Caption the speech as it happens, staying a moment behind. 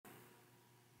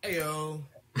Heyo.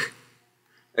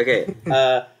 Okay.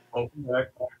 Welcome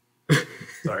back.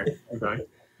 Sorry, I'm going.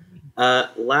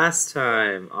 Last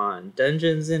time on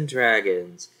Dungeons and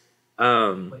Dragons,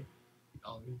 And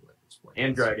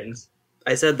dragons.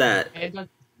 I said that. And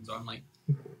on like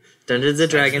Dungeons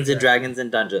and Dragons and Dragons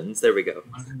and Dungeons. There we go.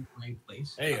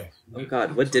 Heyo. Oh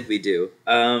God, what did we do?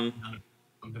 None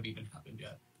of them even happened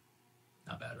yet.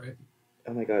 Not bad, right?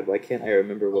 Oh my God, why can't I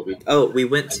remember what we... Oh, we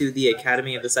went to the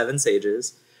Academy of the Seven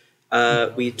Sages.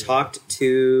 We talked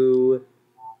to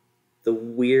the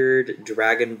weird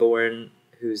Dragonborn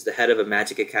who's the head of a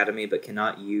magic academy but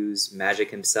cannot use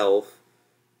magic himself.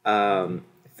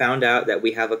 Found out that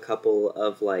we have a couple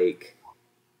of, like...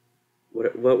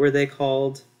 What were they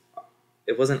called?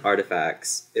 It wasn't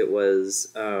artifacts. It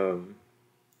was...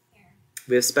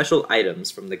 we have special items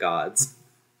from the gods.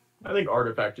 I think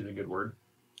artifact is a good word.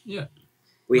 Yeah.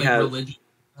 We like have... religion.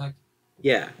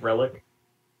 Yeah. Relic.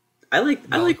 I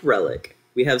like relic.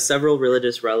 We have several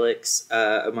religious relics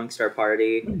amongst our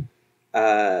party.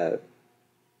 Fathom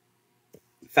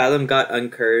got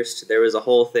uncursed. There was a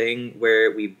whole thing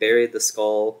where we buried the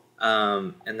skull,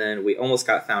 and then we almost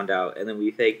got found out, and then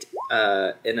we faked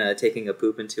taking a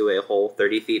poop into a hole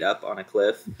 30 feet up on a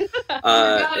cliff,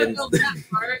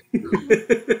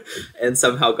 and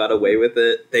somehow got away with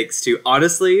it thanks to,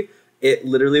 honestly, it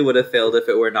literally would have failed if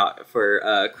it were not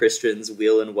for Christian's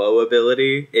wheel and woe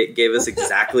ability. It gave us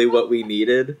exactly what we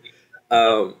needed.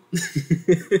 Sometimes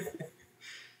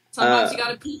you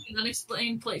gotta pee in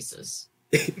unexplained places.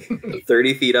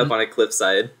 30 feet up on a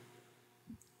cliffside.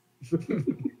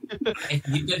 I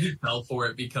hate that he fell for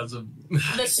it because of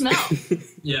The smell.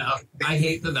 Yeah, I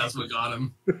hate that that's what got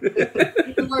him.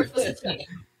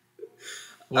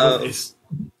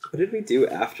 What did we do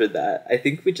after that? I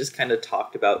think we just kind of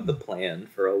talked about the plan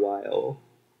for a while.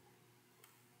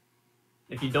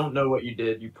 If you don't know what you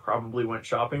did, you probably went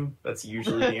shopping. That's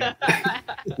usually the answer.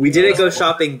 We didn't go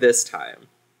shopping this time.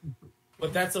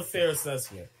 But that's a fair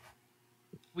assessment.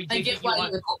 We I get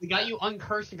why we got you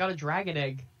uncursed and got a dragon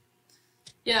egg.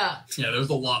 Yeah. Yeah, there was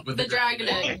a lot with The dragon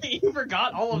egg. You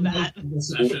forgot all of that.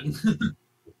 Session.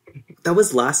 That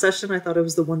was last session? I thought it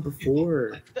was the one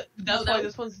before. That's why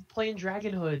this one's playing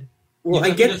Dragonhood. Well, I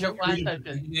get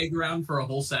an egg around for a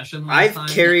whole session. I've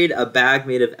carried a bag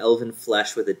made of elven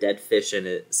flesh with a dead fish in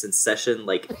it since session,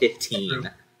 15.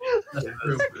 That's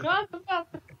true.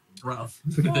 Rough.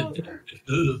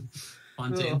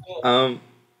 Fontaine.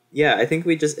 Yeah, I think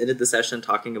we just ended the session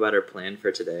talking about our plan for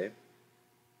today.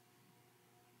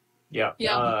 Yeah.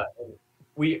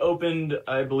 We opened,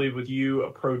 I believe, with you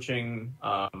approaching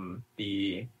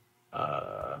the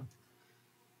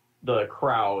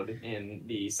crowd in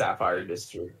the Sapphire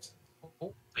District.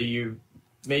 So you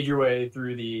made your way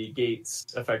through the gates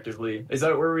effectively. Is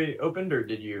that where we opened, or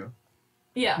did you?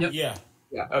 Yeah. Yep. Yeah.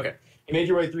 Yeah. Okay. You made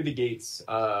your way through the gates.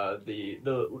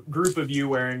 The group of you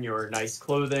wearing your nice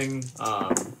clothing,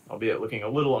 albeit looking a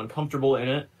little uncomfortable in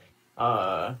it.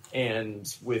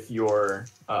 And with your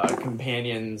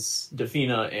companions,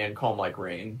 Defina and Calm Like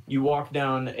Rain, you walk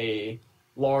down a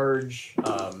large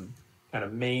kind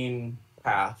of main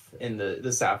path in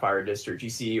the Sapphire District. You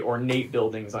see ornate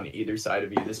buildings on either side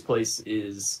of you. This place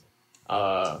is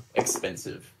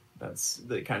expensive. That's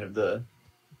the kind of the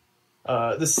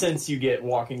sense you get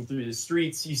walking through the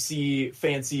streets. You see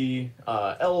fancy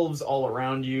elves all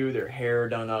around you, their hair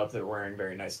done up, they're wearing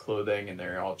very nice clothing, and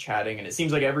they're all chatting, and it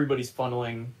seems like everybody's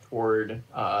funneling toward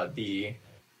the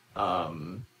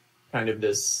kind of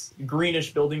this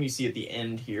greenish building you see at the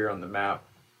end here on the map.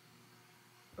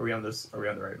 Are we on the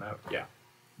right map? Yeah.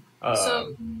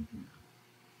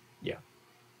 Yeah.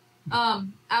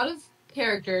 Out of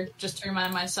character, just to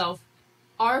remind myself,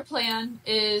 our plan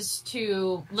is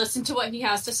to listen to what he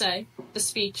has to say, the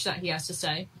speech that he has to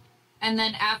say, and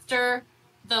then after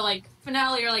the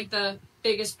finale or the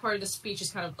biggest part of the speech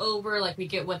is kind of over, we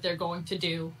get what they're going to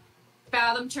do.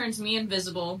 Fathom turns me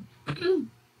invisible.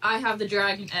 I have the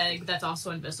dragon egg that's also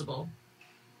invisible,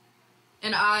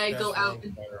 and I go out.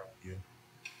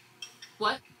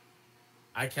 What?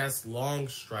 I cast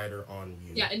Longstrider on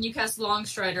you. Yeah, and you cast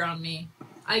Longstrider on me.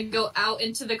 I go out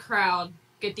into the crowd,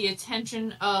 get the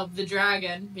attention of the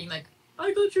dragon, being like,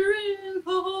 I got your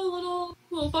info,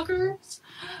 little fuckers.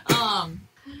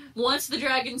 Once the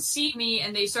dragons see me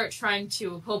and they start trying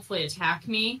to hopefully attack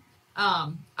me,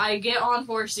 I get on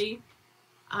Horsey.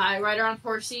 I ride around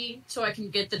Horsey so I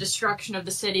can get the destruction of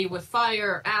the city with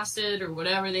fire or acid or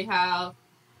whatever they have.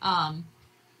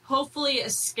 Hopefully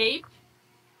escape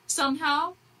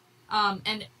somehow.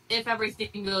 And if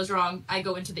everything goes wrong, I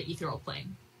go into the ethereal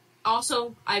plane.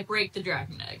 Also, I break the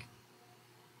dragon egg.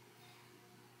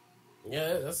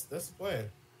 Yeah, that's the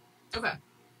plan. Okay.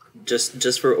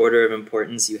 Just for order of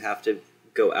importance, you have to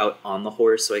go out on the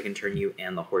horse so I can turn you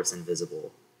and the horse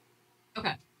invisible.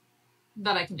 Okay.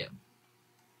 That I can do.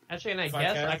 Actually, and I If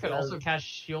guess I cast could it also as- cast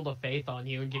Shield of Faith on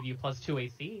you and give you +2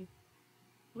 AC.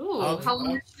 Ooh, I'll- how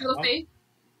long is Shield of I'll- Faith?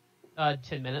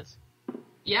 10 minutes.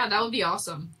 Yeah, that would be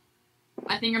awesome.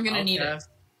 I think I'm gonna I'll need it. cast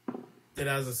it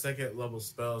as a second level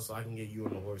spell, so I can get you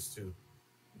and the horse too.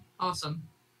 Awesome.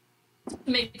 To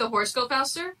make the horse go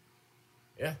faster?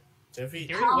 10 feet.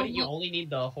 Here, wouldn't you only need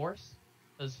the horse?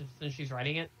 Since she's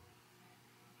riding it?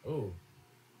 Oh.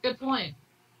 Good point.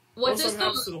 What's this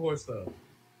happens to the horse though?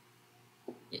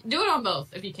 Do it on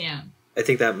both if you can. I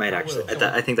think that might I actually. will.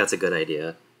 I think that's a good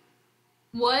idea.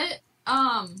 What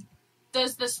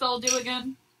does the spell do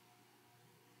again?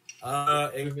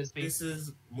 It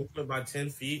increases movement by 10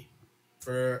 feet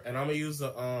and I'm gonna use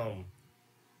the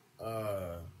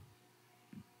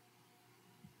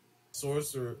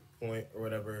sorcerer point or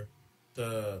whatever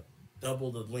to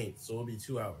double the length, so it'll be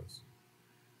 2 hours.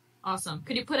 Awesome.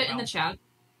 Could you put it in the chat?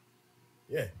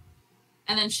 Yeah.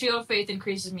 And then Shield of Faith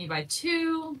increases me by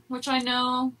 2, which I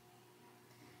know.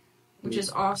 Which is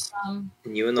awesome.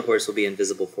 And you and the horse will be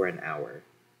invisible for an hour.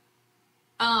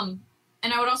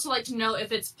 And I would also like to know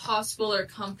if it's possible or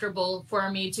comfortable for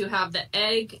me to have the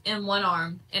egg in one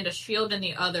arm and a shield in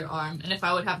the other arm, and if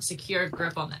I would have a secure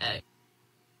grip on the egg.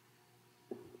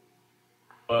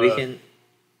 We can.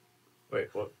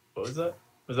 Wait, what was that?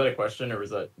 Was that a question, or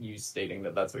was that you stating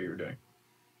that that's what you were doing?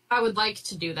 I would like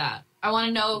to do that. I want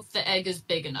to know if the egg is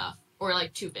big enough, or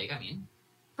like too big, I mean,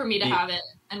 for me to have it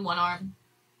in one arm.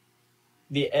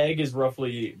 The egg is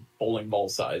roughly bowling ball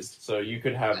sized, so you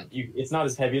could have it's not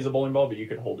as heavy as a bowling ball, but you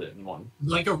could hold it in one.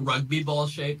 Like a rugby ball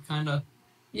shape, kind of.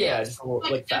 Yeah, just a little,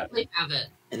 like that. Definitely have it.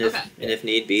 And if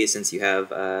need be, since you have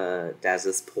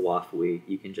Daz's Pawafui,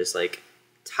 you can just like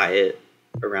tie it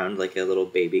around like a little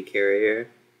baby carrier.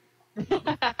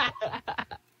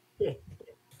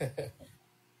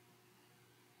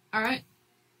 All right.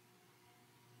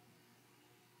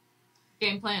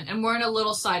 Game plan, and we're in a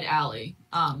little side alley.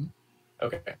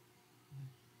 Okay.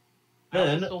 I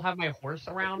Then still have my horse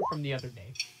around from the other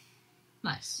day.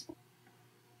 Nice.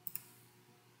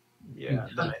 yeah,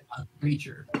 A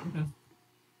creature. Okay.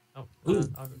 Oh, Ooh,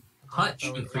 I'll Hutch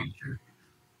throw a it. creature.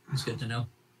 That's good to know.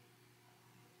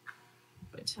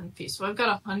 By 10 feet. So I've got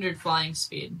 100 flying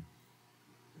speed.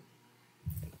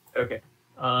 okay.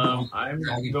 I'm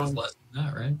Dragon going. is less than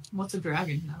that, right? What's a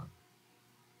dragon now?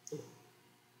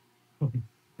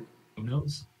 Who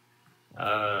knows?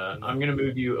 I'm gonna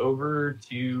move you over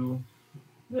to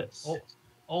this.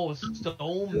 Oh,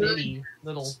 so many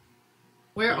little.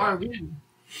 Where are we?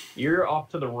 You're off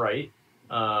to the right.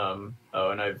 And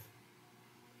I've.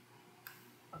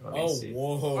 Let me Oh, see.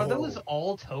 whoa. Are those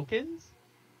all tokens?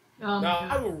 Now, I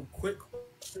have a quick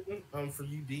question for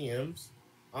you DMs.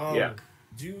 Yeah.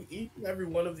 Do each and every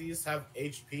one of these have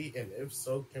HP, and if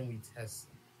so, can we test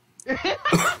them?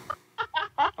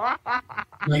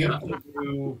 You can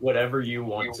do whatever you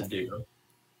want to do.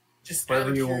 Just out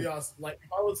Whatever of you want. curiosity, like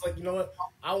if I was like, you know what,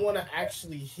 I want to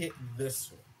actually hit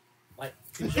this one. Like,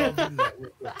 could y'all do that? Real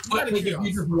quick? Just But out of like, if you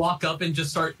curiosity. just walk up and just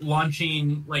start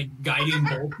launching like guiding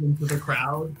bolts into the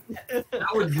crowd, that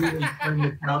would really turn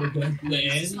the crowd against the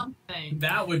end. Something.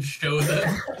 That would show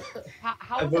them.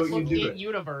 How I is vote this you looking do in it.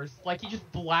 universe? Like you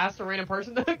just blast a random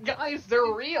person. Guys,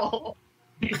 they're real.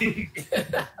 You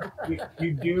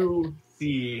do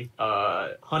see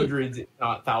hundreds, if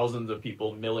not thousands, of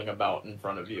people milling about in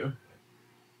front of you.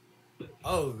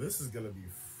 Oh, this is gonna be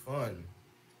fun.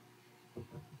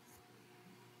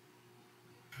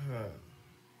 Huh.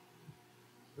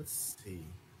 Let's see,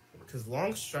 because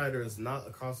Long Strider is not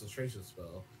a concentration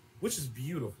spell, which is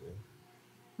beautiful.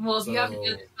 Well, if you have any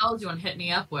So- other spells you want to hit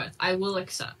me up with, I will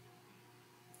accept.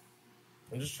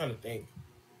 I'm just trying to think.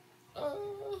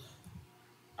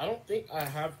 I don't think I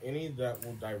have any that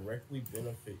will directly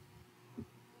benefit.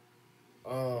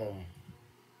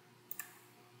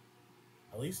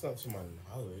 At least not to my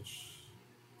knowledge.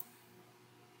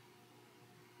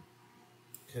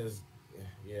 Because,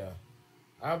 yeah,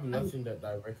 I have nothing that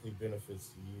directly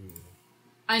benefits you.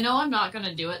 I know I'm not going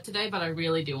to do it today, but I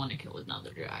really do want to kill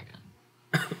another dragon.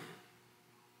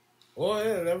 Well,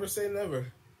 yeah, never say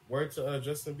never. Word to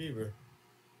Justin Bieber.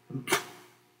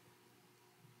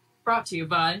 Brought to you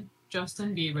by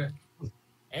Justin Bieber.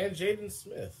 And Jaden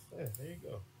Smith. Yeah, there you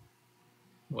go.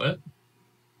 What?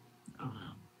 I don't know.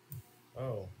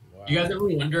 Oh, wow. You guys ever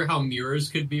wonder how mirrors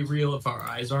could be real if our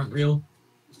eyes aren't real?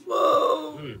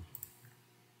 Whoa!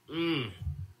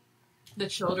 The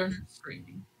children are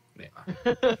screaming. They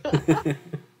are.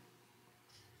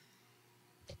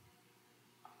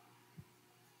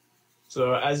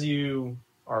 So as you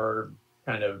are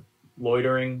kind of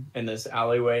loitering in this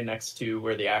alleyway next to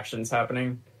where the action's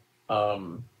happening.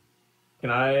 Can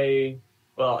I...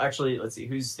 Well, actually, let's see.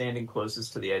 Who's standing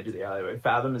closest to the edge of the alleyway?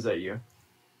 Fathom, is that you?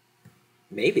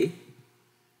 Maybe.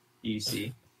 You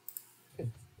see.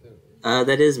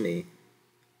 That is me.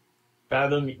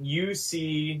 Fathom, you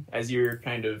see, as you're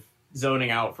kind of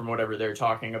zoning out from whatever they're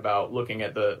talking about, looking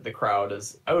at the crowd,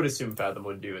 as I would assume Fathom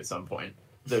would do at some point.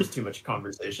 There's too much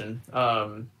conversation.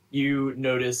 You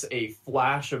notice a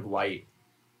flash of light,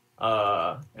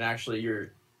 and actually you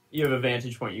have a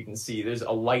vantage point. You can see there's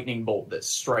a lightning bolt that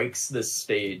strikes this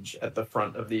stage at the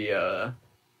front of the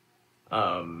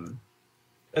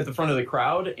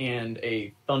crowd, and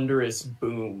a thunderous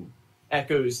boom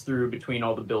echoes through between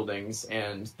all the buildings,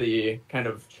 and the kind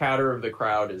of chatter of the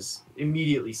crowd is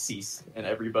immediately ceased, and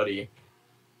everybody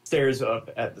stares up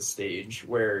at the stage,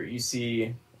 where you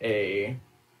see an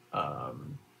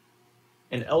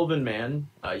elven man.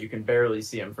 You can barely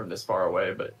see him from this far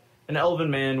away, but an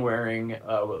elven man wearing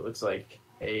what looks like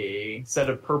a set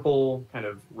of purple kind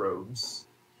of robes.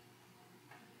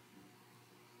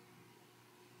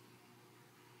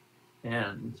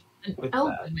 And An with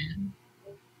elven that, man.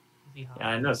 yeah,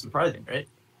 I know, surprising, right?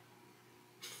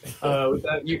 With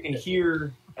that, you can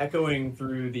hear echoing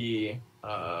through the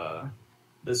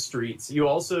streets. You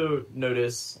also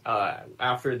notice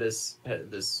after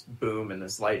this boom and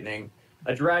this lightning,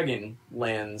 a dragon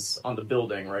lands on the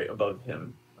building right above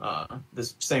him.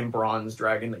 This same bronze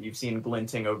dragon that you've seen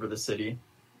glinting over the city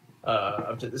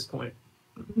up to this point.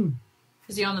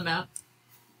 Is he on the map?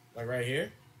 Like right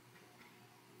here?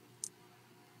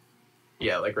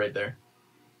 Yeah, like right there.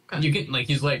 You can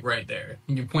he's like right there.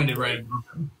 You pointed right at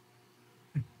him.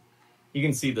 You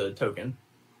can see the token.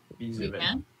 If you We zoom in.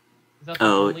 can. Is that the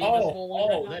Oh. only visible one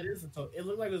right now? That is a token. It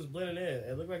looked like it was blending in.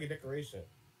 It looked like a decoration.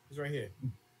 It's right here.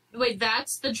 Wait,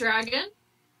 that's the dragon?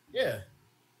 Yeah.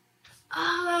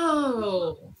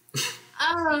 Oh.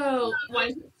 Oh. Why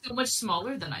is it so much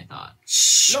smaller than I thought?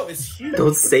 Shh. No, it's huge.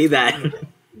 Don't say that.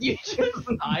 You just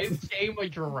eyes came a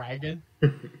dragon.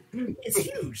 It's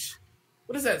huge.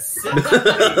 What is that?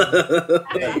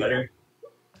 Yeah, better.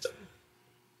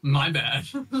 My bad.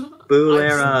 Boo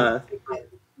era.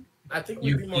 I think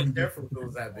we'd be more careful if it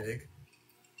was that big.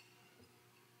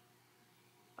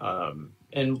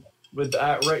 And with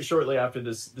that, right shortly after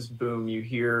this boom, you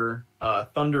hear a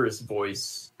thunderous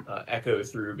voice echo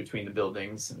through between the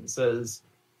buildings, and it says,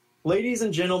 "Ladies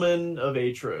and gentlemen of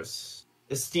Aetros,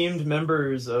 esteemed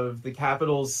members of the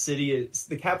capital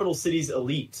city's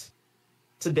elite,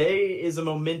 today is a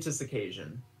momentous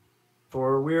occasion,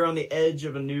 for we're on the edge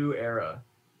of a new era.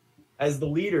 As the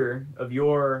leader of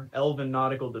your elven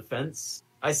nautical defense,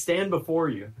 I stand before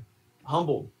you,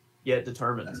 humbled yet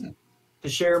determined, to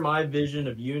share my vision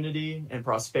of unity and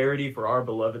prosperity for our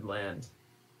beloved land.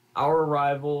 Our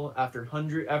arrival after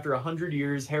 100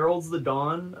 years heralds the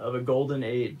dawn of a golden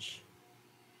age,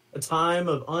 a time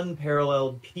of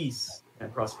unparalleled peace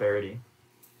and prosperity.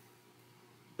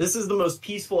 This is the most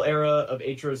peaceful era of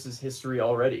Aetros' history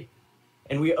already,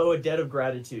 and we owe a debt of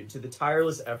gratitude to the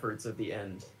tireless efforts of the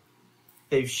End.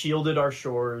 They've shielded our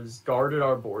shores, guarded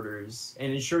our borders,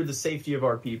 and ensured the safety of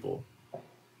our people.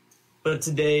 But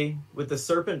today, with the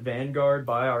Serpent Vanguard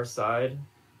by our side,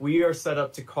 we are set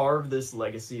up to carve this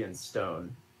legacy in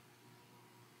stone.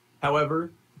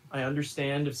 However, I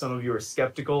understand if some of you are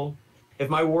skeptical, if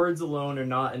my words alone are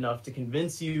not enough to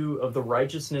convince you of the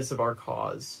righteousness of our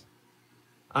cause.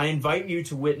 I invite you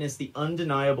to witness the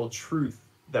undeniable truth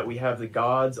that we have the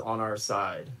gods on our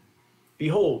side.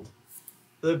 Behold,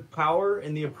 the power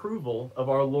and the approval of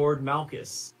our Lord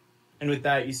Malkus." And with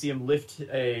that, you see him lift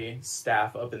a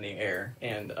staff up in the air,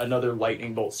 and another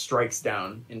lightning bolt strikes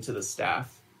down into the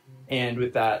staff. And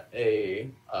with that,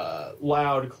 a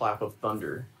loud clap of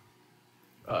thunder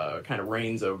kind of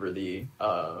rains over the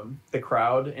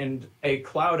crowd, and a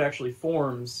cloud actually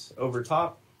forms over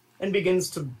top and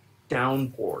begins to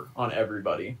downpour on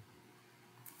everybody.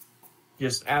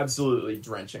 Just absolutely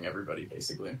drenching everybody,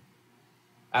 basically.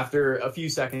 After a few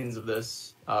seconds of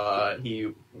this,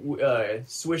 he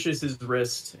swishes his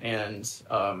wrist, and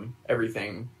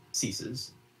everything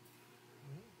ceases.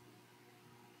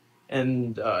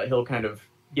 And he'll kind of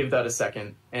give that a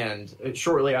second, and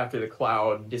shortly after the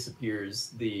cloud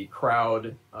disappears, the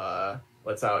crowd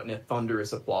lets out in a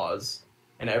thunderous applause,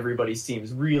 and everybody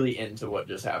seems really into what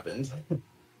just happened.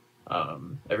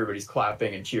 Everybody's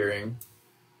clapping and cheering.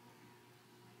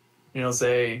 And he'll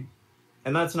say,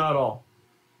 "And that's not all.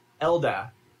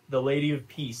 Elda, the Lady of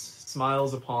Peace,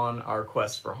 smiles upon our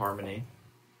quest for harmony.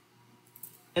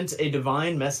 And a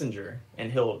divine messenger,"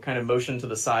 and he'll kind of motion to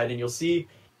the side, and you'll see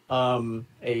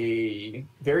a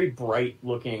very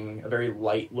a very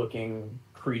light-looking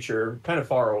creature, kind of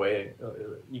far away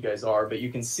you guys are, but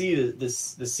you can see that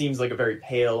this seems like a very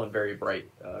pale and very bright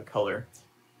color.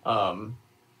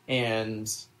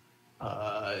 And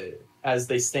as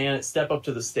they step up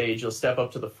to the stage, you'll step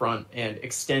up to the front and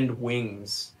extend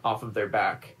wings off of their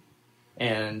back.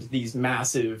 And these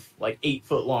massive, like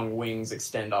 8-foot-long wings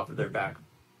extend off of their back.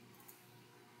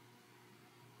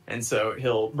 And so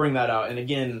he'll bring that out. And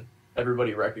again,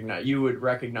 you would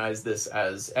recognize this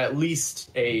as at least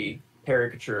a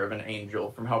caricature of an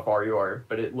angel from how far you are,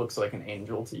 but it looks like an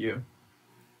angel to you.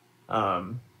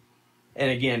 And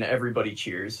again, everybody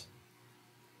cheers.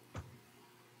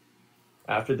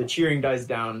 After the cheering dies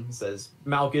down, he says,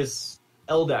 Malkus,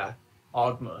 Eldath,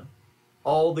 Ogma,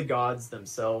 all the gods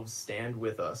themselves stand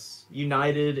with us,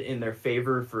 united in their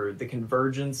favor for the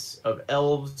convergence of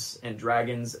elves and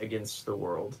dragons against the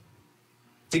world.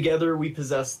 Together we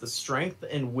possess the strength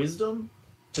and wisdom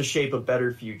to shape a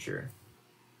better future.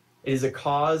 It is a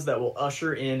cause that will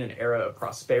usher in an era of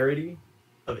prosperity,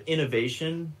 of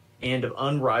innovation, and of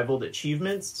unrivaled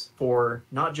achievements for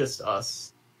not just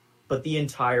us, but the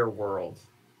entire world.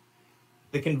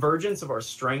 The convergence of our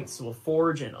strengths will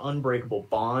forge an unbreakable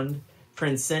bond,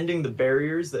 transcending the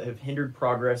barriers that have hindered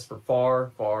progress for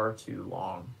far, far too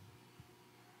long.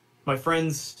 My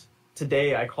friends,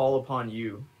 today I call upon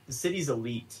you, the city's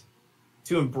elite,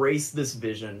 to embrace this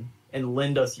vision and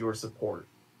lend us your support.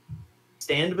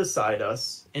 Stand beside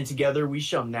us, and together we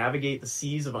shall navigate the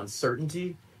seas of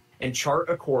uncertainty and chart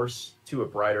a course to a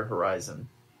brighter horizon.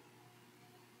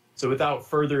 So without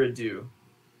further ado,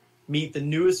 meet the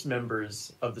newest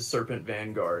members of the Serpent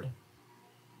Vanguard,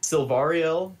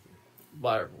 Silvariel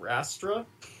Lyrastra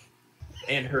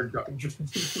and her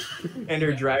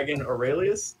dragon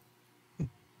Aurelius,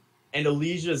 and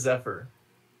Elysia Zephyr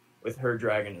with her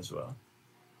dragon as well.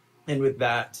 And with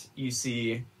that, you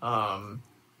see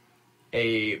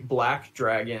a black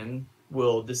dragon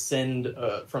will descend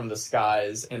from the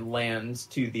skies and land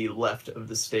to the left of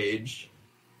the stage.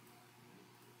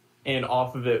 And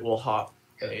off of it will hop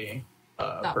a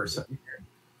person.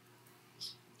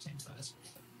 Same size.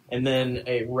 And then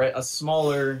a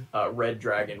smaller red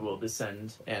dragon will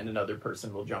descend, and another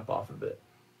person will jump off of it.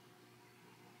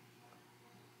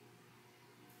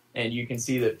 And you can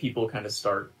see that people kind of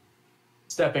start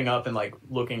stepping up and like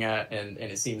looking at, and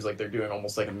it seems like they're doing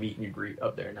almost like a meet and greet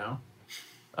up there now.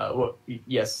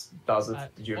 Yes, Dazith,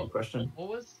 did you have a question? What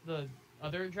was the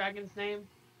other dragon's name,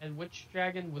 and which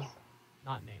dragon was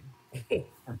not named?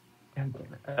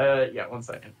 Yeah, 1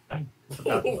 second.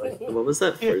 What was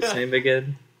that first name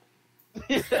again?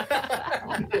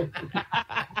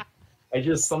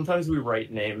 Sometimes we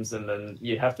write names and then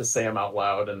you have to say them out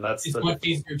loud, and that's It's much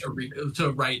easier to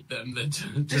write them than to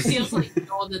It feels like you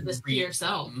know this to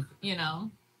yourself, you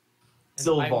know?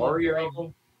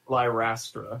 Silvario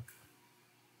Lyrastra.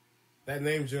 That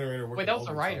name generator. Wait, that was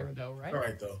a writer, though, right? All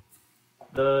right, though.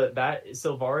 That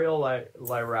Silvario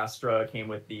Lyrastra came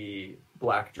with the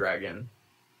black dragon,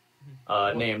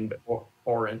 named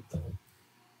Orint.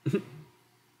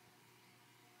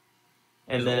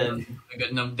 And then a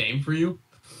good enough name for you.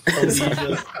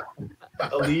 Elysia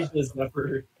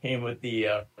Zephyr came with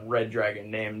the red dragon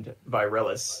named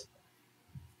Virelis.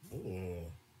 Ooh.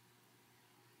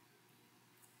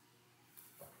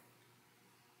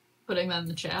 Putting that in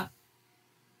the chat.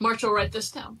 March will write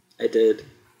this down. I did.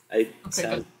 I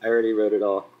already wrote it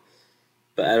all,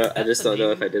 but I just don't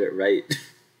know if I did it right.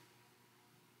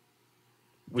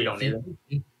 We don't need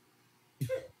it.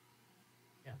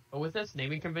 Yeah, but with this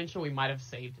naming convention, we might have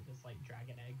saved this like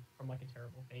dragon egg from like a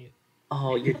terrible fate.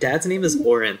 Oh, your dad's name is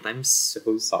Orinth. I'm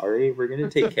so sorry. We're gonna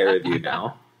take care of you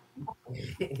now.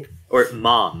 Or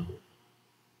Mom.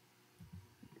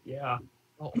 Yeah.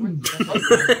 Oh,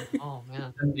 oh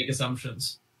man. Make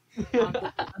assumptions.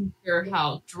 I'm sure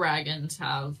how dragons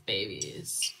have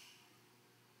babies.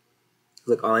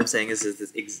 Look, all I'm saying is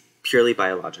it's purely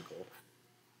biological.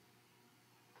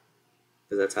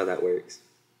 Because that's how that works.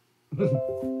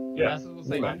 Yeah.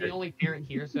 I'm the only parent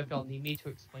here, so if y'all need me to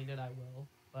explain it, I will.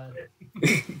 But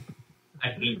I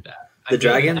hate that. The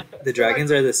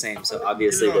dragons are the same, so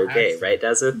obviously they're gay, right,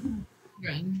 Dazza?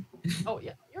 oh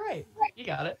yeah, you're right. You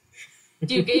got it.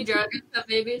 Do gay dragons have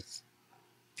babies?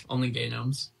 Only gay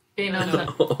gnomes. Gay gnomes.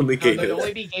 Only gay There'd gnomes.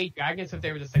 only be gay dragons if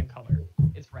they were the same color.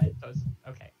 It's red, so it's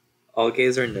okay. All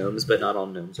gays are gnomes, but not all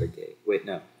gnomes are gay. Wait,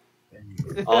 no.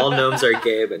 All gnomes are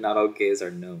gay, but not all gays are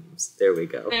gnomes. There we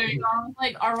go. There you go.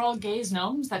 Like, are all gays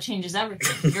gnomes? That changes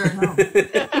everything. You're a gnome.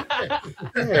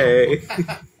 Hey.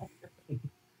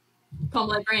 Come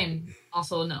like rain,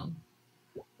 also a gnome.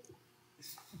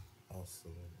 Also,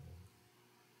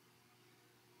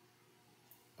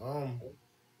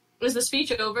 Is the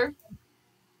speech over?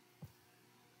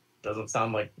 Doesn't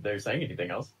sound like they're saying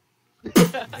anything else.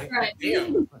 Right.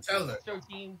 Damn, tell her. Show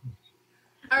team.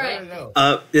 All Let right. her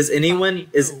know.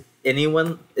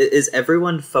 Is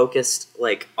everyone focused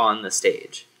like on the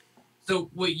stage? So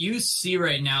what you see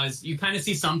right now is you kind of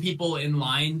see some people in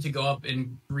line to go up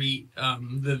and greet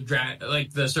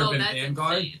the serpent that's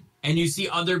vanguard, insane. and you see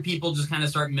other people just kind of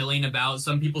start milling about.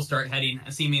 Some people start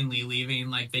seemingly leaving,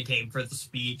 like they came for the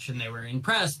speech and they were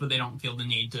impressed, but they don't feel the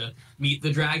need to meet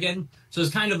the dragon. So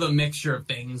it's kind of a mixture of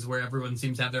things where everyone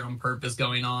seems to have their own purpose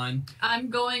going on. I'm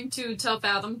going to tell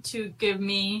Fathom to give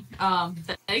me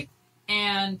the egg,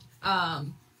 and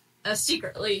as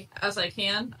secretly as I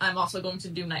can, I'm also going to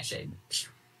do Nightshade.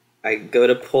 I go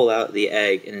to pull out the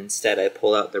egg, and instead I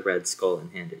pull out the red skull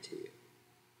and hand it to you.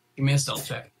 Give me a stealth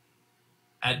check.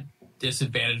 At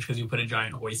disadvantage because you put a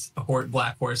giant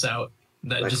black horse out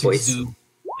that Black just horse. exudes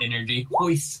energy.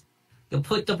 Horse. You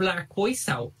put the black horse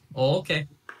out. Oh, okay.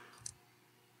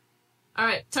 All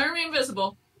right, turn me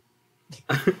invisible.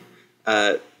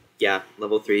 Yeah,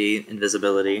 level 3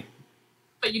 invisibility.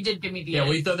 But you did give me the Yeah, egg.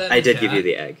 we throw that. I in did chat. give you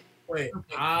the egg. Wait,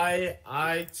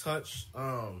 I touched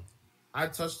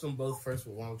them both first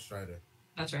with Longstrider.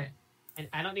 That's right. And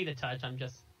I don't need a touch. I'm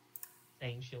just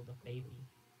saying shield of baby.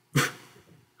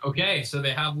 Okay, so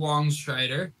they have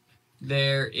Longstrider.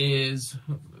 There is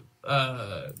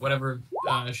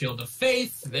Shield of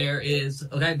Faith. There is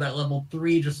but level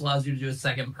 3 just allows you to do a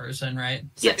second person, right?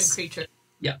 Second Yes. creature.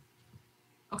 Yeah.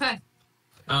 Okay,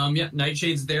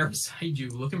 Nightshade's there beside you,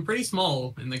 looking pretty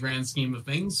small in the grand scheme of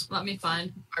things. let me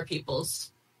find our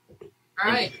peoples.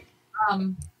 All right.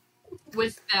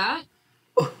 With that,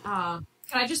 can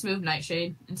I just move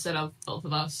Nightshade instead of both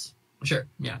of us? Sure,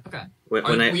 yeah. Okay.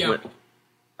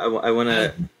 I want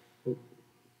to.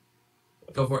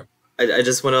 Go for it. I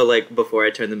just want to, like, before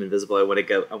I turn them invisible, I want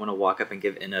to walk up and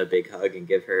give Inna a big hug and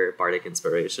give her bardic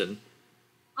inspiration.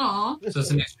 Aw, So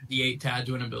it's an extra D8 to add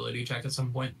to an ability check at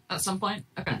some point. at some point.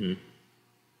 Okay. Mhm.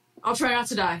 I'll try not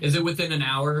to die. Is it within an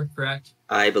hour, correct?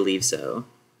 I believe so.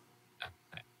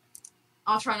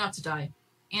 I'll try not to die.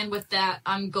 And with that,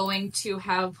 I'm going to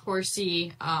have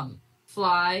Horsey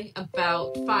fly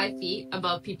about 5 feet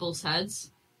above people's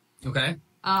heads. Okay.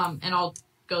 And I'll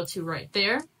go to right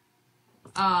there.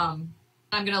 I'm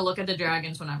going to look at the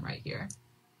dragons when I'm right here.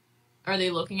 Are they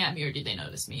looking at me, or did they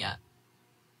notice me yet?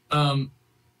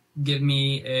 Give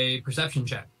me a perception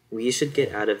check. We should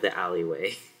get out of the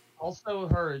alleyway. Also,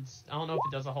 Herds. I don't know if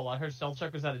it does a whole lot. Her stealth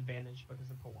check was at advantage because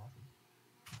of Kawhi.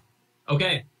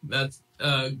 Okay, that's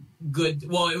good.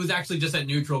 Well, it was actually just at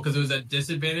neutral because it was at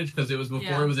disadvantage because it was before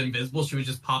Yeah. it was invisible. She was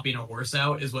just popping a horse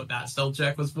out, is what that stealth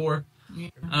check was for. Yeah.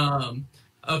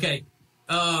 Okay.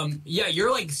 Yeah,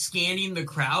 you're like scanning the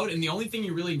crowd, and the only thing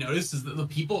you really notice is that the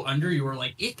people under you are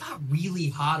like, it got really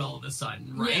hot all of a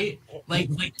sudden, right? Like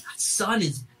that sun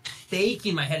is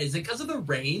baking my head. Is it because of the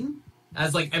rain?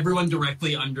 As like everyone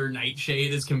directly under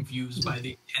Nightshade is confused by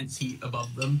the intense heat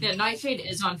above them. Yeah, Nightshade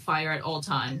is on fire at all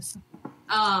times.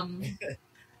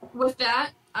 With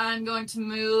that, I'm going to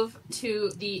move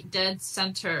to the dead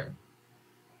center.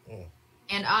 Mm.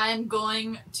 And I'm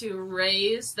going to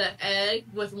raise the egg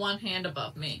with one hand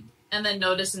above me. And then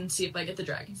notice and see if I get the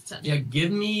dragon's attention. Yeah,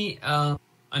 give me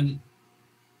an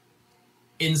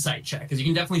insight check, because you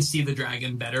can definitely see the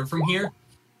dragon better from here.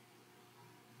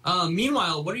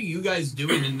 Meanwhile, what are you guys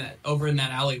doing over in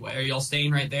that alleyway? Are y'all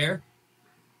staying right there?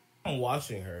 I'm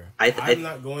watching her. I'm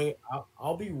not going.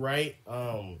 I'll be right.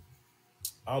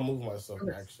 I'll move myself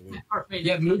actually.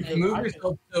 Yeah, move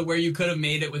yourself to where you could have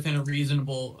made it within a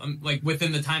reasonable,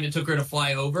 within the time it took her to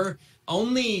fly over.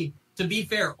 Only, to be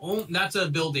fair, that's a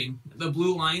building. The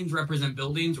blue lines represent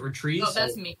buildings or trees. Oh,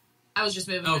 that's me. I was just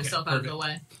moving myself out of the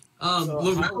way.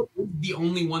 Lorel is the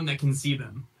only one that can see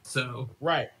them. So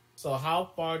Right. So how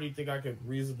far do you think I could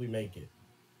reasonably make it?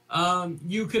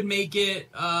 you could make it,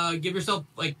 give yourself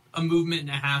like a movement and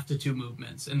a half to 2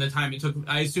 movements in the time it took.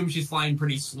 I assume she's flying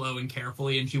pretty slow and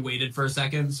carefully, and she waited for a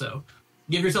second, so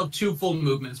give yourself 2 full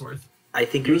movements worth. I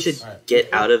think we should Alright.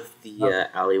 get out of the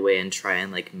alleyway and try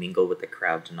and like mingle with the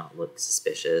crowd to not look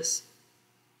suspicious.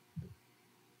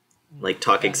 Like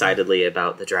talk excitedly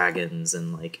about the dragons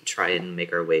and like try and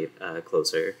make our way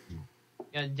closer.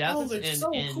 Yeah, Death Oh, is they're in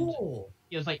so end. cool.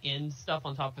 He was like in stuff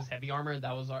on top of his heavy armor.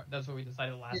 That's what we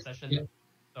decided last session. Yeah.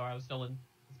 So I was still in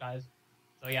disguise.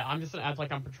 So yeah, I'm just gonna act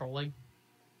like I'm patrolling.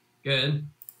 Good.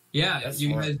 Yeah, That's you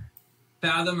smart. guys.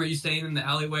 Fathom, are you staying in the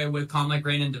alleyway with Calm Like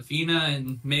Rain and Defina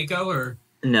and Mako, or?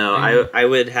 No, Mhm. I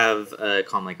would have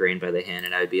Calm Like Rain by the hand,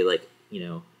 and I would be like,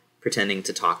 pretending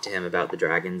to talk to him about the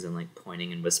dragons and like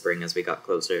pointing and whispering as we got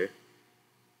closer.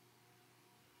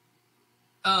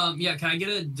 Yeah, can I get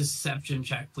a deception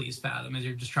check, please, Fathom, as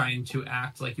you're just trying to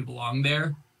act like you belong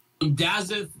there?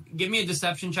 Dazeth, give me a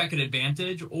deception check at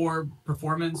advantage, or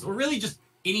performance, or really just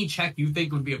any check you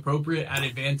think would be appropriate at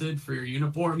advantage for your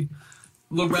uniform.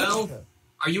 Laurel,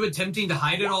 are you attempting to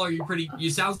hide it all? Are you pretty?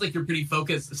 You sounds like you're pretty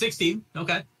focused. 16,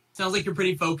 okay. Sounds like you're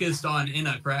pretty focused on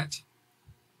Inna, correct?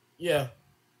 Yeah.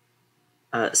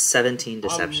 17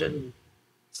 deception.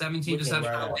 17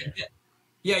 deception.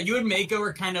 Yeah, you and Mako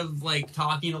are kind of like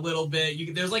talking a little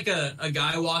bit. There's like a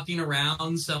guy walking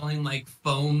around selling like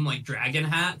foam like dragon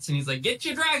hats, and he's like, "Get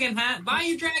your dragon hat, buy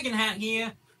your dragon hat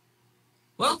here.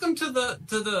 Welcome to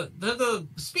the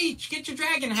speech. Get your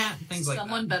dragon hat." And things like that.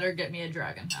 Someone better get me a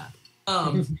dragon hat.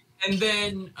 And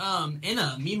then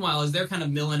Inna, meanwhile, as they're kind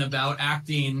of milling about,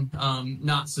 acting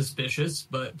not suspicious,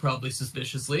 but probably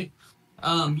suspiciously,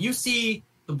 you see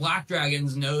the black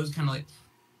dragon's nose kind of like.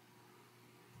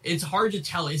 It's hard to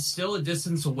tell. It's still a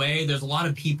distance away. There's a lot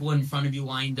of people in front of you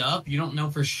lined up. You don't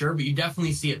know for sure, but you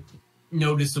definitely see it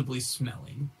noticeably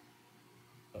smelling.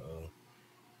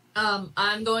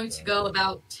 I'm going to go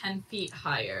about 10 feet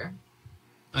higher.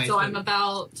 Nice. So I'm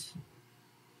about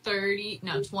 20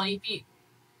 feet,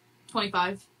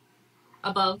 25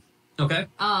 above. Okay.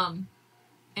 And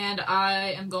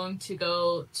I am going to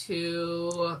go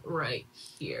to right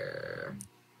here.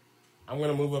 I'm going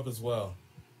to move up as well.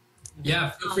 Yeah,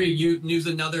 feel free. You use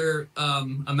another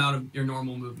amount of your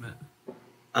normal movement.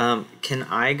 Can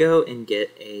I go and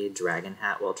get a dragon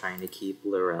hat while trying to keep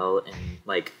Laurel in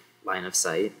like line of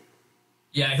sight?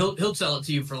 Yeah, he'll sell it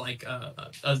to you for like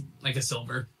a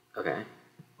silver. Okay.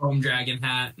 Foam dragon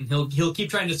hat, and he'll keep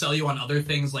trying to sell you on other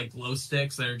things like glow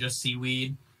sticks that are just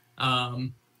seaweed,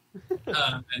 and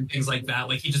things like that.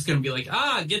 Like he's just gonna be like,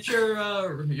 get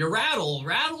your rattle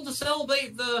to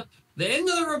celebrate the end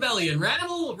of the rebellion.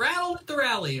 Rattle at the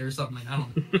rally or something. I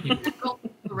don't know.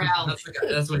 The rally.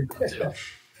 That's what he's up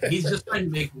to. He's just trying to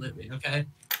make a living. Okay.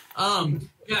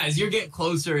 Yeah. As you get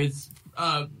closer, it's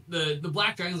the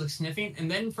black dragon's like sniffing, and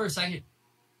then for a second,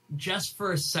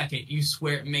 you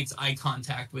swear it makes eye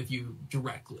contact with you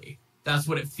directly. That's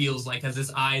what it feels like, as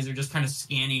its eyes are just kind of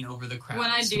scanning over the crowd.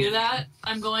 When I do that,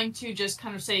 I'm going to just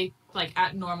kind of say, like,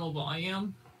 at normal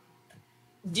volume,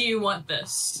 "Do you want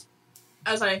this?"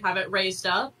 As I have it raised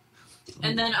up.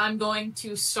 And then I'm going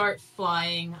to start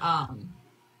flying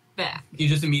back. You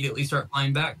just immediately start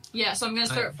flying back? Yeah, so I'm going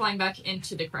to start flying back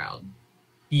into the crowd.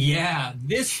 Yeah,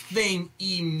 this thing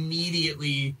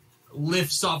immediately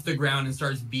lifts off the ground and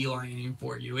starts beelining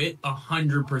for you. It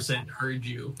 100% heard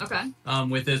you. Okay.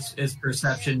 With its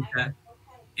perception check.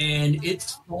 And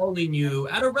it's following you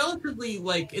at a relatively,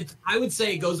 I would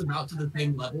say it goes about to the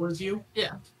same level as you.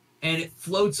 Yeah. And it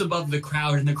floats above the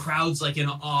crowd, and the crowd's like in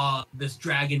awe. This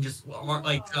dragon just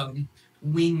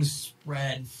wings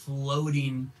spread,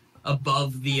 floating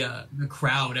above the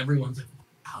crowd. Everyone's like,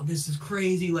 "Wow, this is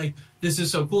crazy! Like, this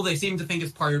is so cool." They seem to think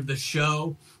it's part of the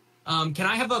show. Can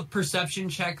I have a perception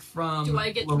check from Do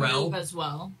I get Laurel? to move as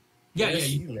well? Yeah, Yes,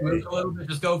 you can move a little bit.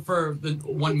 Just go for the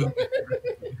one move.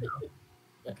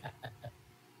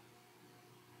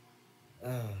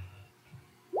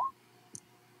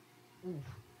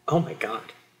 Oh my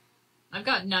god. I've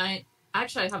got 9.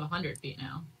 Actually, I have 100 feet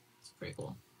now. It's pretty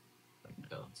cool. I can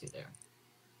go to there.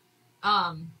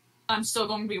 I'm still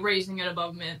going to be raising it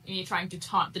above me, trying to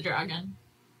taunt the dragon.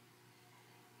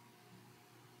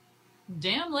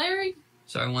 Damn, Larry.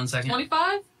 Sorry, 1 second.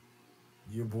 25?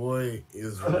 Your boy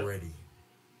is ready.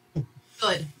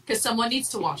 Good, because someone needs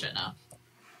to watch it now.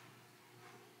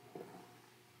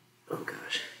 Oh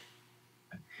gosh.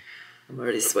 I'm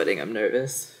already sweating. I'm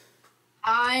nervous.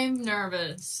 I'm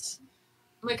nervous.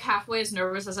 I'm like halfway as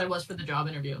nervous as I was for the job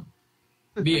interview.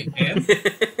 Be it can.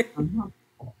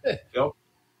 Yep.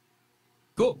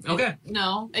 Cool. Okay.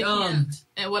 No, it can't.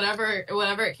 And whatever it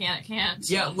can't, it can't.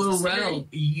 Yeah, So Laurel,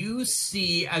 you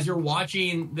see as you're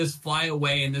watching this fly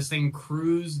away and this thing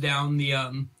cruise down the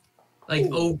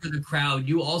over the crowd,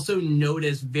 you also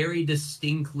notice very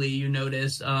distinctly. You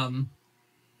notice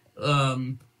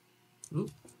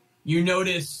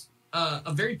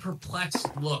a very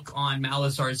perplexed look on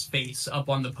Malasar's face up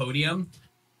on the podium.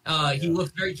 He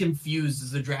looks very confused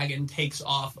as the dragon takes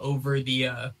off over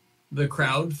the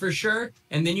crowd for sure,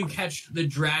 and then you catch the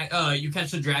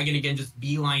dragon again, just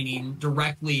beelining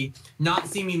directly, not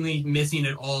seemingly missing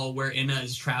at all where Inna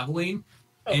is traveling.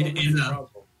 And Inna,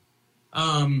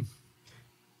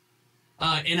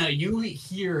 you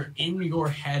hear in your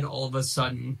head all of a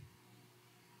sudden,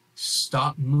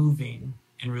 "Stop moving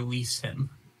and release him."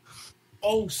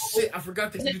 Oh shit! I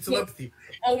forgot to do telepathy.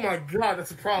 Oh my god,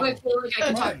 that's a problem. I feel like I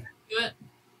can talk to it.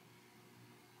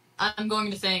 I'm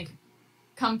going to think,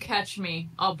 come catch me.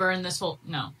 I'll burn this whole...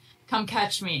 No. Come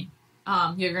catch me.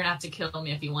 You're gonna have to kill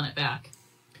me if you want it back.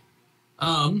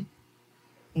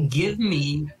 Give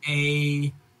me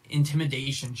a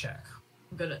intimidation check.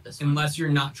 I'm good at this one. Unless you're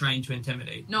not trying to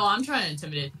intimidate. No, I'm trying to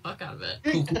intimidate the fuck out of it.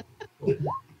 Cool.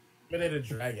 Intimidate a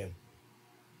dragon.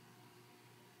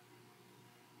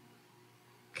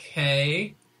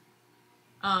 Okay.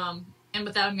 And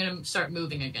with that, I'm gonna start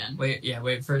moving again.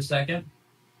 Wait for a second.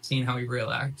 Seeing how he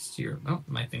reacts to your... Oh,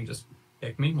 my thing just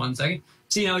picked me. 1 second.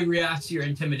 Seeing how he reacts to your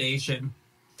intimidation.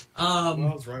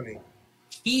 Laurel's running.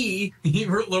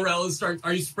 Laurel starts...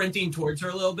 Are you sprinting towards her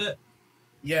a little bit?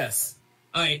 Yes.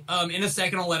 Alright, in a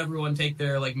second I'll let everyone take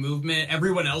their, movement.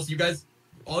 Everyone else,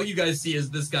 all you guys see is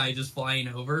this guy just flying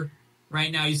over.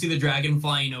 Right now, you see the dragon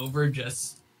flying over,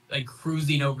 just,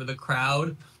 cruising over the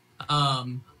crowd.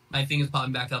 My thing is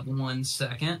popping back up 1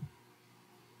 second.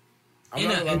 I'm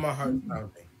not gonna let my heart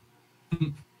pounding.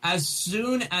 As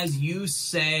soon as you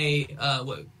say,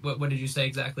 what did you say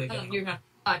exactly again? You're gonna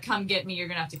come get me. You're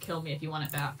gonna have to kill me if you want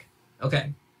it back.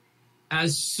 Okay.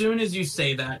 As soon as you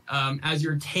say that, as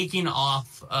you're taking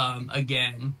off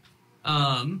again,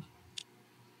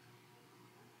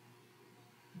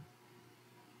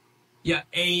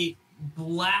 a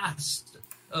blast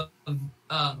of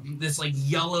this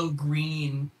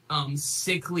yellow-green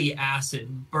sickly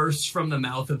acid bursts from the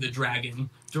mouth of the dragon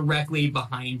directly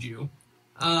behind you.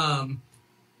 Does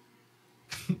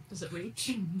it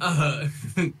reach?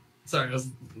 Sorry, I was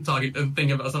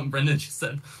thinking about something Brendan just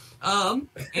said.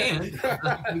 And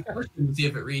see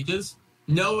if it reaches.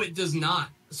 No, it does not.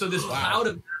 So this cloud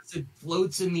of acid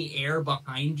floats in the air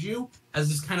behind you as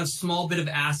this kind of small bit of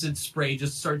acid spray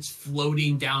just starts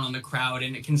floating down on the crowd,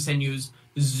 and it continues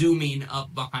zooming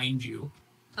up behind you.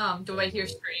 Do I hear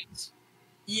screams?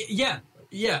 Yeah.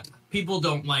 People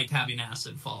don't like having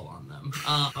acid fall on them.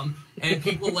 And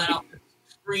people let out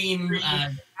scream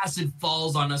as acid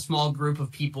falls on a small group of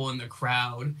people in the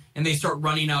crowd, and they start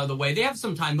running out of the way. They have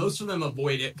some time. Most of them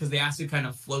avoid it because the acid kind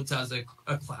of floats as a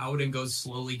cloud and goes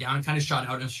slowly down, kind of shot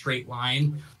out in a straight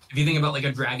line. If you think about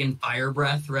a dragon fire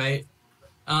breath, right?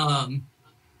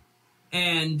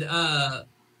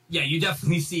 You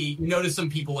definitely notice some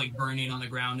people burning on the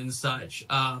ground and such.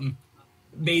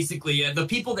 Basically, the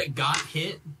people that got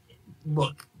hit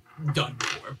look done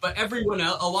for, but everyone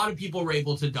else, a lot of people were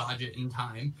able to dodge it in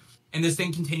time, and this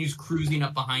thing continues cruising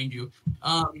up behind you.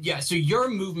 So your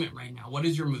movement right now, what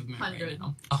is your movement 100. right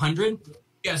now? 100?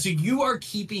 Yeah, so you are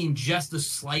keeping just a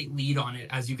slight lead on it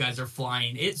as you guys are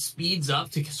flying. It speeds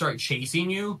up to start chasing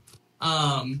you.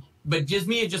 But gives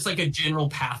me just a general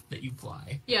path that you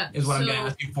fly. Yeah. Is what I'm going to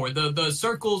ask you for. The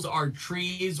circles are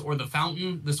trees or the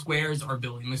fountain. The squares are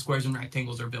buildings. The squares and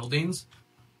rectangles are buildings.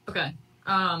 Okay.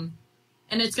 And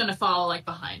it's going to follow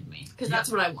behind me because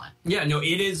that's what I want. Yeah, no,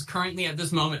 it is currently at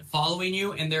this moment following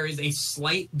you, and there is a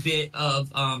slight bit of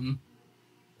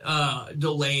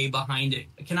delay behind it.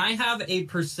 Can I have a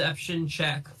perception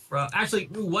check from... Actually,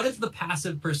 what is the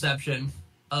passive perception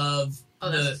of...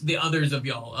 the others of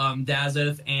y'all,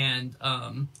 Dazeth and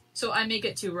So I make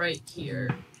it to right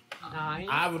here. 9.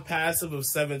 I have a passive of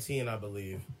 17, I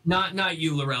believe. Not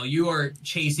you, Laurel. You are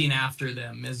chasing after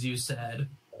them, as you said.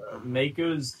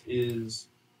 Mako's is,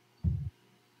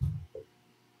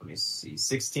 let me see,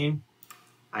 16.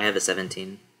 I have a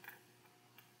 17.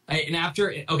 And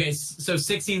after, okay, so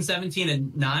 16, 17,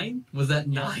 and 9? Was that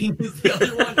 9? Is the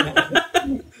other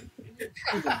one?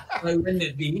 Why wouldn't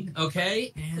it be?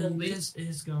 Okay, and this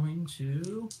is going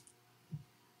to...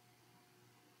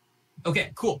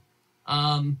 Okay, cool.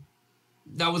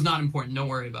 That was not important. Don't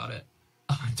worry about it.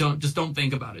 Don't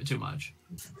think about it too much.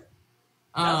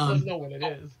 Doesn't know what it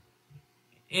is.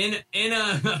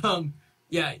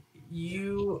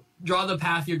 You draw the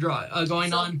path you're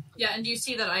going on. Yeah, and do you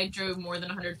see that I drove more than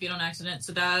 100 feet on accident?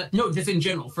 So that... No, just in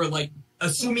general, for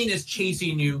assuming it's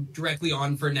chasing you directly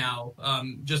on for now,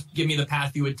 just give me the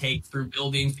path you would take through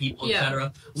buildings, people,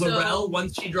 etc. Laurel,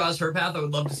 once she draws her path, I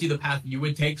would love to see the path you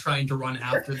would take trying to run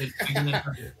after the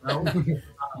dragon.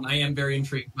 I am very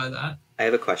intrigued by that. I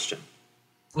have a question.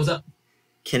 What's up?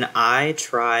 Can I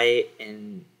try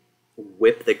and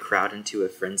whip the crowd into a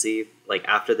frenzy?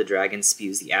 After the dragon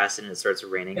spews the acid and it starts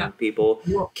raining on people,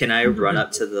 can I run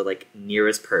up to the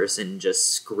nearest person and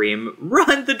just scream,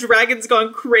 "Run! The dragon's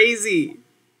gone crazy!"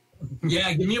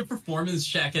 Yeah, give me a performance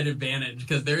check at advantage,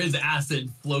 because there is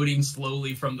acid floating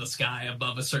slowly from the sky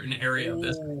above a certain area of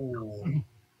this.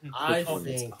 I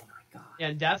think... Yeah,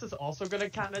 and Daz is also going to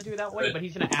kind of do that way, but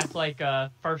he's going to act like a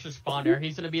first responder.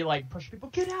 He's going to be push people,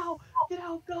 get out,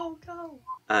 go.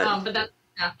 but that's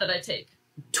the path that I take.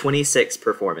 26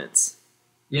 performance.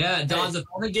 Yeah, Daz, if I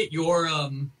want to get your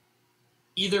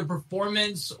either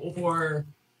performance or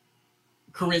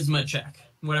charisma check,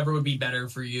 whatever would be better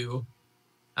for you.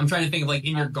 I'm trying to think of, like,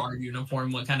 in your guard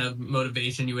uniform, what kind of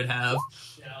motivation you would have.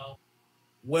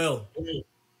 Will.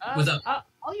 What's up?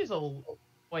 I'll use a.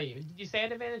 Wait, did you say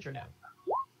an advantage or no?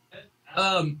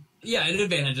 Yeah, an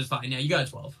advantage is fine. Yeah, you got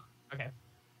a 12. Okay.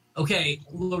 Okay,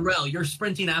 Laurel, you're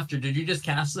sprinting after. Did you just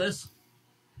cast this?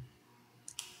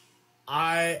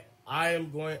 I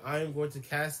am going to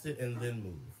cast it and then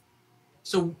move.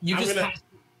 So you just cast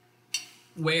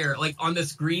where? Like on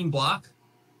this green block?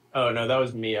 Oh, no, that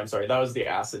was me. I'm sorry. That was the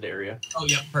acid area. Oh,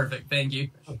 yeah, perfect. Thank you.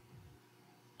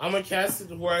 I'm going to cast it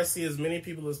to where I see as many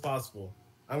people as possible.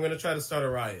 I'm going to try to start a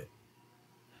riot.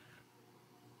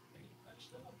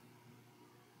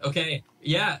 Okay.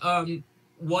 Yeah,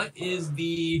 what is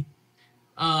the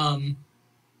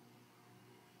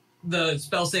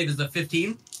spell save is a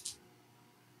 15?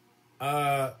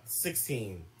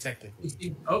 16,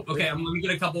 technically. Oh, okay. I'm going to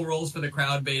get a couple rolls for the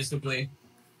crowd, basically.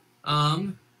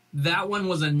 That one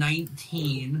was a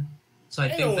 19, so I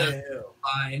think that's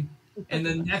fine. And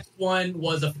the next one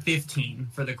was a 15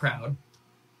 for the crowd.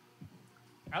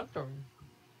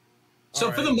 So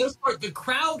for the most part, the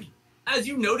crowd, as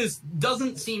you notice,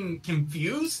 doesn't seem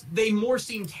confused. They more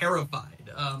seem terrified.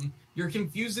 Your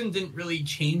confusion didn't really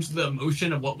change the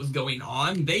emotion of what was going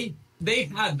on. They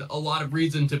had a lot of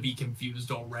reason to be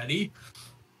confused already,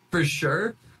 for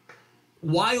sure.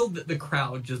 While the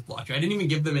crowd just blocked you. I didn't even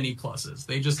give them any pluses.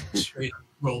 They just straight up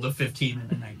rolled a 15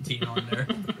 and a 19 on there.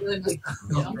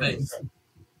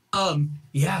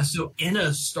 Yeah, so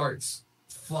Inna starts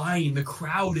flying. The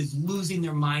crowd is losing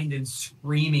their mind and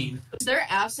screaming. Is there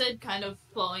acid kind of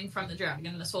flowing from the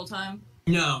dragon this whole time?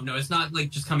 No, it's not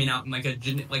like just coming out in like a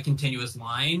continuous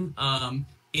line.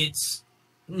 It's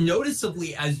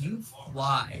noticeably as you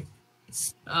fly.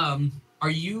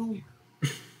 Are you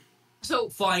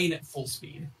flying at full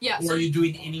speed? Yeah. Or are you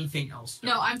doing anything else?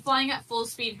 No, I'm flying at full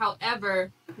speed.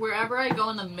 However, wherever I go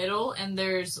in the middle and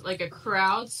there's like a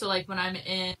crowd, so like when I'm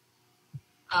in,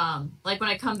 like when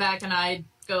I come back and I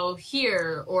go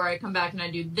here, or I come back and I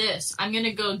do this, I'm going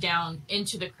to go down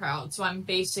into the crowd. So I'm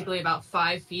basically about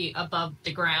 5 feet above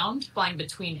the ground, flying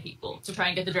between people to try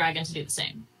and get the dragon to do the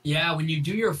same. Yeah, when you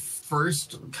do your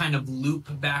first kind of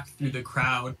loop back through the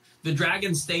crowd, the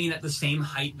dragon staying at the same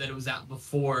height that it was at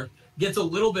before gets a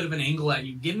little bit of an angle at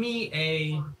you. Give me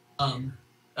a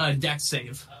dex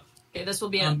save. Okay, this will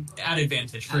be at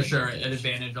advantage, for sure. At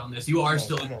advantage on this. You are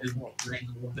still in the range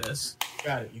of this.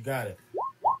 You got it.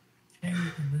 Okay,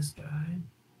 and this guy.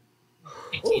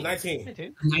 Oh,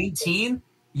 19. 19?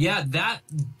 Yeah, that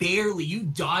barely. You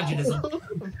dodge it as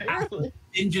it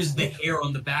singes the hair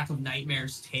on the back of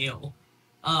Nightmare's tail.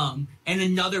 And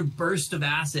another burst of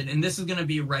acid, and this is going to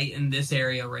be right in this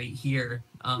area right here.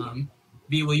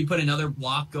 B, will you put another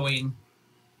block going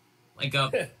like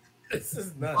up this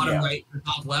is not bottom right or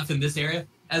top left in this area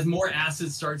as more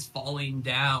acid starts falling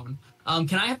down?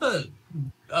 Can I have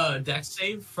a dex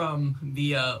save from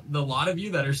the lot of you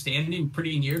that are standing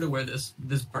pretty near to where this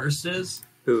burst is?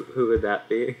 Who would that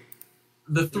be?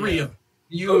 The three of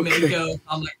you, Mako,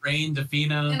 Rain,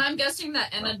 Defina. And I'm guessing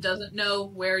that Enna doesn't know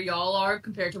where y'all are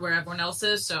compared to where everyone else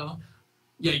is, so...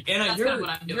 Yeah, Enna, that's kind of what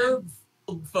I'm doing. Your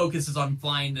focus is on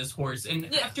flying this horse.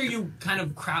 And after you kind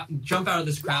of jump out of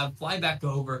this crowd, fly back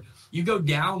over, you go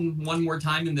down one more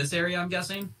time in this area, I'm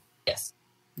guessing? Yes.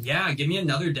 Yeah, give me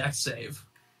another dex save.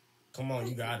 Come on,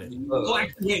 you got it. Oh,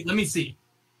 actually, wait, let me see.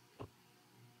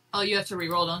 Oh, you have to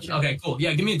re-roll, don't you? Okay, cool.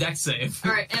 Yeah, give me a dex save.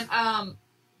 All right, and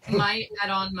might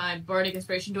add on my bardic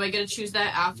inspiration. Do I get to choose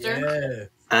that after?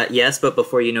 Yeah. Yes, but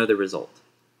before you know the result.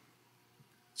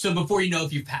 So before you know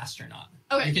if you've passed or not.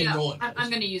 Okay, you can yeah, roll it I'm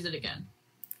going to use it again.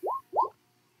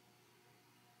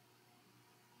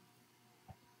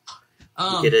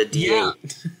 You get a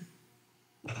D8.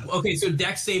 Yeah. Okay, so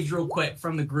dex saves real quick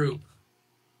from the group.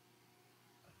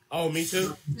 Oh, me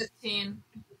too? 15.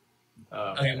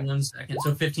 Okay, 1 second.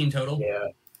 So 15 total? Yeah,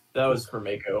 that was for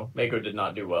Mako. Mako did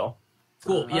not do well.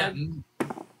 Cool, yeah.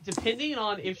 Depending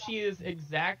on if she is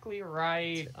exactly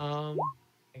right, I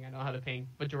think I know how to ping,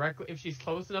 but directly, if she's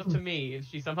close enough to me, if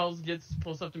she somehow gets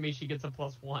close enough to me, she gets a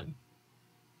 +1.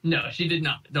 No, she did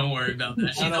not. Don't worry about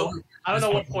that. I don't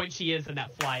know what point she is in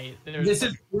that flight.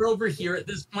 We're over here at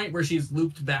this point where she's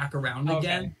looped back around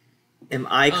again. Am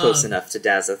I close enough to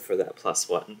Dazza for that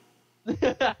 +1?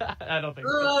 I don't think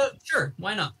so. Sure,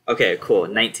 why not? Okay, cool.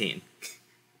 19.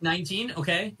 19,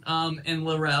 okay. And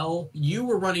Laurel, you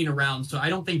were running around, so I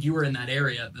don't think you were in that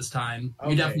area at this time. Okay,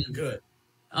 you definitely good.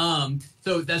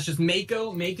 So that's just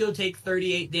Mako. Mako take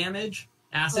 38 damage.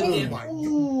 Acid Oh damage. my God.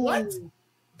 What?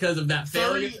 Because of that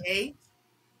failure. 38?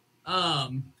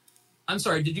 I I'm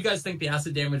sorry. Did you guys think the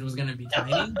acid damage was going to be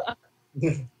tiny?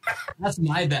 That's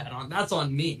my bad. That's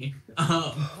on me.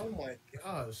 Oh my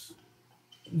gosh.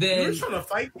 Then You're trying to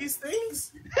fight these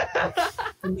things?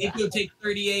 Nico take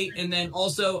 38, and then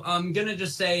also I'm gonna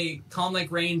just say Calm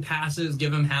Like Rain passes,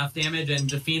 give him half damage, and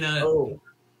Defina. Oh,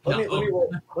 let me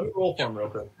roll for him real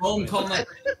quick. Calm Like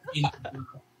Rain.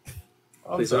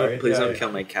 I'm sorry. Please don't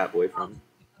kill my cat boyfriend.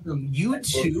 You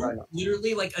two,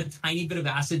 literally like a tiny bit of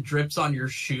acid drips on your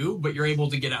shoe, but you're able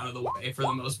to get out of the way for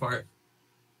the most part.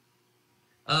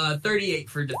 38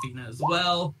 for Defina as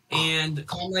well, and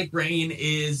Calm Like Rain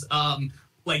is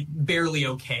like barely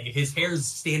okay. His hair's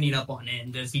standing up on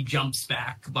end as he jumps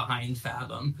back behind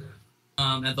Fathom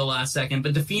at the last second.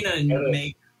 But Defina and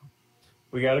Meg,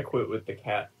 we gotta quit with the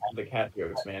cat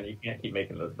jokes, man. You can't keep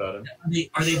making those about him.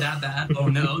 are they that bad? Oh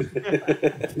no.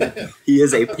 He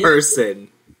is a person.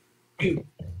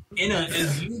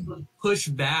 As you push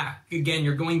back, again,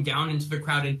 you're going down into the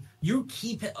crowd, and you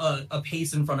keep a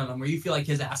pace in front of him where you feel like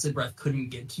his acid breath couldn't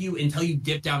get to you until you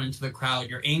dip down into the crowd.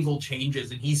 Your angle changes,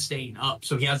 and he's staying up.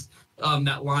 So he has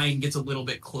that line gets a little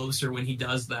bit closer when he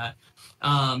does that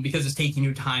because it's taking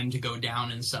you time to go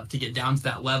down and stuff to get down to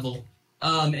that level.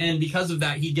 And because of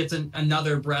that, he gets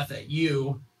another breath at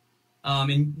you,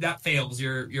 and that fails.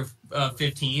 You're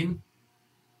 15.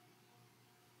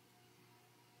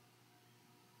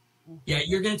 Yeah,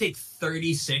 you're going to take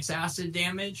 36 acid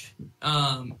damage.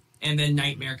 And then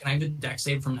Nightmare. Can I have a dex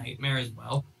save from Nightmare as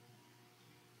well?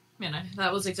 Man,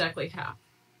 that was exactly half.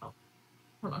 Oh,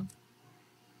 hold on.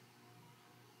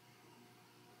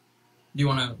 Do you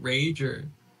want to rage, or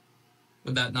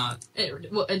would that not?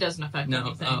 It doesn't affect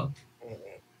anything. Oh.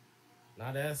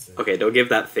 Not acid. Okay, don't give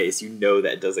that face. You know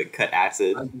that doesn't cut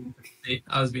acid.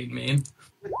 I was being mean.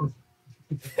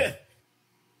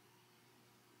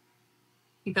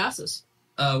 He passes.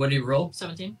 What did you roll?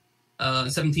 17.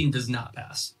 17 does not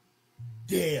pass.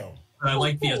 Damn. But I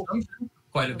like the assumption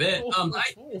quite a bit.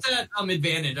 It's at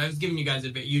advantage. I was giving you guys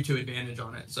you two advantage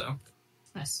on it, so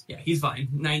Nice. yeah, he's fine.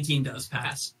 19 does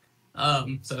pass.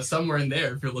 So somewhere in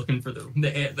there, if you're looking for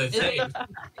the save.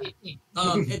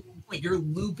 At this point, you're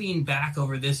looping back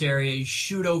over this area. You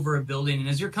shoot over a building, and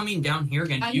as you're coming down here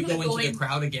again, do you go into the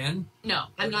crowd again? No,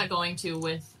 I'm not going to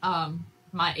with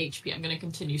my HP. I'm going to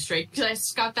continue straight because I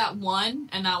just got that one,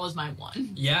 and that was my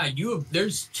one. Yeah,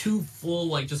 there's two full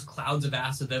like just clouds of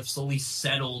acid that have slowly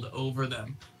settled over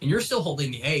them, and you're still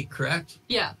holding the egg, correct?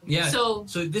 Yeah. Yeah. So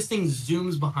this thing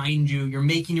zooms behind you. You're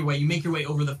making your way. You make your way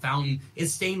over the fountain.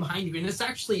 It's staying behind you, and it's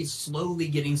actually slowly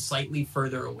getting slightly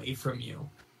further away from you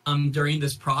during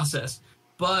this process.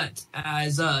 But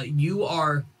as you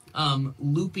are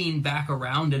looping back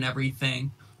around and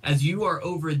everything, as you are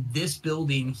over this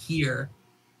building here,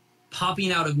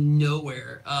 popping out of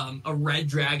nowhere, a red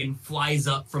dragon flies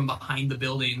up from behind the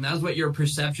building. That's what your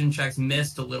perception checks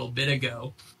missed a little bit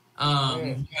ago.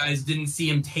 You guys didn't see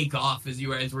him take off as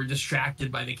you guys were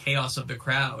distracted by the chaos of the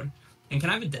crowd. And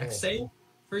can I have a dex save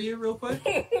for you real quick?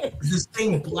 This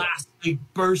thing blasts a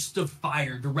burst of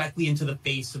fire directly into the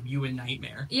face of you and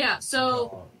Nightmare. Yeah,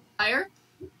 so fire?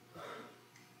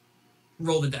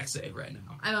 Roll the dex save right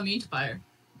now. I'm immune to fire.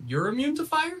 You're immune to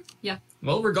fire? Yeah.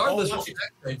 Well, regardless, what's your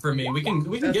dex save for me? We can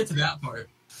get to that part.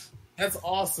 That's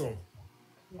awesome.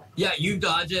 Yeah, you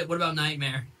dodge it. What about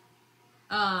Nightmare?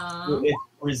 It's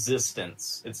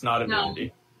resistance. It's not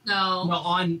immunity. No. No,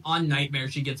 on Nightmare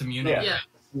she gets immunity. Yeah.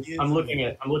 I'm looking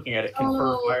at it.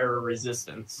 Confer fire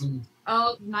resistance.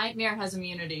 Oh, Nightmare has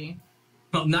immunity.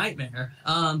 Well, Nightmare.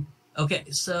 Okay,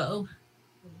 so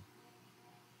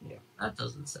Yeah. that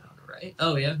doesn't sound right.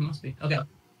 Oh yeah, it must be. Okay.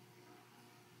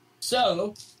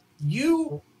 So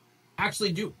you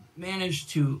actually do manage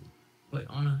to wait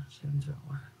on a 7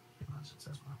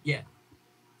 successful. Yeah.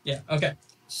 Yeah. Okay.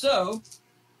 So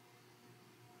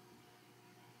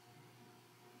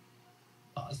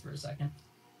pause for a second.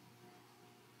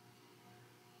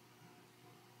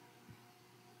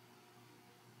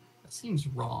 That seems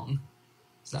wrong.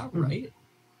 Is that right?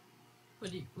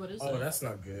 What is Oh, it? that's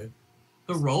not good.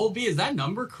 The roll B, is that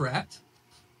number correct?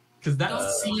 Because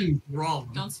that seems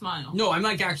wrong. Don't smile. No, I'm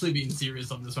like actually being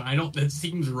serious on this one. That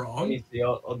seems Let wrong. me see.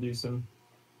 I'll do some.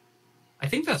 I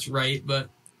think that's right, but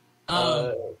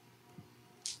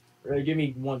Give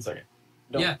me 1 second.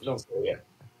 Don't say it yet.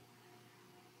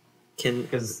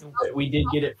 Because we did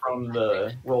get it from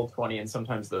the roll 20, and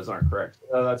sometimes those aren't correct.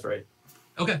 Oh, that's right.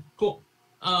 okay, cool.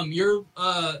 You're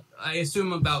I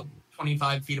assume about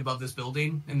 25 feet above this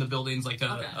building, and the building's like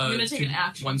I'm gonna take an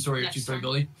action 1-story or next 2-story turn.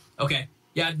 building. Okay.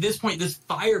 Yeah, at this point, this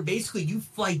fire, basically, you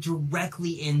fly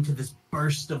directly into this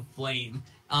burst of flame.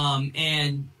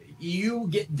 And you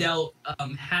get dealt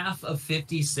half of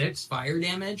 56 fire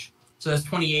damage. So that's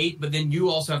 28, but then you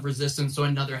also have resistance, so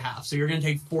another half. So you're going to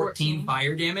take 14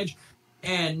 fire damage.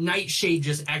 And Nightshade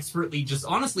just expertly, just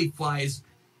honestly flies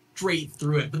straight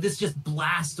through it. But this just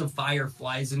blast of fire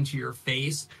flies into your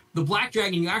face. The Black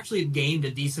Dragon, you actually have gained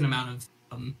a decent amount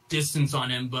of distance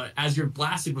on him, but as you're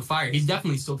blasted with fire, he's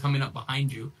definitely still coming up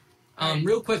behind you.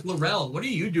 Real quick, Laurel, what are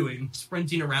you doing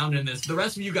sprinting around in this? The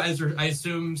rest of you guys are, I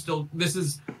assume, still, this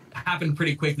has happened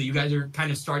pretty quickly. You guys are kind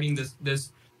of starting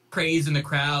this craze in the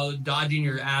crowd, dodging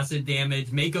your acid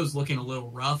damage. Mako's looking a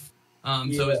little rough.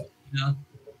 So is,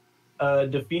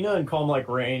 Defina and Calm Like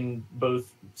Rain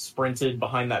both sprinted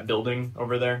behind that building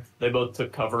over there. They both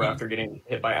took cover after getting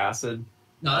hit by acid.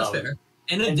 No, that's fair.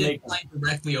 And it did Mako, fly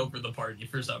directly over the party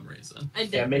for some reason.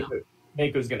 Yeah,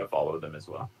 Mako's going to follow them as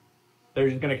well. They're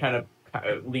just going to kind of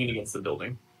lean against the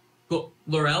building. Cool.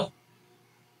 Laurel?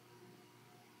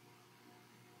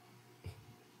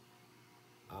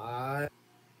 I'm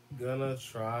gonna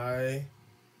try.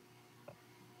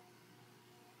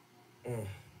 I'm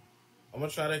gonna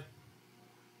try to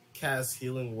cast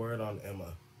Healing Word on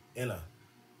Inna.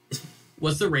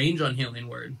 What's the range on Healing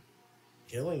Word?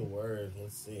 Healing Word,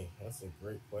 let's see. That's a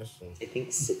great question. I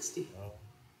think 60.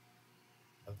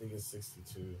 I think it's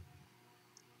 62.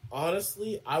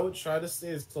 Honestly, I would try to stay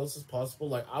as close as possible.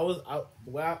 Like,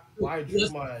 why I drew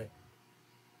my...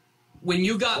 When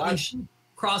she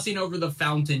crossing over the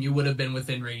fountain, you would have been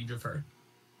within range of her.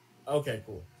 Okay,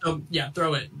 cool. So, yeah,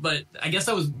 throw it. But I guess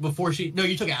that was before she... No,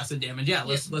 you took acid damage. Yeah,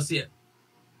 let's see it.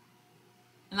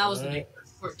 And that was the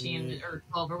 14 or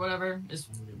 12 or whatever. Is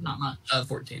not much.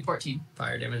 14. 14.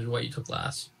 Fire damage is what you took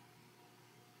last.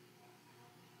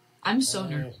 I'm so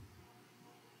nervous.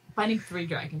 Fighting 3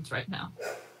 dragons right now.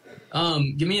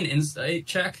 Give me an insight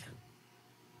check.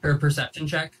 Or a perception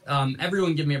check.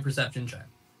 Everyone give me a perception check.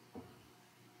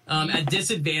 At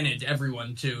disadvantage,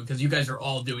 everyone, too, because you guys are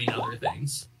all doing other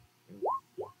things.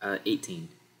 18.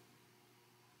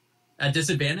 At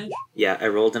disadvantage? Yeah, I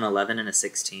rolled an 11 and a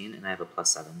 16, and I have a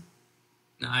 +7.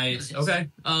 Nice. Okay.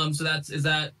 So is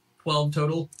that 12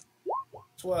 total?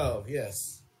 12,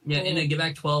 yes. Yeah, and give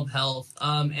back 12 health.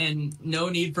 And no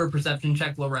need for a perception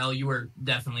check, Laurel. You were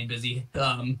definitely busy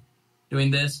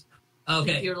doing this.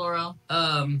 Okay. Thank you, Laurel.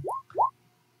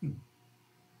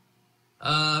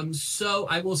 So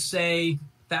I will say,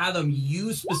 Fathom,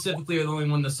 you specifically are the only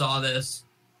one that saw this.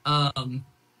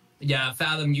 Yeah,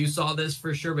 Fathom, you saw this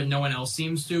for sure, but no one else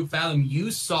seems to. Fathom,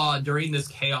 you saw during this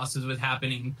chaos as was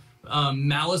happening,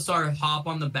 Malisar hop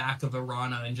on the back of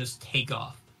Arana and just take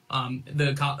off.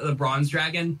 The bronze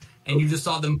dragon, and you just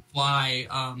saw them fly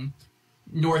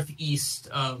northeast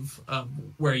of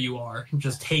where you are,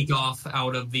 just take off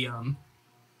out of the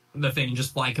thing and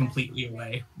just fly completely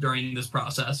away during this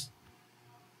process.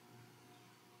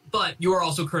 But you are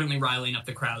also currently riling up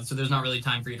the crowd, so there's not really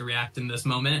time for you to react in this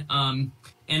moment.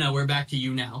 Anna, we're back to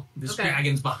you now. This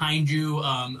dragon's behind you,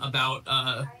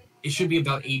 it should be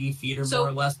about 80 feet or more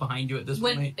or less behind you at this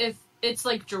point. If it's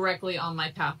like directly on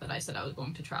my path that I said I was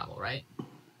going to travel, right?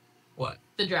 What?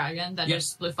 The dragon that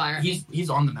just split fire at me? He's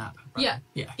on the map. Right?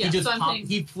 Yeah. He just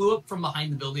he flew up from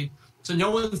behind the building. So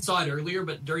no one saw it earlier,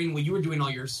 but during when you were doing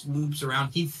all your swoops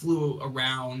around, he flew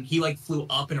around. He flew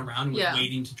up and around and was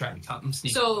waiting to try to come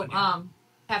sneak. So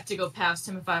have to go past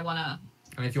him if I want to.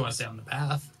 I mean, if you want to stay on the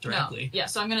path directly. No. Yeah.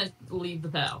 So I'm gonna leave the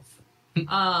path.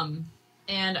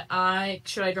 And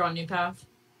should I draw a new path?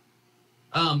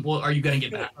 Well, are you gonna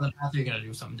get back on the path, or are you gonna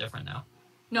do something different now?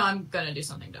 No, I'm gonna do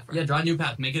something different. Yeah, draw a new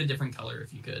path. Make it a different color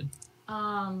if you could.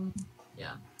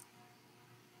 Yeah.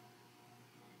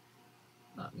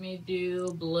 Let me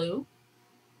do blue.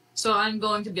 So I'm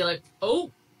going to be like,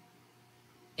 oh,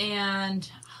 and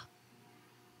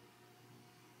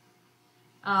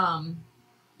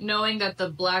knowing that the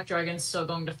black dragon's still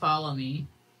going to follow me,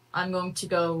 I'm going to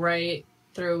go right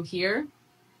through here,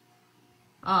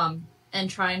 and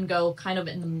try and go kind of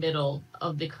in the middle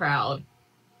of the crowd.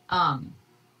 And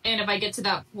if I get to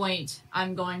that point,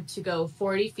 I'm going to go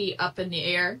 40 feet up in the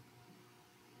air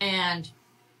and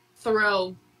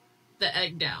throw the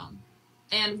egg down.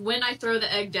 And when I throw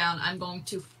the egg down, I'm going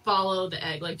to follow the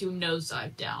egg, like do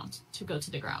nosedive down to go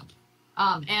to the ground.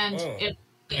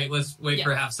 Okay, let's wait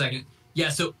for a half second. Yeah,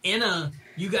 so Anna,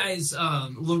 you guys,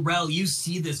 Laurel, you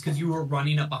see this because you were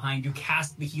running up behind. You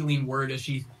cast the healing word as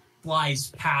she flies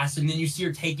past, and then you see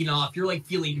her taking off. You're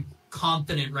feeling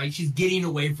confident, right? She's getting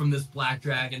away from this black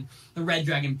dragon. The red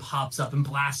dragon pops up and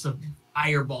blasts a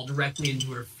fireball directly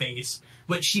into her face.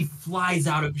 But she flies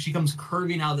out of it. She comes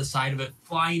curving out of the side of it,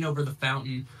 flying over the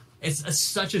fountain, It's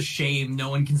such a shame no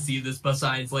one can see this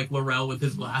besides like Laurel with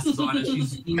his glasses on as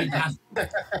she's zooming past.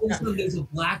 Also, there's a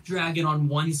black dragon on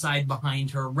one side behind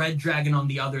her, a red dragon on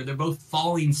the other. They're both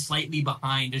falling slightly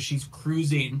behind as she's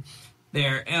cruising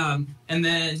there. And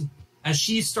then as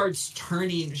she starts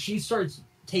turning, she starts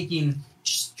taking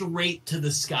straight to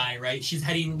the sky, right? She's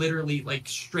heading literally like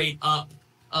straight up,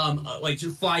 like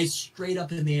just flies straight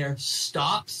up in the air,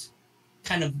 stops,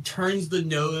 kind of turns the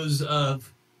nose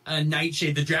of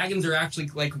Nightshade. The dragons are actually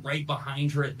like right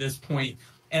behind her at this point,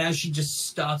 and as she just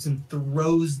stops and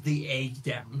throws the egg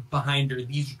down behind her,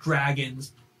 these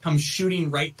dragons come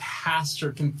shooting right past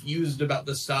her, confused about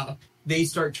the stop. They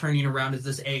start turning around as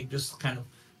this egg just kind of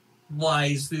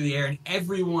flies through the air, and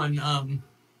everyone,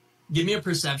 give me a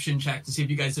perception check to see if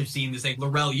you guys are seeing this egg.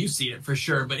 Laurel, you see it for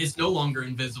sure, but it's no longer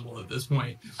invisible at this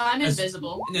point. I'm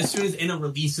invisible. And as soon as Inna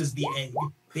releases the egg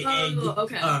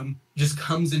okay. Just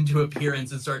comes into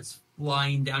appearance and starts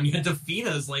flying down. You had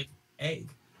Defina's like egg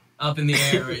up in the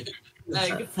air, right?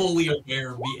 Like fully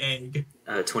aware of the egg.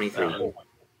 23.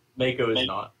 Mako is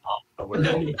not.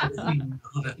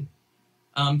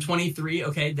 23.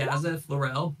 Okay, Dazeth,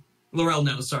 Laurel,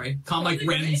 no, sorry. Comic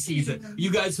Rain sees it.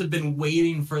 You guys have been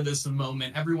waiting for this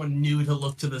moment. Everyone knew to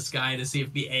look to the sky to see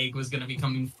if the egg was going to be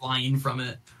coming flying from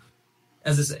it.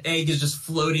 As this egg is just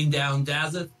floating down,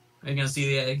 Dazeth, are you going to see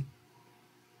the egg?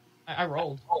 I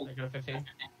rolled. I got a 15.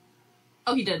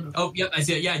 Oh, he did. Oh, yep, I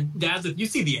see it. Yeah, Dazeth, you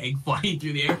see the egg flying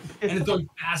through the air, and it's going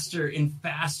faster and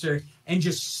faster, and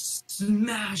just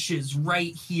smashes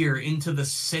right here into the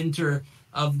center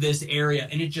of this area,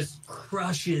 and it just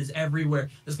crushes everywhere.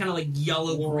 This kind of like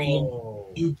yellow-green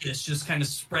mucus just kind of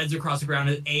spreads across the ground,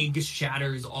 and the egg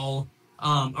shatters all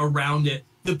around it.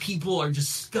 The people are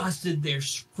disgusted. They're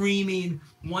screaming.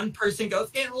 One person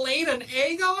goes, "It laid an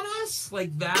egg on us!"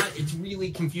 Like that. It's really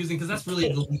confusing because that's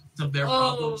really the least of their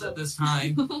problems at this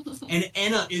time. And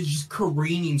Enna is just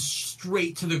careening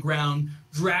straight to the ground.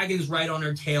 Dragon's right on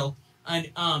her tail.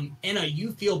 And Enna,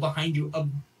 you feel behind you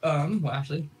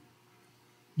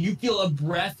you feel a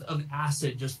breath of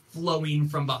acid just flowing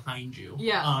from behind you.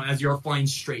 Yeah. As you're flying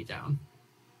straight down.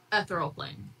 Ethereal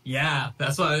flame. Yeah,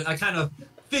 that's why I kind of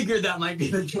figured that might be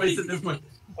the choice at this point.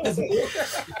 As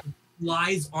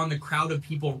lies on the crowd of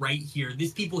people right here.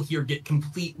 These people here get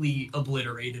completely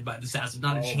obliterated by this acid.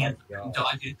 Not a chance to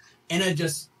dodge it. And it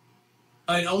just...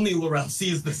 And only Laurel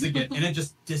sees this again. And it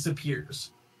just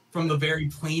disappears from the very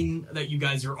plane that you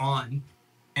guys are on.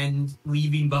 And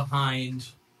leaving behind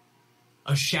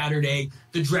a shattered egg.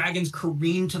 The dragons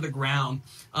careen to the ground.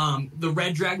 The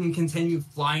red dragon continues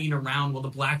flying around while the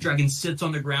black dragon sits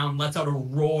on the ground, lets out a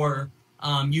roar.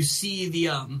 You see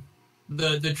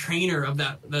the trainer of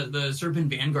the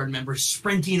Serpent Vanguard member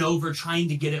sprinting over, trying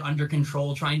to get it under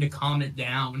control, trying to calm it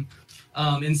down,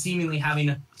 and seemingly having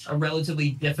a relatively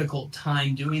difficult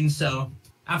time doing so.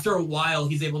 After a while,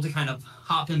 he's able to kind of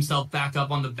hop himself back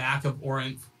up on the back of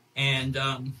Orinth, and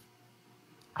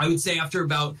I would say after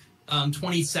about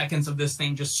 20 seconds of this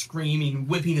thing just screaming,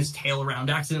 whipping his tail around,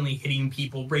 accidentally hitting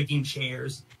people, breaking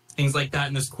chairs, things like that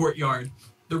in this courtyard,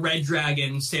 the red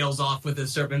dragon sails off with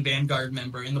his Serpent Vanguard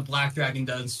member, and the black dragon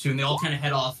does too, and they all kind of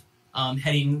head off,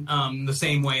 heading the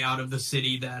same way out of the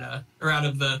city that, or out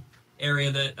of the area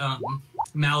that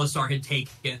Malisar had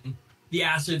taken. The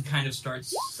acid kind of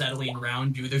starts settling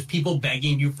around you. There's people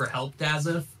begging you for help,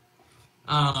 Dazeth.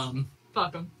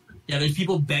 Fuck him. Yeah, there's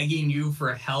people begging you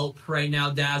for help right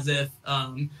now, Dazeth.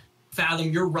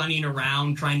 Fathom, you're running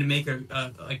around trying to make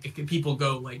people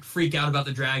go like freak out about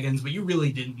the dragons, but you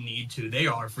really didn't need to. They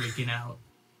are freaking out.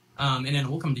 And then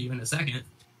we'll come to you in a second.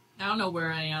 I don't know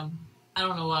where I am. I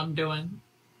don't know what I'm doing.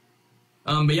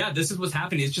 But yeah, this is what's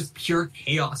happening. It's just pure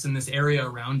chaos in this area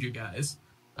around you guys.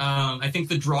 I think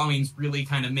the drawings really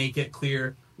kind of make it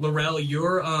clear. Laurel,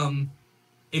 you're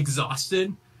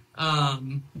exhausted,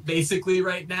 basically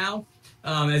right now,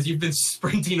 as you've been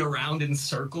sprinting around in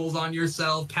circles on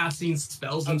yourself, casting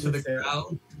spells into the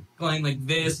crowd, going like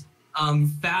this.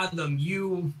 Fathom,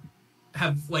 you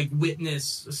have like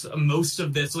witnessed most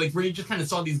of this, like where you just kind of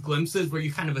saw these glimpses where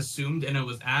you kind of assumed and it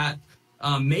was at.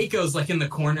 Mako's like in the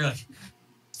corner, like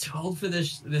too old for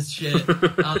this shit.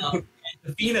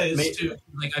 Athena is too.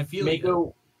 Like I feel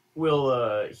Mako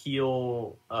will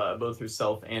heal both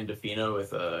herself and Defina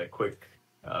with a quick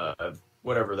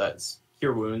whatever that's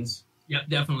cure wounds. Yep,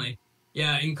 definitely.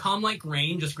 Yeah, and Calm Like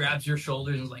Rain just grabs your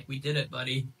shoulders and is like, "We did it,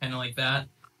 buddy," kind of like that.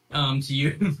 To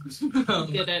you.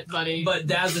 Did it, buddy. But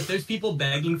Daz, if there's people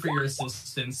begging for your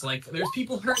assistance, like there's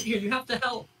people hurt here, you have to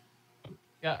help.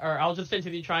 Yeah, or I'll just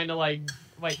continue trying to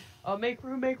make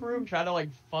room, try to like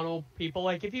funnel people,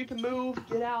 like if you can move,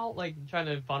 get out, like trying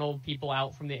to funnel people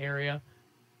out from the area.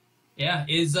 Yeah,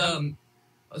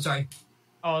 sorry.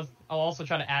 I'll also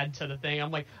try to add to the thing.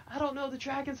 I'm like, I don't know, the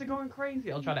dragons are going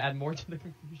crazy. I'll try to add more to the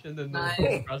confusion than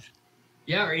the trust.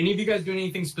 Yeah, are any of you guys doing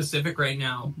anything specific right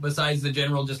now besides the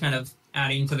general just kind of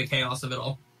adding to the chaos of it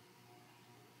all?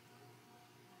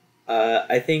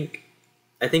 I think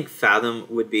Fathom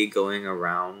would be going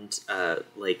around,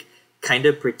 like, kind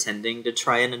of pretending to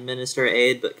try and administer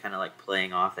aid, but kind of like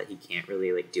playing off that he can't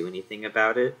really like do anything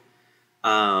about it,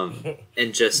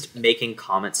 and just making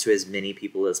comments to as many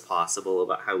people as possible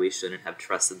about how we shouldn't have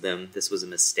trusted them. This was a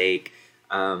mistake.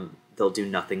 They'll do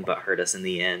nothing but hurt us in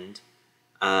the end.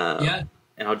 Yeah,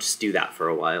 and I'll just do that for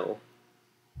a while.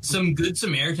 Some good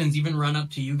Samaritans even run up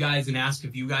to you guys and ask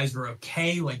if you guys are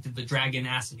okay. Like, did the dragon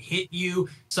acid hit you?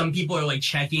 Some people are like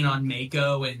checking on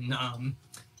Mako and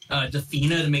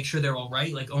Defina to make sure they're all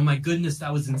right. Like, oh my goodness,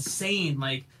 that was insane.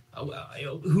 Like,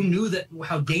 who knew that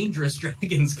how dangerous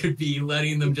dragons could be,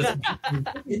 letting them just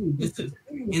this is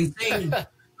insane.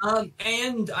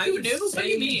 And I would knew? What do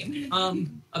you say,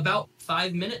 mean? about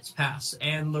 5 minutes pass,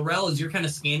 and Laurel, as you're kind of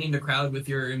scanning the crowd with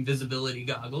your invisibility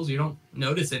goggles, you don't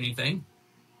notice anything.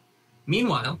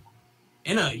 Meanwhile,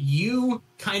 Anna, you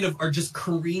kind of are just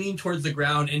careening towards the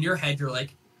ground. In your head, you're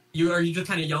like, you just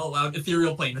kind of yell out,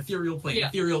 ethereal plane, Yeah.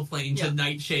 ethereal plane to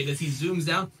Nightshade as he zooms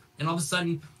down, and all of a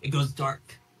sudden it goes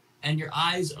dark, and your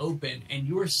eyes open, and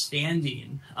you are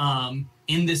standing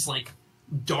in this like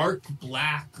dark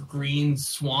black green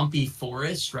swampy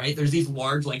forest. Right, there's these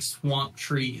large like swamp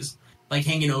trees like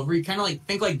hanging over you, kind of like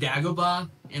think like Dagobah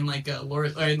in like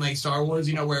Lord or in like Star Wars,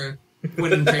 you know, where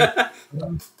when Like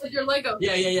your Lego.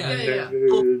 yeah.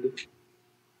 Nerd.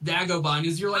 Dagobah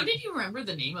is your How like did you remember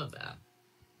the name of that?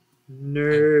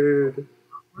 Nerd.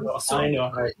 I know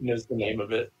how he knows the name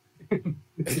of it. you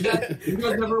guys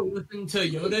ever listen to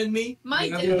Yoda and me? My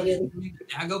You dad- ever listen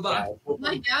to Dagobah?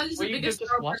 My dad is Well, the you biggest could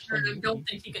just Star watch Wars the nerd. I movie. don't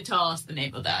think he could tell us the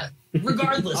name of that.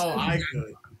 Regardless. Oh, I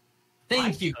could.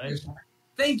 Thank you. could.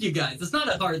 Thank you, guys. It's not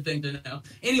a hard thing to know.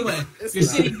 Anyway, It's you're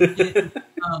not. sitting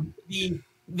in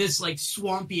this like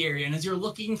swampy area, and as you're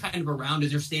looking kind of around,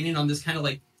 as you're standing on this kind of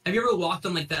like, have you ever walked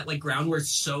on like that like ground where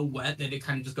it's so wet that it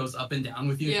kind of just goes up and down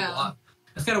with you as you Yeah. walk?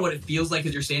 That's kind of what it feels like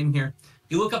as you're standing here.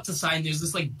 You look up to the side, and there's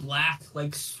this like black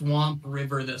like swamp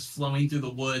river that's flowing through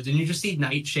the woods, and you just see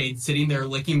Nightshade sitting there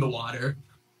licking the water,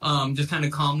 just kind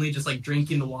of calmly, just like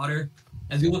drinking the water.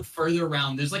 As you look further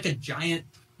around, there's like a giant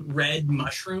red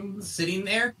mushroom sitting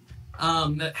there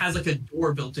that has like a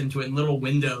door built into it and little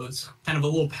windows, kind of a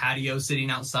little patio sitting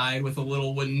outside with a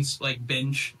little wooden like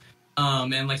bench,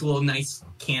 and like a little nice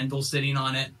candle sitting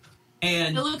on it.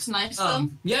 And It looks nice though.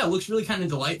 yeah, it looks really kind of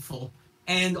delightful.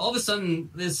 And all of a sudden,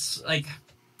 this like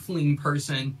fling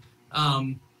person,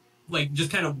 like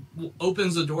just kind of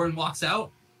opens the door and walks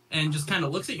out, and just kind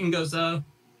of looks at you and goes,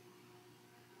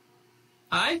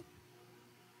 "Hi,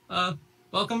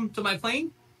 welcome to my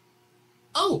plane.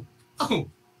 Oh,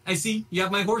 I see you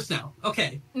have my horse now.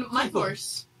 Okay, My cool.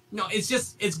 horse. No,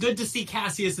 it's good to see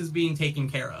Cassius is being taken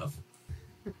care of.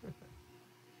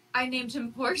 I named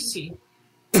him Horsey.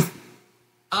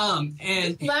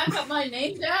 And Laugh at my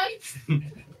name, Dad.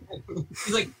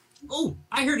 he's like, oh,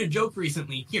 I heard a joke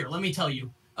recently. Here, let me tell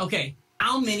you. Okay,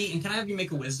 how many, and can I have you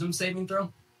make a wisdom saving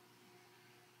throw?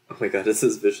 Oh my god, this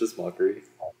is vicious mockery.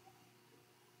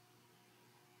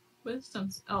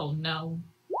 Wisdom's. Oh no.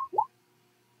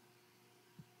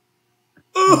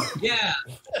 Yeah.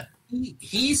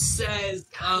 He says,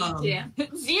 Damn.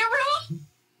 0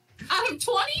 out of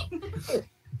 20.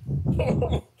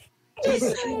 he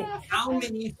said, how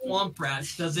many swamp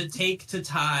rats does it take to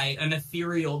tie an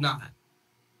ethereal knot?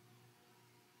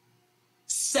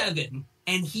 7.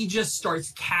 And he just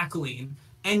starts cackling.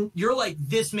 And you're like,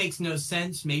 this makes no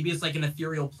sense. Maybe it's like an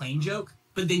ethereal plane joke.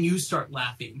 But then you start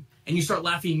laughing. And you start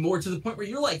laughing more to the point where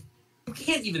you're like, you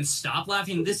can't even stop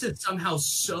laughing. This is somehow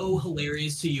so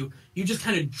hilarious to you. You just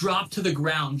kind of drop to the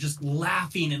ground, just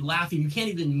laughing and laughing. You can't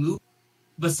even move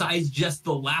besides just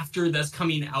the laughter that's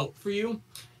coming out for you.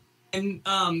 And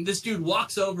this dude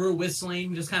walks over,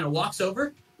 whistling, just kind of walks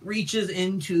over, reaches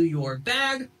into your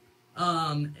bag,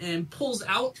 and pulls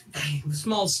out a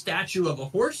small statue of a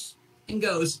horse and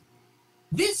goes,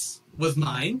 "This was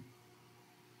mine.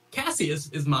 Cassius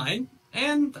is mine,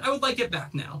 and I would like it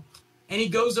back now." And he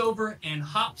goes over and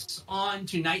hops on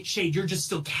to Nightshade. You're just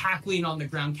still cackling on the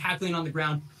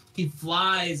ground. He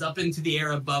flies up into the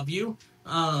air above you,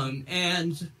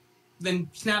 and then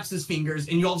snaps his fingers,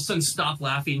 and you all of a sudden stop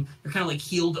laughing. You're kind of like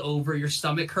heeled over. Your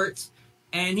stomach hurts.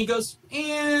 And he goes,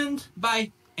 and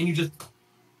bye. And you just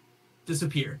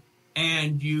disappear.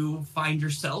 And you find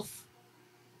yourself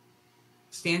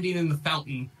standing in the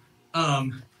fountain,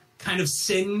 kind of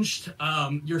singed.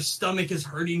 Your stomach is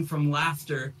hurting from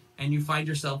laughter, and you find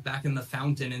yourself back in the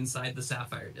fountain inside the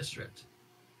Sapphire District.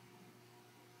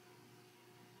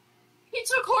 He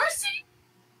took Horsey?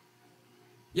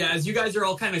 Yeah, as you guys are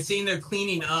all kind of sitting there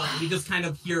cleaning up, you just kind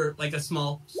of hear like a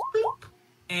small swoop,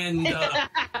 and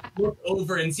look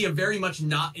over and see a very much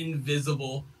not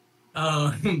invisible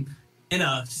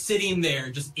Anna sitting there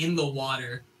just in the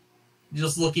water,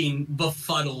 just looking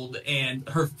befuddled, and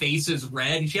her face is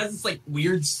red, and she has this like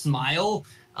weird smile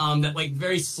that like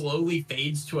very slowly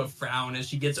fades to a frown as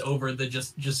she gets over the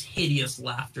just hideous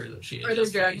laughter that she had. Are there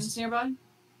just dragons faced. nearby?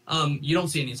 You don't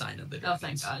see any sign of the Oh,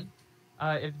 dragons. thank God.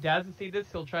 If Daz see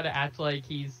this, he'll try to act like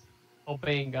he's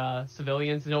helping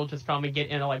civilians, and he'll just probably get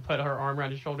in and like put her arm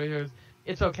around his shoulder. He goes,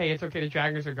 it's okay, the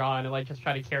dragons are gone, and like just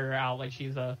try to carry her out like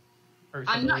she's her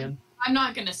civilian. I'm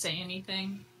not gonna say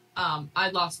anything. I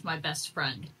lost my best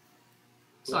friend.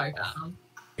 Sorry, Fathom.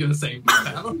 I'm gonna say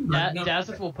no.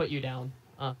 Daz will put you down.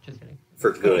 Just kidding.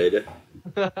 For good.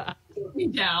 Put me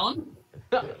down.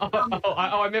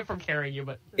 I meant from carrying you,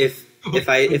 but If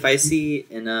I see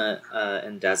Inna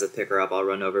and Dazza pick her up, I'll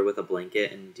run over with a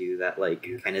blanket and do that like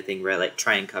kind of thing where I like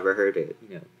try and cover her to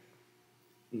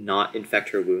not infect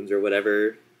her wounds or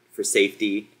whatever for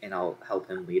safety, and I'll help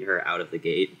him lead her out of the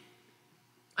gate.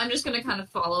 I'm just gonna kind of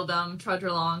follow them, trudge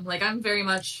along. Like, I'm very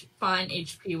much fine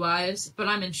HP wise, but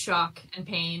I'm in shock and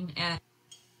pain and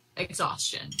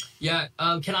exhaustion. Yeah,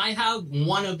 can I have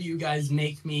one of you guys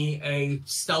make me a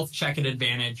stealth check at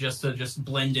advantage just to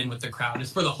blend in with the crowd?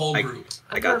 It's for the whole group.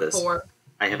 I got this. 4.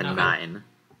 I have a Okay. 9.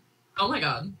 Oh my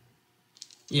God.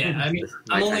 Yeah, I mean,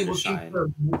 My I'm only time to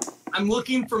looking shine. I'm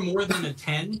looking for more than a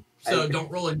 10, so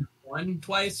don't roll a 1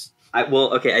 twice. I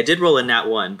did roll a nat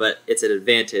 1, but it's an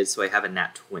advantage, so I have a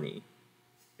nat 20.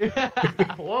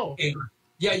 whoa.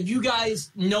 Yeah, you guys,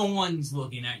 no one's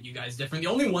looking at you guys different. The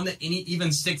only one that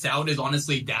even sticks out is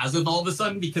honestly Dazeth all of a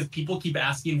sudden, because people keep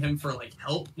asking him for like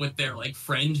help with their like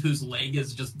friend whose leg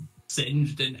is just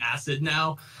singed in acid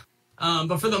now.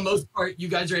 But for the most part, you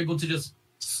guys are able to just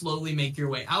slowly make your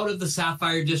way out of the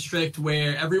Sapphire District,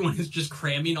 where everyone is just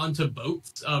cramming onto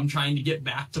boats, trying to get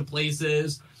back to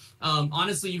places.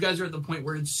 Honestly, you guys are at the point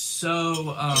where it's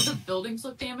so... Do the buildings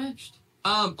look damaged?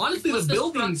 Honestly, What's the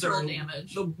buildings are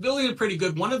damage? the buildings are pretty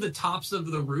good. One of the tops of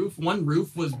the roof, one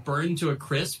roof was burned to a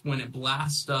crisp when it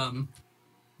blasted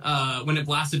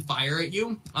fire at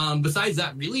you. Besides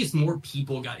that, really, it's more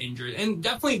people got injured, and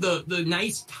definitely the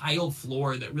nice tile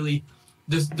floor that really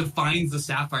defines the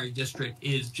Sapphire District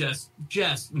is just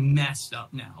messed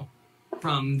up now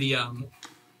from the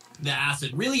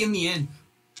acid. Really, in the end,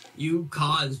 you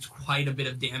caused quite a bit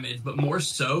of damage, but more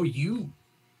so, you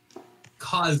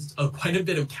caused quite a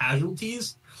bit of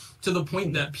casualties to the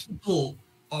point that people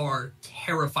are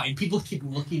terrified. People keep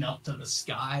looking up to the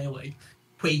sky, like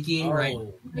quaking, right?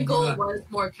 My goal was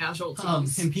more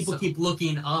casualties. And people keep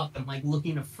looking up and like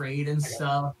looking afraid and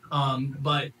stuff.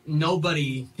 But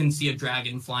nobody can see a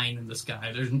dragon flying in the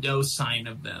sky. There's no sign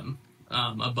of them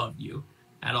above you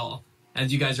at all,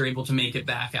 as you guys are able to make it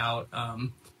back out.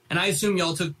 And I assume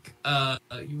y'all took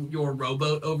your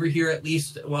rowboat over here, at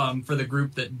least for the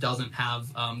group that doesn't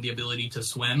have the ability to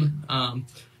swim.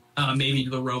 Maybe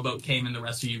the rowboat came and the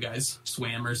rest of you guys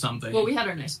swam or something. Well, we had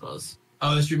our nice clothes.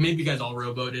 Oh, that's true. Maybe you guys all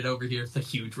rowboated over here. It's a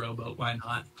huge rowboat. Why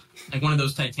not? Like one of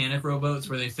those Titanic rowboats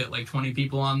where they fit like 20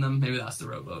 people on them. Maybe that's the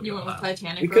rowboat. You went with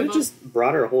Titanic We could have rowboat? just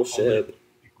brought our whole ship.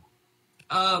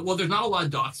 Well, there's not a lot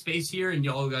of dock space here, and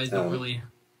y'all guys don't really...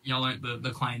 Y'all aren't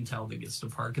the clientele that gets to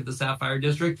park at the Sapphire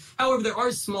District. However, there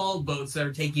are small boats that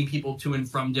are taking people to and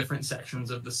from different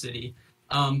sections of the city.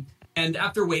 And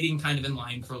after waiting kind of in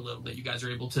line for a little bit, you guys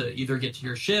are able to either get to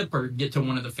your ship or get to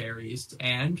one of the ferries.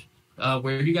 And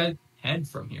where do you guys head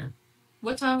from here?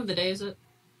 What time of the day is it?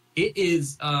 It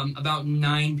is about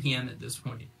 9 p.m. at this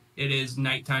point. It is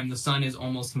nighttime. The sun is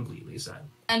almost completely set.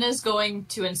 And is going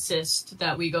to insist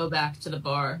that we go back to the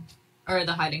bar, or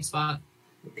the hiding spot.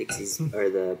 The Pixies, or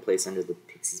the place under the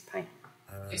Pixies pint.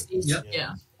 Yep.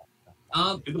 Yeah.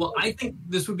 Well, I think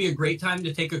this would be a great time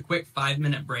to take a quick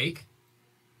 5-minute break,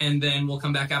 and then we'll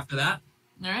come back after that.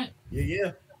 All right.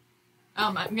 Yeah.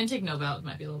 I'm gonna take Nova. It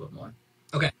might be a little bit more.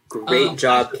 Okay. Great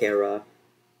job, Kara.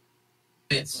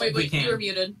 Wait, you were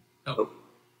muted. Oh.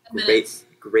 10 minutes.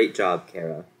 Great job,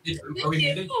 Kara. Are we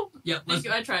muted? Yeah. Thank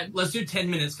you. I tried. Let's do 10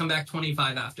 minutes. Come back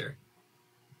 25 after.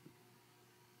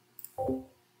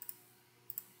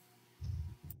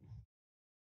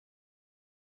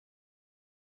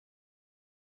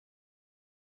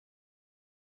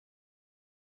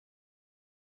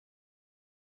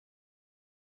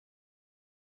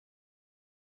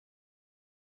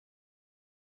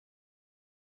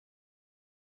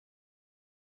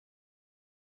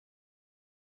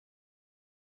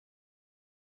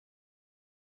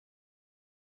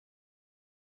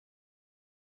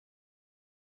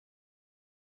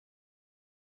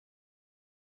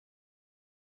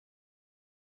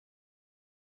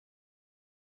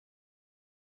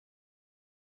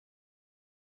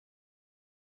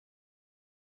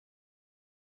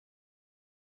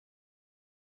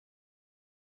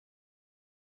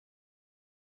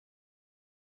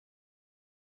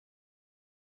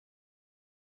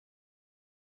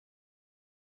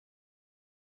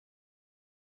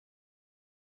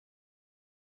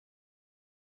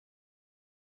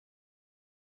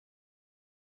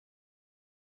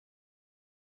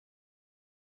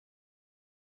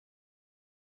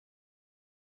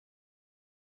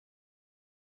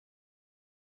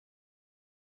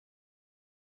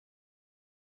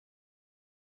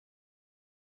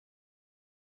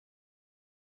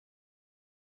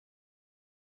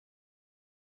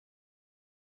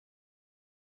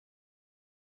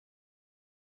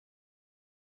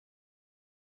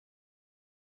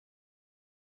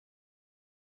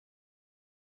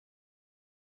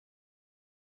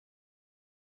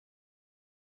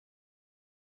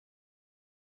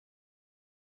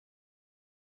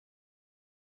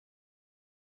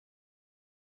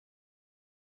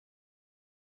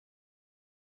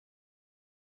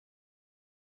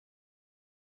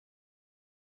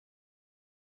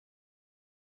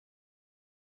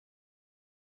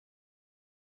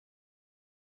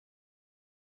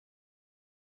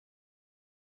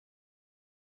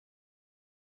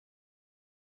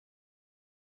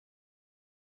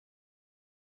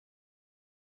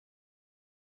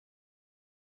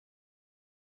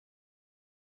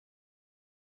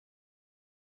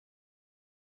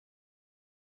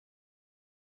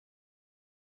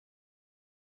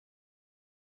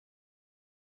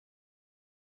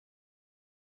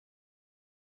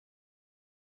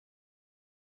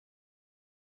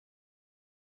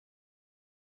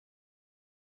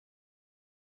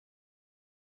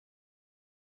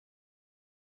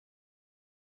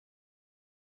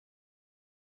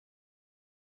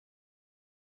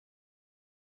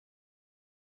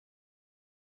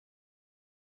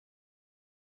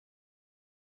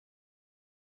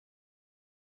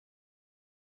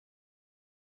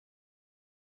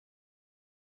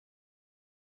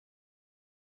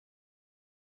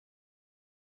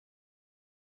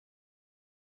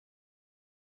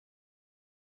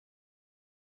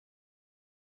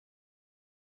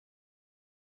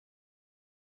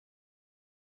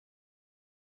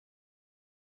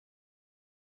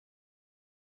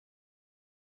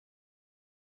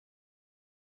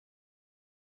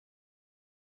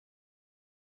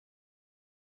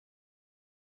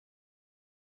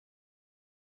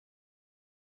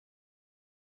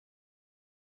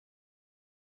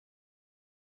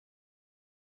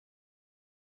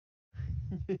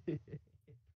 Please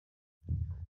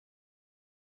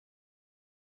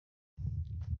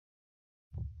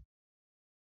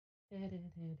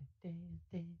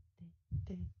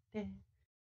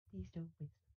don't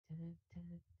waste my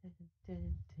time.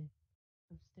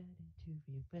 I'm starting to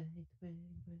rewrite when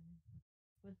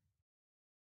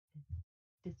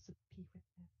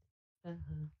disappear.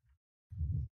 Uh-huh.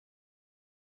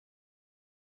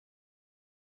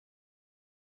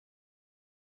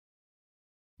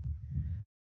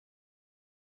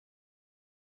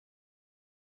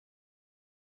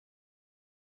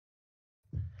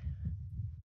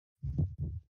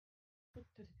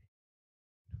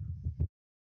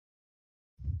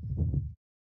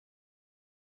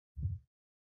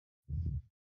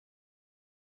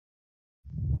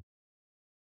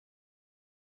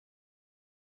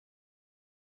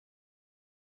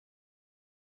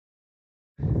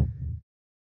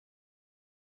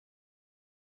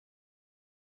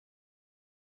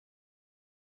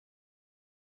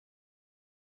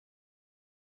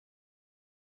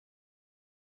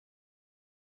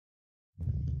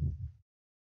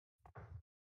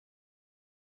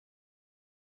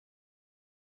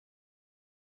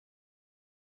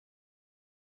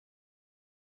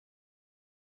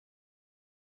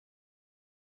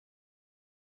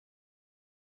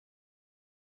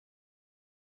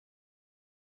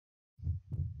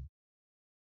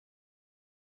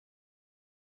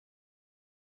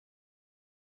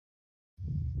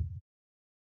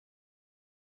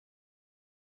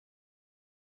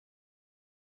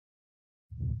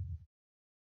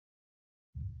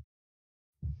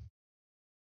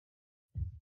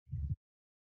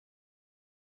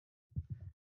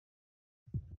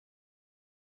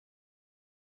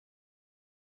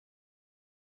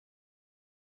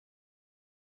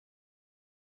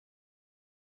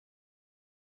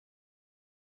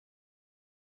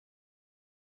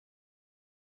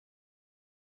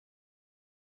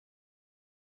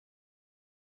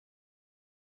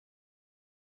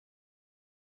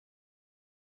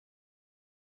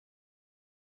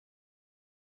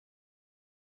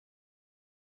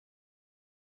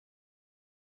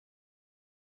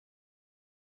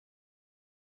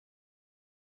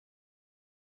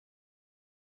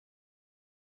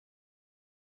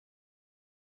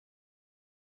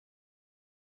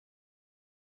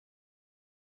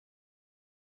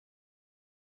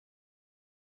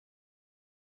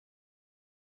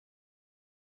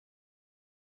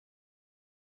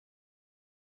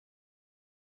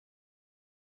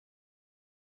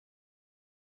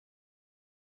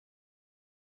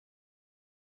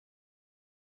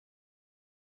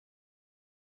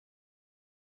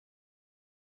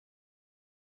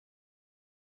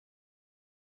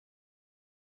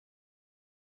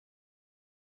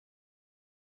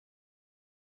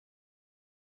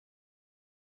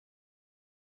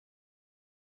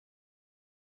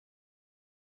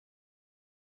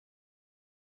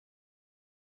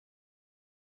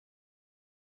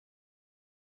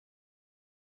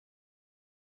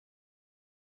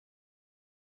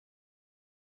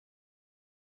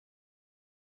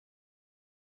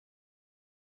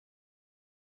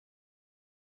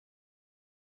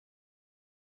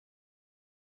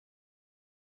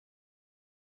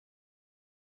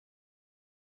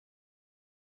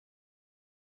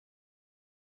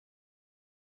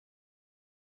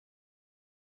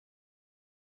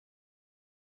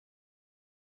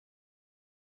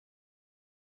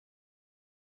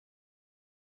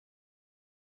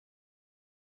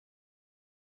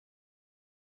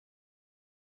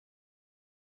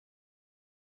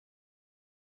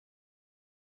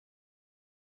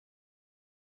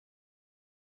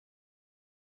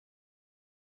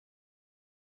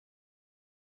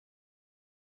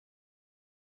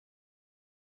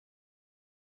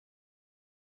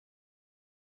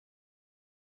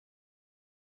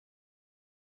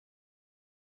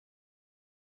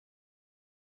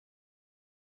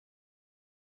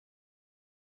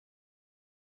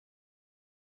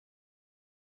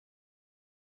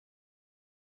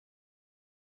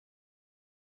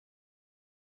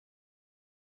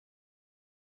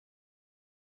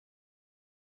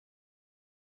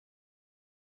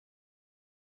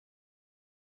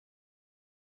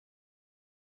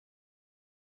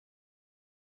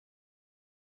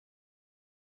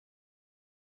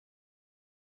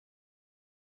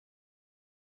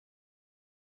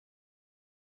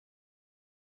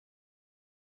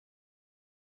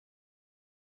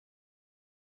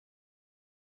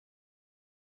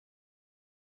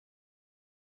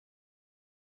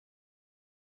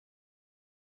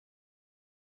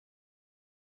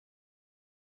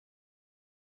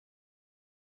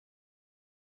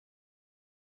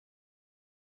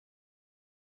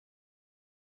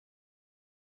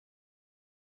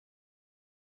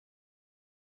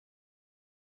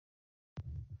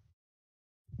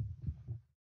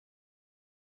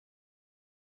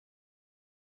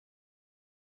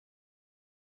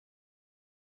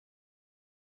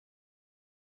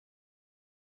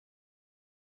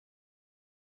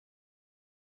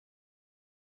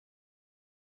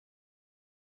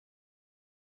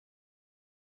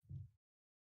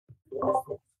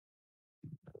 Hello.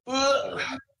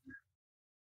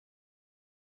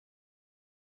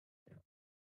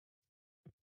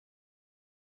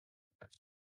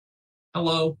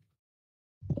 Hello.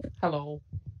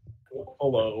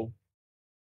 Hello.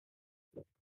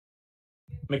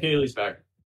 McKaylee's back.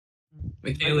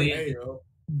 McKaylee, Hey, yo.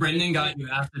 Brendan got you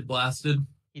acid blasted.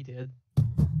 He did.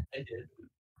 I did.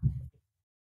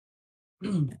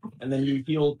 And then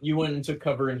you went and took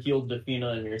cover and healed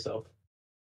Defina and yourself.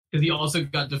 Because he also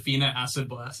got Defina acid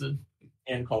blasted.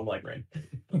 And Calm Like Rain.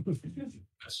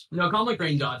 No, Calm Like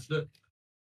Rain dodged it.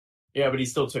 Yeah, but he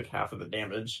still took half of the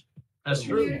damage. That's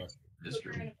true. That's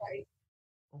true.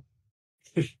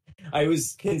 I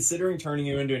was considering turning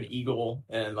him into an eagle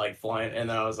and like flying, and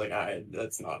then I was like,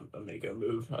 that's not a Mako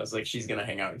move. I was like, she's gonna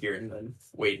hang out here and then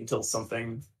wait until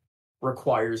something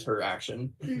requires her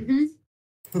action. Mm-hmm.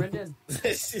 Brendan,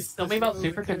 tell me about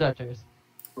superconductors.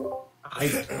 I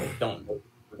don't know what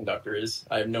a conductor is.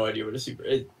 I have no idea what a super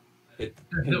is.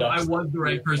 No, I was the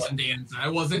right person to answer. I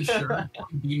wasn't sure.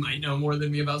 You might know more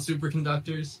than me about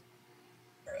superconductors.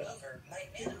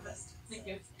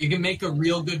 You can make a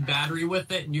real good battery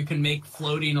with it, and you can make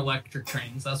floating electric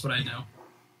trains. That's what I know.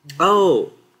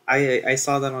 Oh, I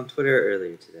saw that on Twitter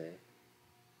earlier today.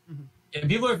 Yeah,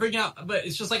 people are freaking out, but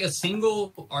it's just like a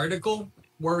single article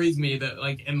worries me that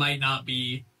like it might not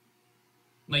be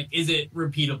like, is it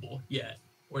repeatable yet,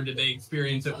 or did they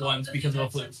experience it once because of a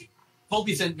fluke?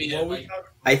 Colby sent me What it. we Like, talking-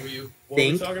 I what we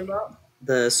think talking about?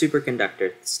 the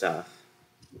superconductor stuff.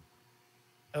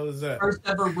 How was that? first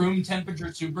ever room temperature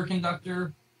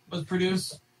superconductor was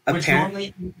produced, which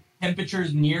Apparently, normally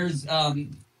temperatures near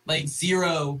like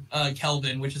 0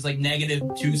 Kelvin, which is like negative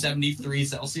 273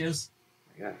 Celsius.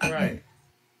 Right.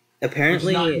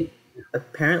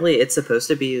 apparently, it's supposed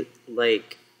to be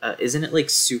like, isn't it like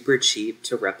super cheap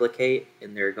to replicate?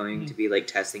 And they're going to be like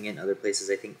testing it in other places.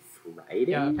 I think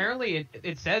Friday. Yeah, apparently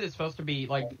it said it's supposed to be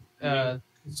like The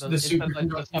the stuff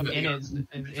superconductor in it is in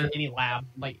any lab,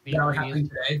 like the that are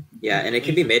ingredients. happening today. Yeah, and it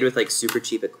can be made with like super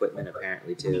cheap equipment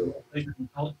apparently too.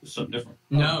 Something different.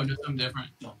 No, just something different.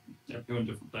 No, they're doing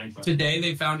different things. Today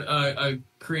they found a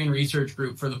Korean research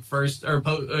group for the first, or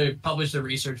published a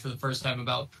research for the first time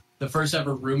about the first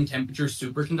ever room temperature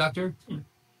superconductor.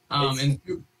 And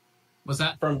was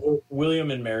that? From William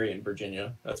and Mary in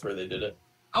Virginia. That's where they did it.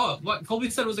 Oh, what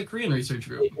Colby said was a Korean research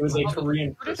group. It was a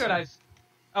Korean Twitter person.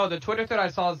 the Twitter thread I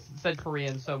saw said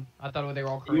Korean, so I thought they were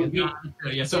all Korean.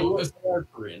 Yeah, So so they are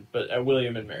Korean, but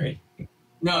William and Mary.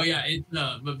 no, yeah,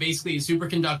 but basically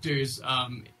superconductors,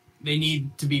 they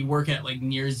need to be working at like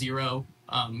near 0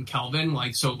 Kelvin,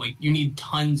 like so, like you need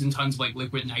tons and tons of like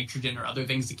liquid nitrogen or other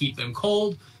things to keep them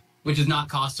cold, which is not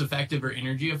cost effective or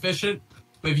energy efficient.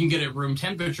 But if you can get it room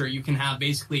temperature, you can have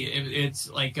basically it's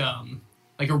like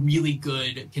a really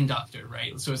good conductor,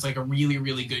 right? So it's like a really,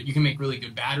 really good. You can make really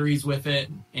good batteries with it,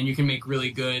 and you can make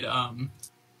really good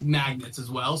magnets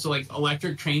as well. So like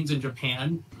electric trains in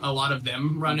Japan, a lot of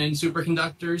them run in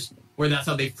superconductors, where that's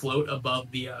how they float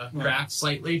above the tracks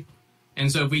slightly.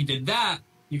 And so if we did that,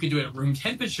 you could do it at room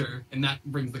temperature, and that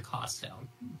brings the cost down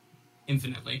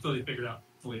infinitely. So they figured out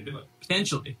the way to do it.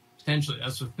 Potentially,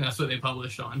 that's what they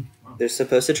published on. They're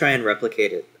supposed to try and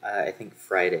replicate it. I think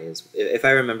Fridays, if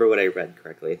I remember what I read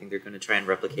correctly. I think they're going to try and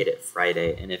replicate it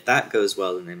Friday, and if that goes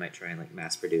well, then they might try and like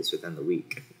mass produce within the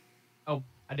week. Oh,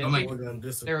 I didn't. Oh my see- We're gonna they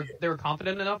disappear. were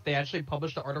confident enough. They actually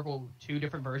published the article, 2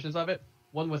 different versions of it.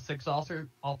 One with 6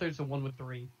 authors and one with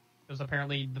 3. Because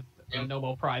apparently the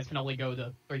Nobel Prize can only go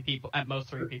to 3 people, at most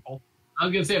 3 people. I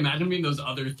was gonna say, imagine being those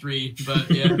other 3, but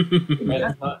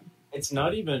yeah. It's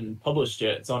not even published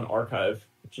yet. It's on Archive,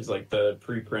 which is like the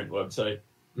preprint website.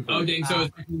 Oh dang! So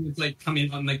it's like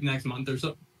coming on like next month or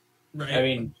so, right? I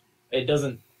mean, it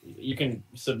doesn't. You can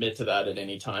submit to that at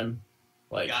any time.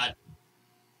 Like, God,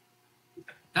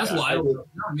 that's Yeah, wild. I No,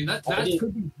 I mean that I did-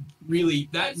 could be really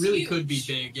That's really huge. could be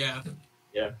big. Yeah.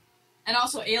 And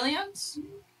also aliens.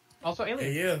 Also, Hey,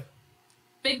 aliens. yeah.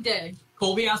 Big day.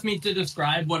 Colby asked me to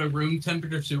describe what a room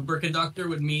temperature superconductor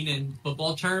would mean in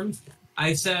football terms.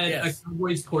 I said Yes. a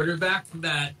Cowboys quarterback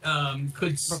that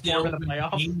could still in the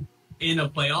playoffs? be in a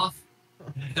playoff.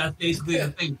 That's basically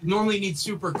the thing. Normally it needs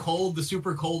super cold. The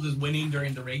super cold is winning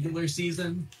during the regular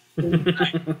season.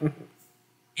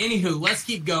 Anywho, let's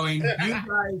keep going. You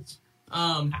guys,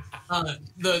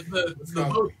 the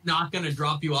boat's not going to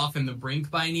drop you off in the brink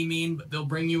by any mean, but they'll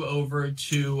bring you over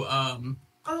to.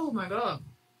 Oh my god.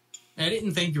 I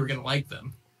didn't think you were going to like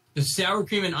them. The sour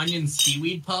cream and onion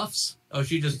seaweed puffs. Oh,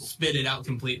 she just spit it out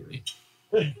completely.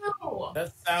 No.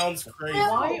 That sounds crazy.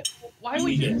 Why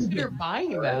would you consider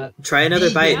buying that? Try another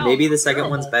Be bite. down. Maybe the second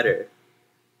one's better.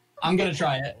 I'm going to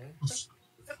try it.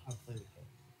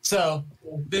 So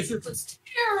this is It's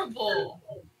terrible.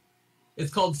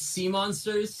 it's called sea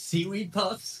monsters, seaweed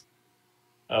puffs.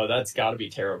 Oh, that's got to be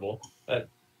terrible. They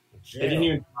didn't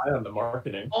even try on the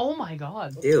marketing. Oh my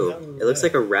god. Ew, it looks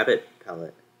like a rabbit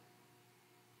pellet.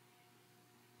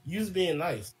 You's being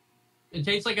nice. It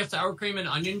tastes like a sour cream and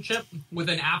onion chip with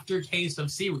an aftertaste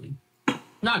of seaweed.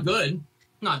 Not good,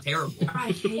 not terrible.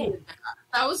 I hate that.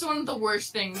 That was one of the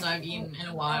worst things I've eaten in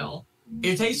a while.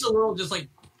 It tastes a little just like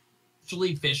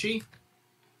actually fishy.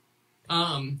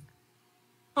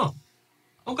 Oh,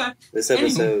 okay. This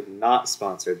episode not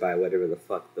sponsored by whatever the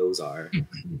fuck those are.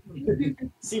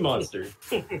 Sea monster.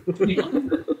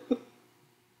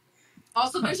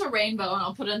 Also, there's a rainbow, and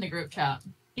I'll put it in the group chat.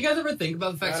 You guys ever think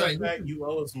about the fact? Matter Sorry, of fact, you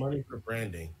owe us money for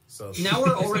branding. So now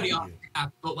we're already off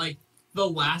track, but like the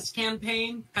last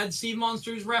campaign had sea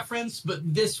monsters reference, but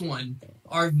this one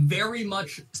are very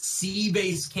much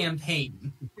sea-based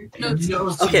campaign. No sea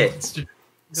Okay. monsters.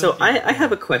 So I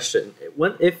have a question.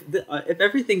 If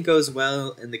everything goes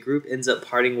well and the group ends up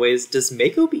parting ways, does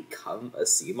Mako become a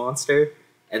sea monster,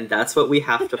 and that's what we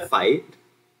have to fight?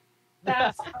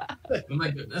 That's Oh my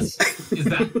goodness. Is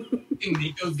that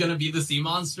Nico's gonna be the sea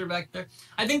monster back there?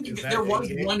 I think Is that there was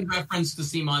in-game? one reference to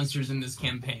sea monsters in this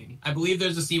campaign. I believe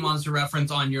there's a sea monster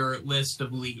reference on your list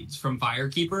of leads from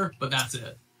Firekeeper, but that's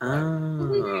it. Oh.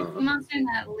 Monster in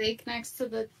that lake next to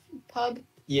the pub.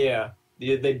 Yeah,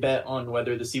 they bet on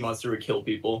whether the sea monster would kill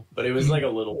people, but it was like a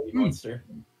little sea monster.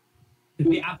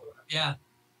 Yeah,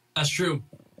 that's true.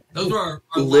 Those were our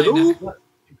Little? line-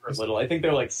 Or little. I think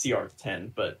they're like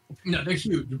CR10, but No, they're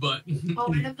huge, but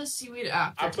Oh, I have the seaweed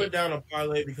after. I put down a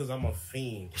parlay because I'm a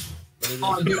fiend. But it is-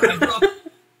 oh, dude,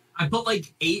 I put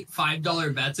like 8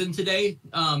 $5 bets in today.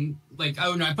 I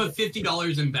put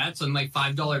 $50 in bets on like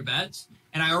 $5 bets,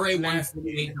 and I already won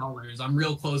 $48. I'm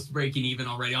real close to breaking even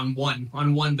already on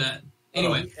one bet.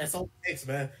 Anyway, that's all it takes,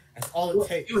 man. That's all it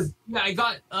takes. I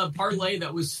got a parlay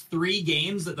that was 3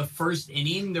 games. At the first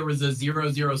inning, there was a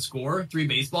 0-0 score. 3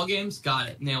 baseball games. Got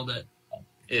it. Nailed it.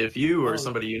 if you or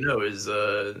somebody you know is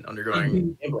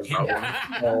undergoing gambling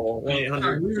problem, We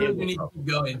really need to keep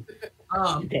going.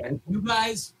 You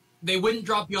guys, they wouldn't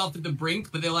drop you off at the brink,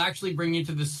 but they'll actually bring you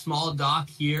to this small dock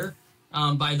here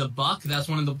by the Buck. That's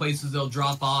one of the places they'll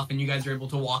drop off, and you guys are able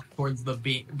to walk towards the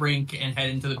brink and head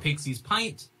into the Pixie's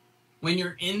Pint. When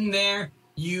you're in there,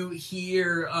 you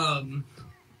hear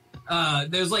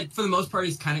there's like, for the most part,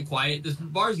 it's kind of quiet. This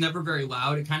bar's never very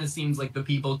loud. It kind of seems like the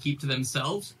people keep to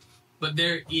themselves. But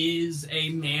there is a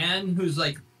man who's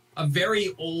like a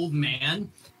very old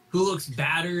man who looks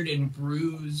battered and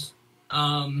bruised,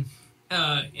 and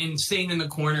sitting in the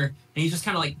corner, and he's just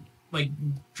kind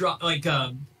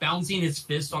of bouncing his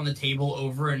fist on the table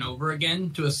over and over again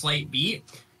to a slight beat,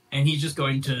 and he's just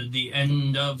going to the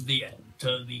end of the end,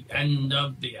 to the end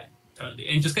of the end,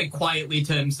 and just like quietly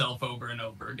to himself over and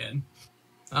over again.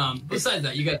 Besides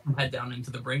that, you guys can head down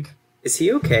into the brink. Is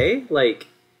he okay? Like,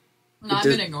 No, I'm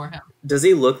gonna ignore him. does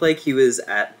he look like he was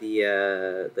at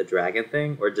the dragon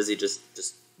thing, or does he just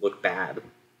look bad?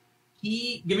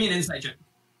 Give me an insight check.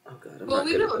 Oh god, I'm Well, not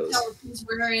we good at don't those. tell if he's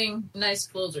wearing nice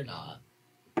clothes or not.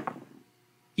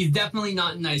 He's definitely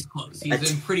not in nice clothes.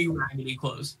 He's in pretty raggedy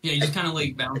clothes. Yeah, he's just kind of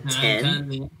like bouncing.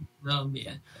 10?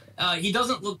 Yeah. He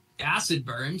doesn't look acid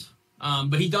burned,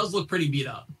 but he does look pretty beat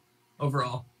up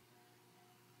overall.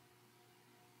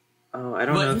 Oh, I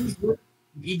don't know.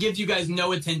 He gives you guys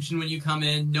no attention when you come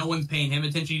in. No one's paying him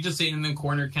attention. He's just sitting in the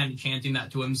corner, kind of chanting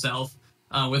that to himself,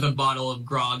 with a bottle of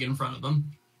grog in front of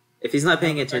him. If he's not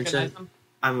paying Recognize attention, him?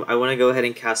 I want to go ahead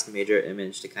and cast Major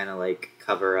Image to kind of like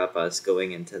cover up us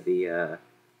going into the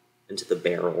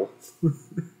barrel.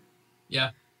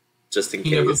 Yeah. Just in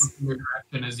He never case. looks in your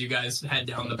direction as you guys head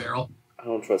down the barrel. I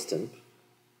don't trust him.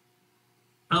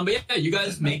 But yeah, you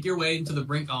guys make your way into the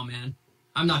brink. Oh man,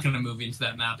 I'm not going to move into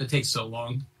that map. It takes so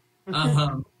long.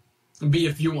 B,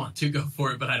 if you want to, go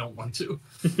for it, but I don't want to.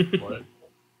 what?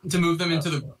 To move them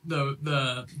into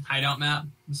the hideout map.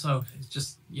 So it's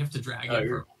just, you have to drag it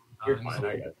for You're a long fine.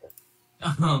 time.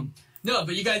 I got you. No,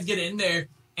 but you guys get in there,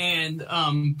 and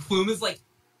Plume is like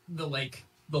the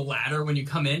ladder when you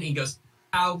come in. He goes,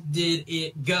 "How did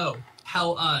it go?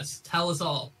 Tell us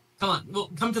all. Come on, well,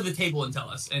 come to the table and tell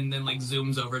us." And then like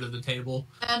zooms over to the table.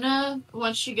 Anna,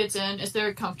 once she gets in, is there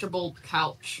a comfortable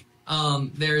couch?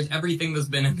 There's everything that's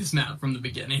been in this map from the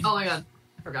beginning. Oh my god,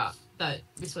 I forgot that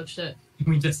we switched it.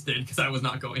 We just did because I was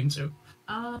not going to.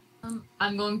 I'm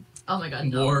going. Oh my god,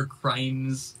 no. War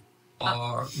crimes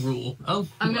are rule. Oh,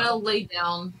 I'm gonna lay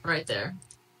down right there.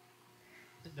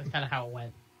 That's kind of how it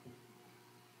went.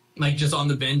 like just on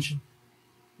the bench,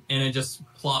 and it just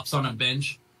plops on a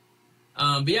bench.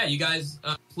 But yeah, you guys,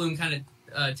 Plume kind of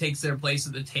takes their place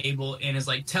at the table and is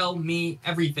like, "Tell me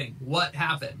everything. What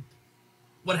happened?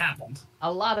 What happened?"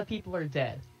 A lot of people are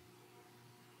dead.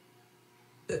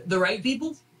 The right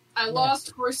people? I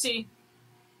lost Horsey.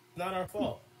 Not our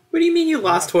fault. What do you mean you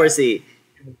lost Horsey?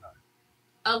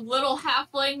 A little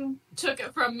halfling took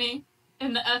it from me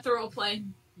in the ethereal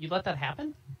plane. You let that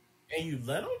happen? And you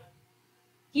let him?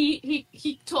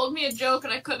 He told me a joke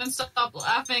and I couldn't stop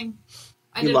laughing.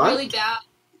 I You did lost? really bad.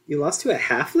 You lost to a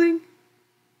halfling?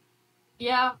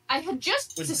 Yeah, I had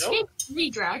just With escaped 3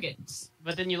 dragons.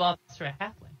 But then you lost to a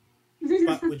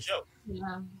halfling. With Joe.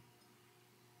 Yeah.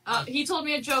 He told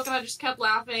me a joke and I just kept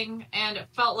laughing and it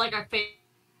felt like I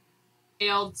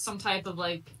failed some type of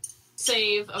like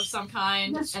save of some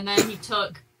kind. And then he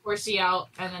took Horsey out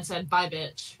and then said, "Bye,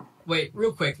 bitch." Wait,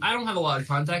 real quick. I don't have a lot of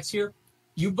context here.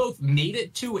 You both made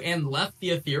it to and left the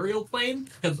ethereal plane?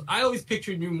 Because I always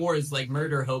pictured you more as like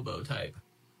murder hobo type.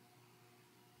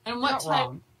 And what Not type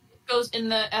wrong. goes in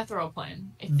the ethereal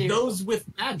plane? Ethereal. Those with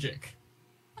magic.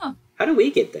 How do we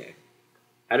get there?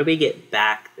 How do we get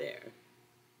back there?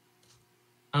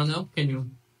 I don't know. Can you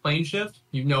plane shift?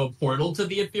 You know a portal to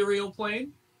the ethereal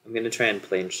plane? I'm gonna try and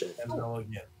plane shift. And go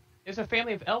again. There's a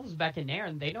family of elves back in there,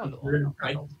 and they know the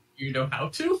Right. You know how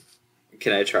to?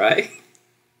 Can I try?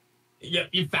 Yeah,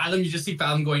 you just see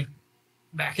Fathom going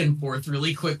back and forth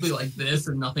really quickly like this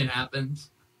and nothing happens.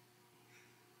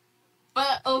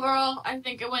 But overall, I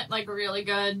think it went like really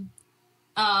good.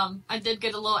 I did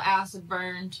get a little acid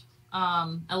burned,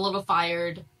 a little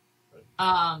fired.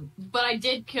 But I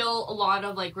did kill a lot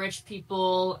of like rich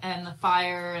people and the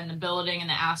fire and the building and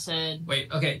the acid.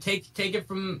 Wait, okay, take it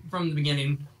from the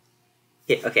beginning.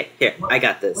 Here, I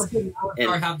got this. What did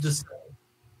Malkus have to say?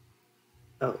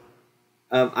 Oh.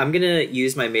 I'm gonna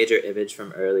use my major image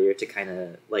from earlier to kind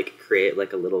of like create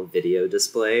like a little video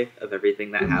display of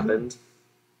everything that happened.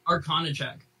 Arcana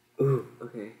check. Ooh,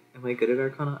 okay. Am I good at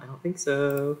Arcana? I don't think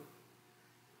so.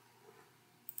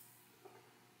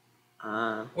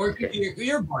 Or it could be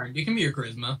your bard. It can be your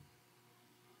charisma.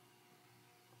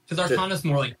 Because Arcana is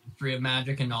more like history of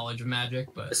magic and knowledge of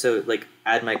magic, but So, like,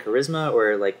 add my charisma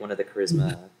or like one of the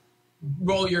charisma.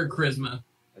 roll your charisma.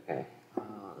 Okay.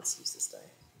 Let's use this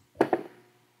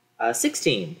die.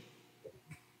 16.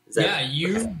 Is that- Yeah,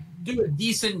 you do a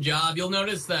decent job. You'll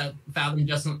notice that Fathom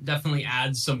definitely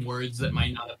adds some words that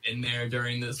might not have been there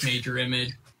during this major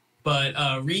image, but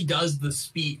redoes the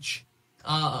speech.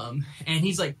 And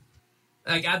he's like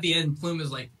at the end, Plume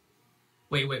is like,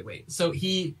 wait. So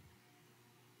he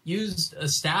used a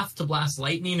staff to blast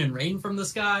lightning and rain from the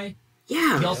sky.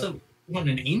 Yeah. He also had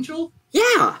an angel.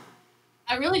 Yeah.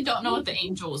 I really don't know what the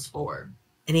angel was for.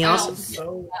 And he also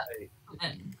So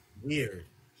like, weird.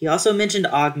 he also mentioned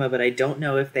Ogma, but I don't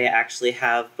know if they actually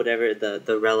have whatever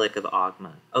the relic of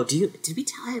Ogma. Oh, did we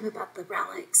tell him about the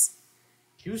relics?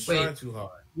 He was Wait. trying too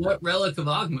hard. What relic of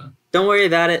Ogma? Don't worry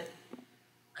about it.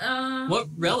 What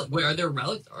relic? Wait, are there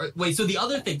relics? Wait, so the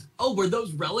other things. Oh, were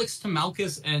those relics to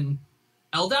Malkus and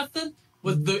Eldath then?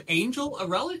 Was the angel a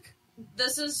relic?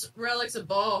 This is relics of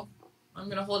ball. I'm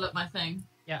gonna hold up my thing.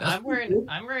 Yeah, That's I'm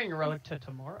wearing a relic to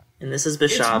Tamora. And this is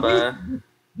It's Bashaba. weird.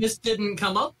 This didn't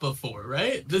come up before,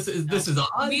 right? This is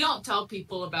odd. We don't tell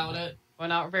people about it. Well,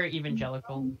 not very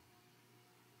evangelical.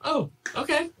 Oh,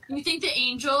 okay. You think the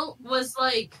angel was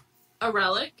like a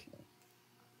relic?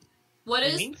 What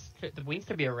is The wings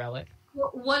could be a relic.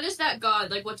 what is that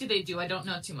god? Like, what do they do? I don't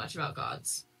know too much about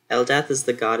gods. Eldath is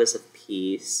the goddess of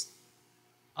peace.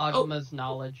 Ogma's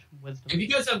knowledge, If wisdom. you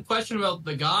guys have a question about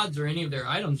the gods or any of their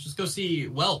items, just go see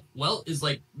Welt. Welt is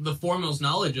like the foremost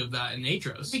knowledge of that in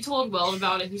Aetros. We told Will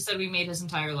about it. He said we made his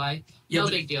entire life. Yeah, No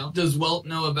but big deal. Does Welt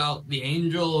know about the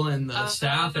angel and the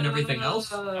staff and everything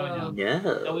else? Oh, no. Yeah.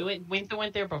 No, we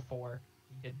went there before.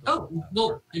 We did Oh,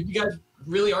 well, if you guys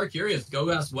really are curious,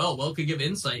 go ask Welt. Welt could give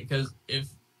insight, because if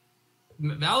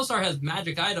Valisar has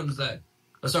magic items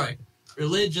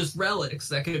religious relics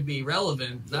that could be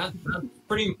relevant, that's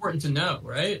pretty important to know,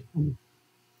 right?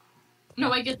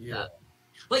 No, I get Yeah. that.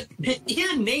 Like, he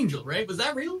had an angel, right? Was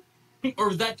that real? Or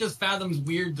was that just Fathom's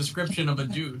weird description of a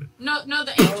dude? No,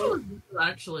 the angel was real,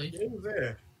 actually. It was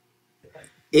there.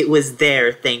 It was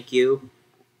there, thank you.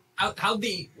 How'd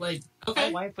the, like, My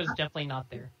okay. wife was definitely not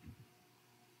there.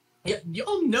 Yeah,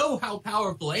 y'all know how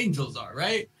powerful angels are,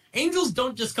 right? Angels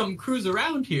don't just come cruise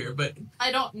around here, but, I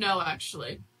don't know,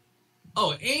 actually.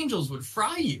 oh, angels would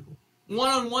fry you.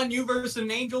 One-on-one, you versus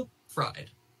an angel, fried.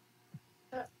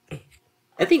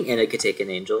 I think Anna could take an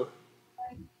angel.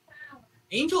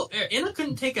 Anna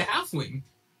couldn't take a halfling.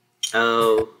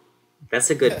 Oh, that's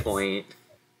a good point.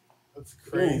 That's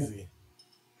crazy.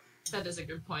 That is a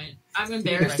good point. I'm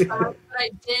embarrassed, but I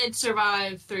did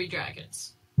survive 3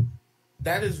 dragons.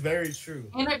 That is very true.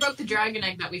 And I broke the dragon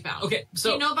egg that we found. Okay, Do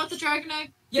so you know about the dragon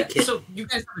egg? yeah, Okay. so you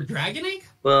guys have a dragon egg?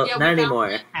 Well, Yeah, we not found anymore.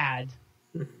 it. Had.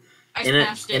 I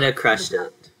smashed it. Inna crushed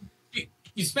it.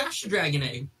 You smashed a dragon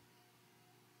egg.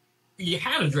 You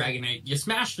had a dragon egg. You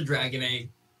smashed a dragon egg.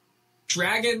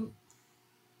 Dragon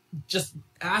just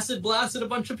acid blasted a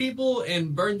bunch of people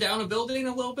and burned down a building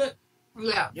a little bit.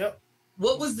 Yeah. Yep.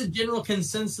 What was the general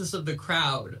consensus of the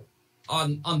crowd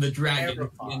on the dragon?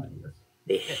 Terrified.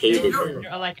 They hated it.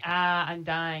 You're like, I'm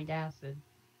dying, acid.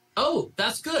 Oh,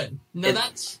 that's good. No, And-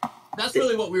 that's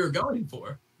really what we were going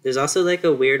for. There's also like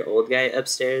a weird old guy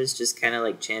upstairs just kind of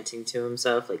like chanting to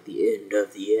himself, like the end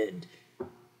of the end.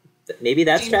 Maybe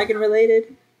that's dragon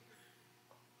related?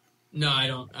 No, I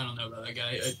don't know about that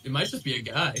guy. It might just be a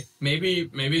guy. Maybe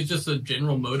it's just a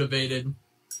general motivated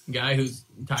guy who's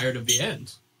tired of the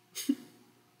end.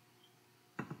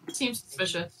 Seems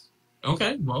suspicious.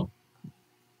 Okay, well,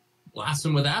 blast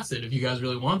him with acid if you guys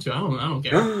really want to. I don't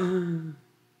care.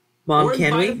 Mom, Or can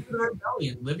invite we? him to the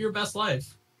rebellion. Live your best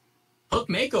life. Hook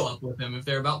Mako up with him if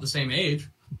they're about the same age.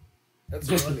 That's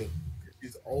funny.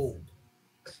 He's old.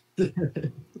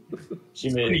 She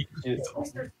made.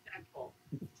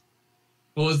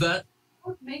 What was that?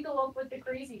 Make a look with the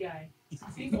crazy guy.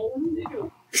 He's old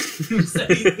too.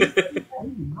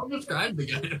 Don't describe the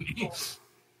guy to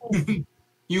me.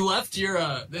 You left your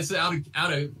this is out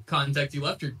of context. You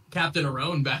left your Captain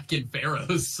Arone back in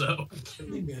Pharaohs, so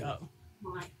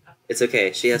It's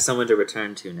okay. She has someone to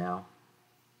return to now.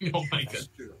 oh my god. That's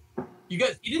true. You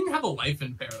guys, he didn't have a life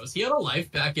in Pharaohs. He had a life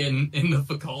back in the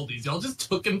Fakaldis. Y'all just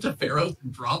took him to Pharaohs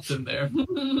and dropped him there. Make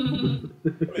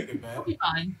it bad. He'll be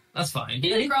fine. That's fine.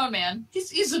 He's a grown man.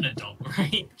 He's an adult,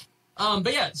 right?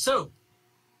 But yeah, so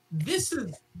this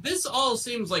all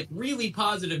seems like really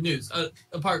positive news.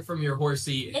 Apart from your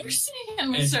horsey And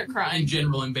we start and crying.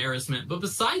 general embarrassment, but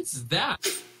besides that,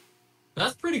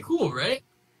 that's pretty cool, right?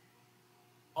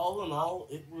 All in all,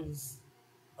 it was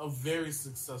a very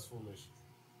successful mission.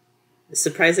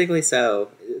 Surprisingly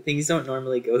so. Things don't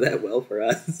normally go that well for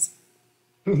us.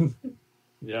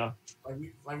 Yeah.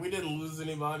 Like we didn't lose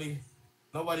anybody.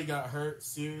 Nobody got hurt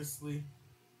seriously.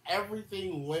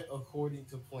 Everything went according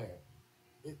to plan.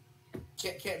 It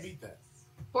can't beat that.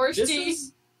 Horse This tea.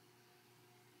 is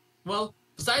well,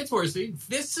 besides horsey,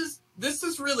 this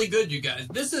is really good, you guys.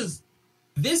 This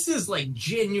is like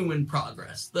genuine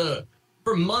progress.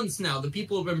 For months now, the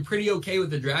people have been pretty okay with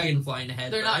the dragon flying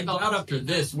ahead. They're but not I going doubt to after see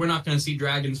this, we're not going to see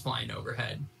dragons flying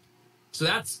overhead. So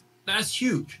that's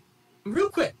huge. Real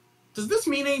quick, does this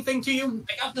mean anything to you?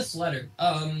 I got this letter.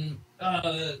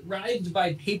 Arrived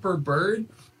by Paper Bird.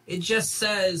 It just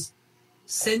says,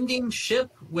 sending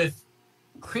ship with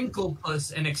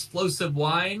Crinklepuss and explosive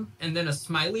wine, and then a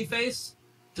smiley face.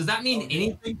 Does that mean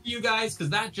anything to you guys? Because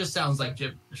that just sounds like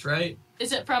gibberish, right?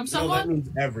 Is it from No, that someone? means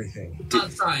everything.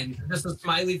 Not signed. Just a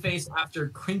smiley face after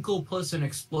Crinklepuss and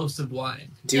explosive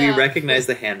wine. Do Yeah. we recognize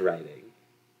the handwriting?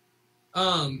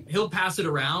 He'll pass it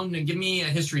around and give me a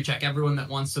history check. Everyone that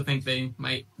wants to think they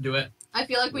might do it. I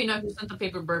feel like we know who sent the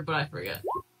paper bird, but I forget.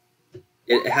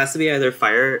 It has to be either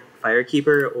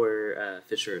firekeeper or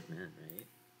fisher of men, right?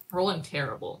 Rolling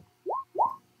terrible.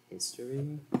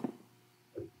 History.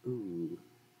 Ooh,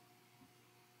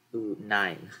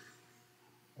 9.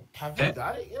 Have Okay. you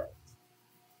got it yet?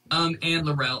 And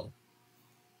Laurel.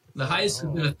 The highest has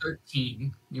been a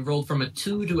 13. You rolled from a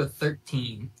 2 to a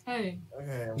 13. Hey.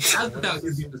 Okay. That's without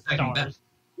you being the second best. Stars.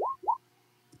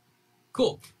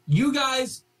 Cool. You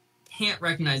guys can't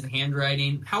recognize the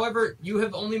handwriting. However, you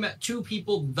have only met 2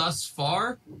 people thus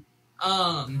far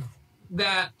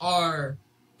that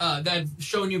have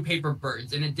shown you paper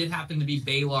birds, and it did happen to be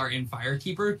Balar and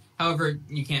Firekeeper. However,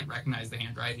 you can't recognize the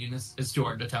handwriting. It's too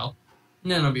hard to tell.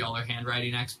 None of y'all are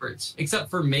handwriting experts, except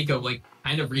for Mako, like,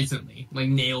 kind of recently, like,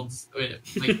 nailed it,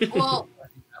 like, Well,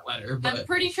 that letter. I'm But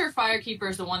pretty sure Firekeeper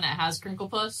is the one that has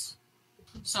Crinklepuss.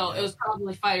 So it was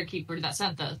probably Firekeeper that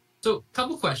sent this. so,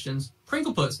 couple questions.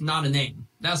 Crinklepuss, not a name.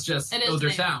 That's just It is those a are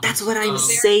name. sounds. That's what I'm Um,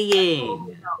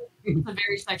 saying. It's a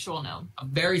very sexual gnome. A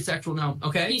very sexual noun.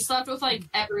 Okay. He slept with like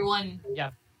everyone. Yeah.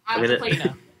 Out I'm of the gonna-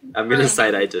 place. I'm gonna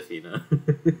side-eye Defina.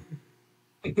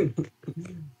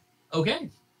 Okay.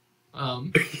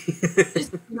 Is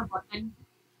Defina blushing?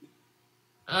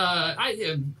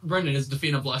 Brendan, is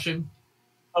Defina blushing?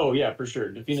 Oh yeah, for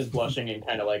sure. Defina's blushing and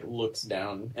kind of like looks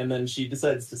down, and then she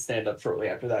decides to stand up shortly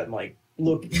after that and like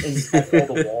look and at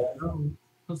all the wall.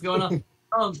 What's going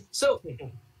on? So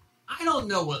I don't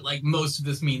know what like most of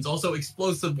this means. Also,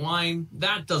 explosive wine,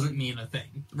 that doesn't mean a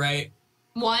thing, right?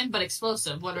 Wine, but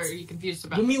explosive. What are you confused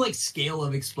about? Give me like scale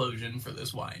of explosion for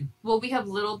this wine. Well, we have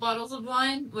little bottles of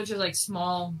wine, which are like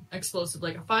small explosive,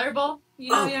 like a fireball.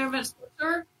 You know, you ever met a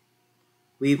store?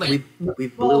 We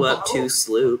blew up 2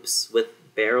 sloops with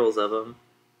barrels of them.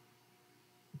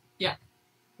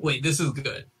 Wait, this is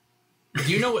good.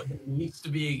 Do you know what needs to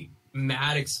be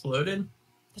mad exploded?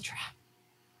 The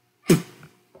trap.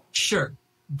 Sure,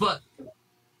 but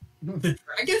the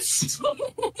dragons?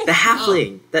 The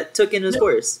halfling that took in his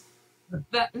horse.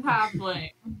 That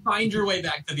halfling. Find your way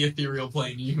back to the ethereal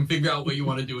plane. You can figure out what you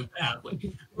want to do with the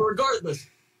halfling. Regardless,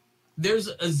 there's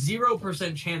a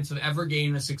 0% chance of ever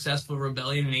getting a successful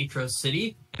rebellion in Aetros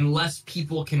City unless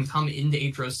people can come into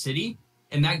Aetros City,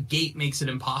 and that gate makes it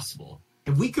impossible.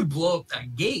 If we could blow up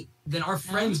that gate, then our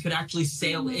friends could actually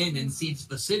sail in and siege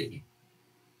the city.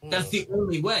 That's the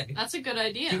only way. That's a good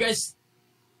idea. You guys,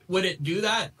 would it do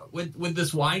that? Would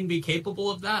this wine be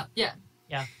capable of that? Yeah.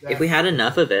 If we had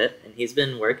enough of it, and he's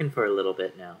been working for a little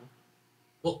bit now.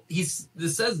 Well, this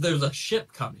says there's a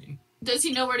ship coming. Does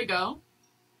he know where to go?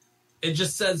 It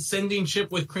just says sending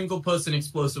ship with crinkle puss and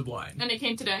explosive wine. And it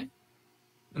came today?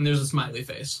 And there's a smiley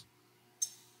face.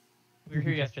 We were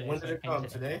here yesterday. When so did it came come?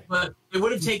 today. Today? But it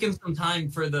would have taken some time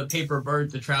for the paper bird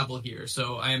to travel here,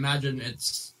 so I imagine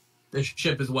the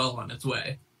ship is well on its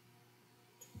way.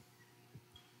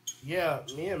 Yeah,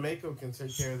 me and Mako can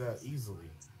take care of that easily.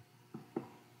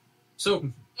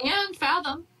 So And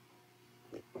Fathom.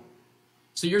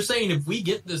 you're saying if we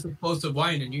get this explosive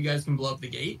wine and you guys can blow up the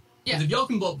gate? Yeah. Because if y'all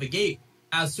can blow up the gate,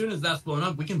 as soon as that's blown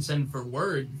up, we can send for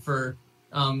word for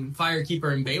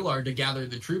Firekeeper and Valar to gather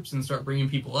the troops and start bringing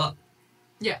people up.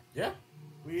 Yeah,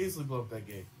 we easily blow up that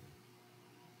gate.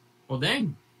 Well,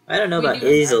 dang. I don't know We about do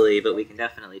easily, but we can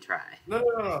definitely try.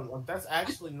 No. That's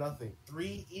actually nothing.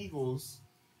 3 eagles,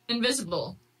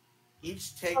 Invisible.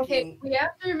 each taking. Okay, we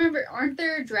have to remember, aren't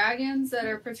there dragons that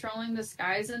are patrolling the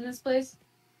skies in this place?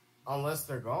 Unless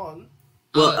they're gone.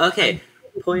 Well, okay.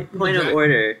 Point of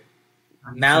order.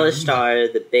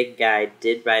 Malishtar, the big guy,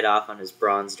 did ride off on his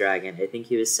bronze dragon. I think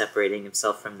he was separating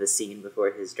himself from the scene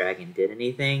before his dragon did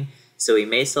anything, so we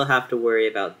may still have to worry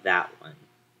about that one.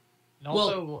 And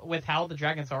also, with how the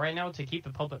dragons are right now, to keep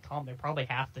the public calm, they probably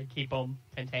have to keep them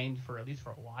contained for at least for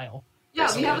a while.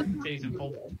 Yeah, we have The city's in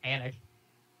full panic.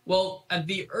 Well, at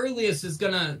the earliest,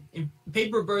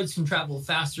 paper birds can travel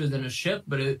faster than a ship,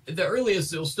 but at the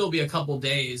earliest, it'll still be a couple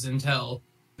days until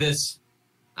this.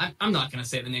 I'm not going to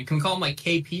say the name. Can we call him like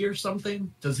KP or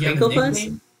something? Does he have a Crinklepuss?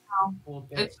 nickname?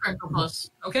 It's Crinklepuss.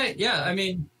 Okay, yeah, I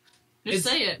mean, Just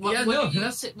say it. What, yeah, what, no, are you,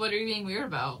 that's- what are you being weird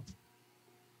about?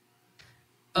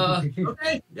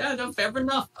 okay, yeah, no, fair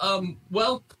enough.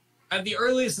 Well, at the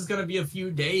earliest, it's going to be a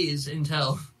few days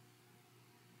until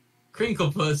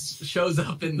Crinklepuss shows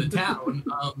up in the town.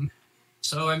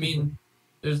 So, I mean,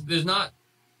 there's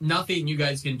nothing you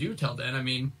guys can do till then. I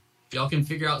mean, y'all can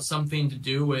figure out something to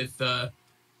do with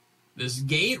this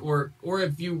gate, or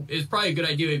if it's probably a good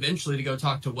idea eventually to go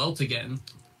talk to Welt again.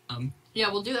 Yeah,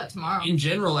 we'll do that tomorrow. In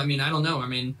general, I mean, I don't know. I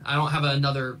mean, I don't have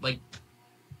another like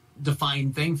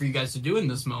defined thing for you guys to do in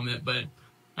this moment, but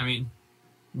I mean,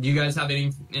 do you guys have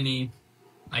any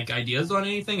like ideas on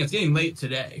anything? It's getting late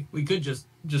today. We could just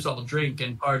all drink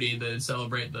and party to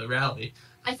celebrate the rally.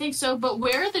 I think so, but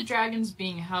where are the dragons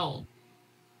being held?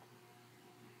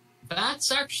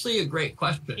 That's actually a great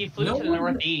question. He flew to the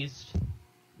northeast.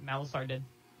 Malishar did.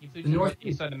 He flew to the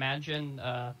northeast, so I'd imagine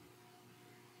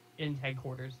in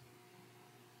headquarters.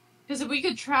 Because if we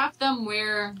could trap them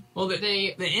where Well,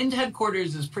 the end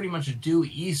headquarters is pretty much due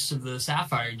east of the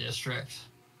Sapphire District.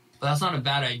 But that's not a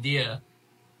bad idea.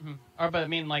 Mm-hmm. But I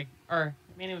mean,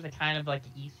 it was a kind of like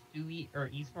east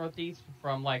northeast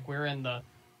from like we're in the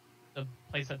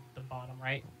place at the bottom,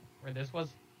 right, where this was.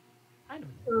 Kind of.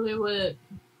 really would.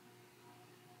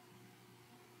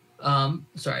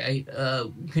 Sorry,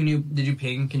 did you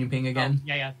ping? Can you ping again? Oh,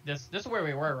 yeah. This is where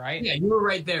we were, right? Yeah, you were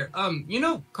right there.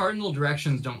 Cardinal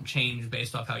directions don't change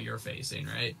based off how you're facing,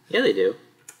 right? Yeah, they do.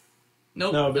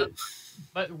 Nope. No,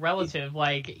 But relative,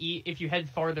 like if you head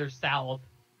farther south,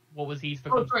 what was east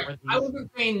becomes Right. northeast. I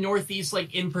wasn't saying northeast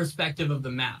like in perspective of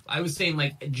the map. I was saying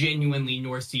like genuinely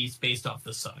northeast based off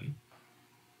the sun.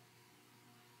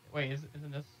 Wait,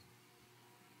 isn't this?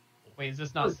 Wait, is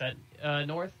this not set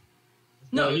north?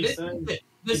 No, he's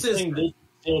this is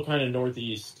still kind of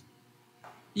northeast.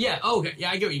 yeah. Okay, yeah,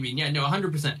 I get what you mean. Yeah, no,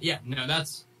 100%. Yeah, no,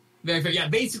 that's very fair. Yeah,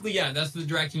 basically, yeah, that's the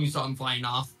direction you saw him flying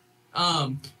off.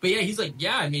 But yeah, he's like,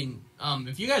 yeah, I mean,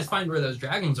 if you guys find where those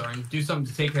dragons are and do something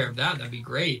to take care of that, that'd be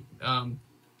great.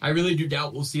 I really do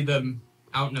doubt we'll see them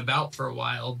out and about for a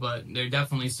while, but they're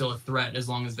definitely still a threat as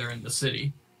long as they're in the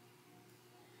city.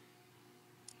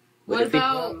 What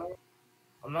about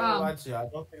I'm not gonna lie to you. I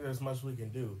don't think there's much we can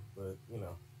do, but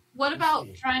What We'll about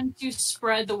see. trying to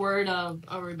spread the word of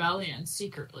a rebellion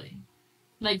secretly?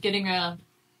 Like getting a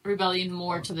rebellion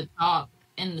more to the top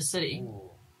in the city. Do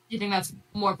Ooh. you think that's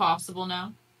more possible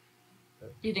now?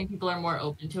 Do you think people are more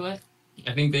open to it?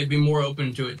 I think they'd be more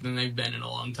open to it than they've been in a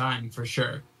long time, for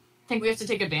sure. I think we have to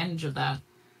take advantage of that.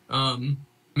 I mean,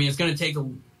 it's going to take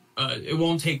it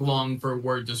won't take long for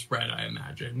word to spread, I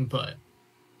imagine, but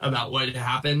about what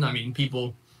happened, I mean,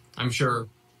 people, I'm sure,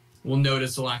 will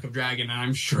notice the lack of dragon, and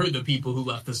I'm sure the people who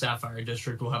left the Sapphire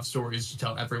District will have stories to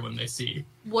tell everyone they see.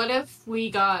 What if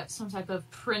we got some type of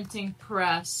printing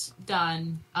press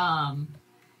done,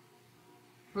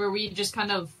 where we just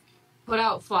kind of put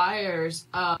out flyers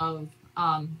of,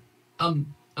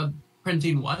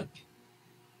 Printing what?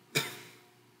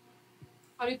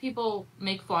 how do people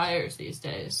make flyers these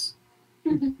days?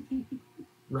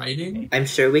 Writing? I'm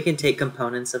sure we can take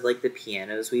components of like the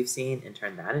pianos we've seen and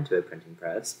turn that into a printing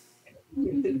press.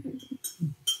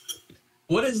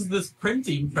 What is this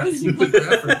printing press? You put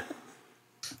your effort.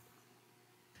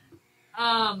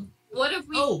 What if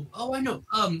we... Oh, I know.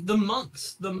 The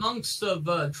monks of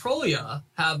Trollia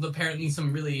have apparently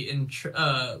some really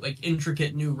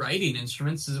intricate new writing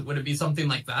instruments. Would it be something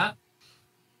like that?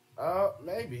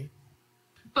 Maybe.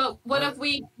 But what if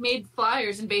we made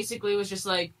flyers and basically was just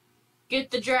like,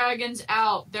 get the dragons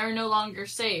out, they're no longer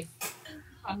safe.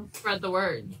 Spread the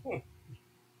word.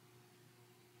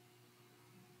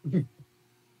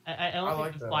 I don't like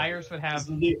think the that. flyers would have. This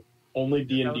is the only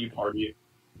D&D party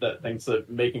that thinks that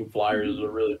making flyers is a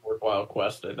really worthwhile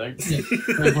quest, I think.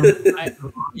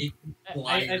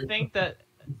 I think that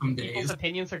Some people's days.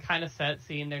 opinions are kind of set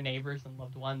seeing their neighbors and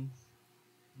loved ones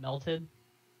melted.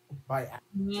 By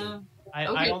Yeah. I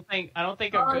Okay. don't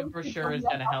think a good brochure is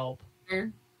gonna help.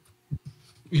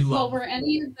 You Well, love were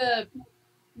any of the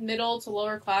middle to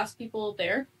lower class people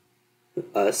there?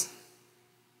 Us.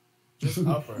 just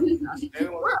upper.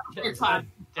 We're class.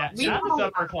 That We is know-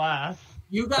 upper class.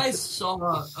 You guys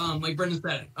saw, like Brendan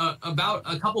said, about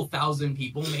a couple thousand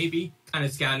people maybe kind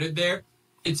of scattered there.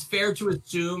 It's fair to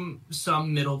assume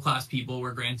some middle-class people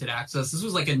were granted access. This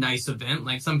was like a nice event.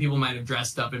 Like some people might have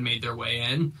dressed up and made their way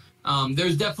in.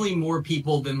 There's definitely more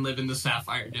people than live in the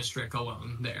Sapphire District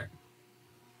alone there.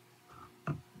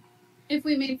 If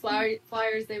we made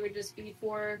flyers, they would just be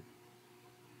for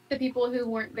the people who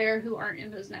weren't there, who aren't in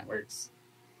those networks.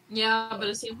 Yeah, but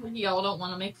it seems like y'all don't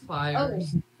want to make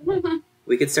flyers.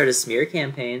 We could start a smear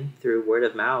campaign through word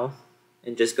of mouth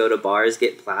and just go to bars,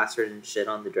 get plastered and shit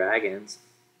on the dragons.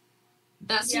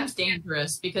 That seems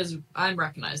dangerous because I'm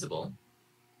recognizable.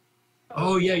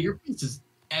 Oh yeah, your face is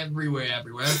everywhere. At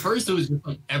first it was just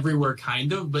like everywhere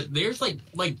kind of, but there's like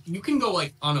you can go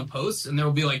like on a post and there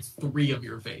will be like 3 of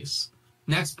your face.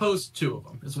 Next post, 2 of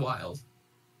them. It's wild.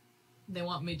 They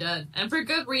want me dead. And for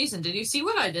good reason. Did you see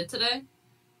what I did today?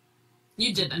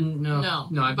 You didn't. No,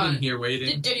 I've been but here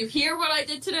waiting. Did you hear what I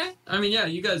did today? I mean, yeah,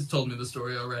 you guys told me the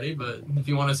story already, but if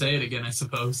you want to say it again, I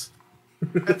suppose.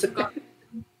 I took on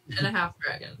 1.5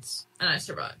 dragons, and I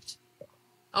survived.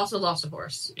 Also lost a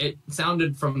horse. It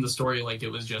sounded from the story like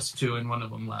it was just 2 and one of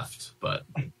them left, but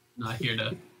not here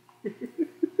to...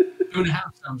 2.5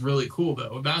 sounds really cool,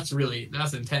 though. That's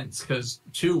intense, because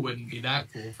 2 wouldn't be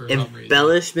that cool for some reason.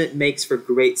 Embellishment makes for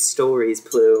great stories,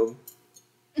 Plume.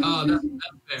 Oh, that's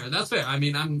fair. That's fair. I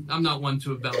mean, I'm not one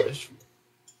to embellish.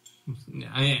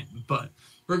 I am, but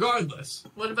regardless.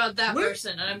 What about that Where-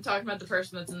 person? And I'm talking about the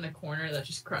person that's in the corner that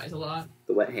just cries a lot.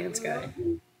 The wet hands guy.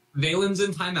 Valen's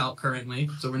in timeout currently,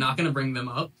 so we're not going to bring them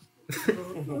up.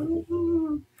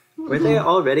 Were they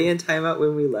already in timeout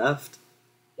when we left?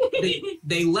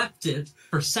 They left it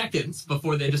for seconds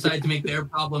before they decided to make their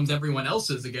problems everyone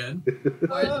else's again.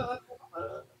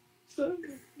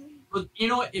 But you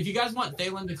know what? If you guys want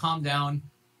Thalen to calm down,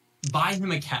 buy him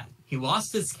a cat. He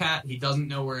lost his cat. He doesn't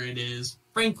know where it is.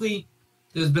 Frankly,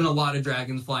 there's been a lot of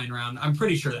dragons flying around. I'm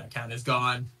pretty sure that cat is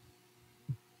gone.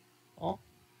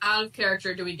 Out of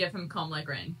character, do we give him Calm Like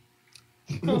Rain?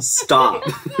 Stop.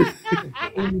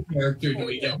 In character do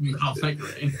we get him Cosmic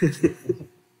Rain?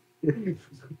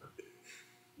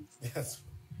 Yes.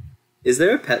 Is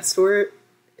there a pet store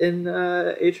in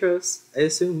Aetros? I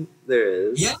assume there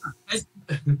is. Yeah.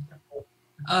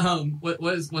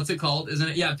 What's it called? Isn't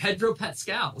it? Yeah, Pedro Pet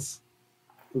Scals.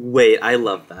 Wait, I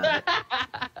love that.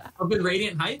 Up in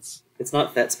Radiant Heights? It's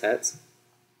not Fet's Pets.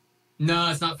 No,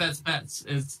 it's not Pets Pets.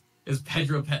 It's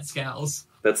Pedro Pet Scals.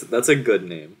 That's a good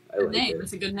name. I Good like name. it.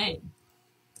 It's a good name.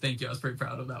 Thank you. I was pretty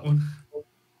proud of that one.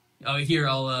 Oh, here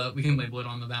we can label it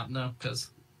on the map now because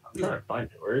I'm trying to find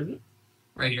it. Where is it?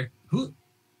 right here.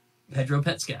 Pedro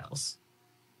Pet Scals.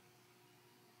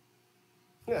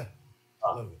 Yeah.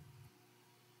 Love it.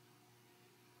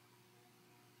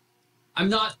 I'm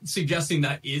not suggesting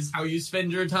that is how you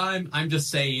spend your time. I'm just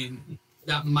saying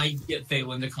that might get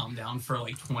Thalen to calm down for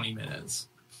like 20 minutes.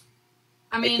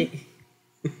 I mean,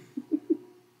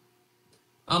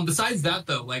 Besides that,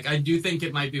 though, like I do think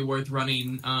it might be worth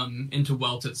running into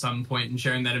Welt at some point and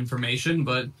sharing that information.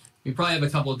 But we probably have a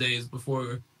couple of days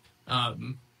before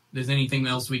there's anything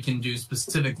else we can do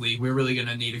specifically. We're really going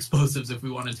to need explosives if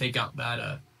we want to take out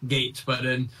that gate. But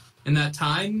in that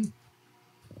time,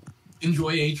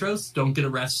 enjoy Aetros. Don't get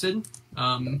arrested.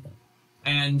 And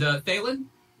Thalen,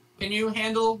 can you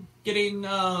handle getting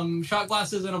shot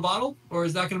glasses in a bottle, or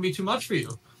is that going to be too much for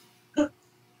you?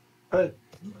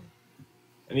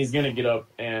 And he's gonna get up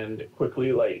and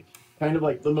quickly, like, kind of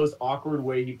like the most awkward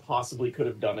way he possibly could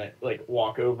have done it, like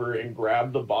walk over and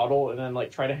grab the bottle and then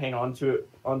like try to hang on to it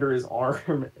under his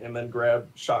arm and then grab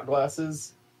shot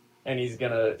glasses. And he's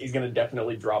gonna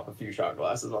definitely drop a few shot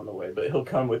glasses on the way, but he'll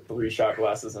come with 3 shot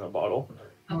glasses in a bottle.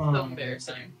 that's so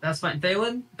embarrassing. That's fine.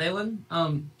 Thalen,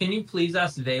 can you please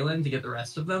ask Valen to get the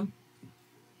rest of them?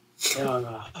 It's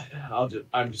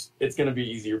gonna be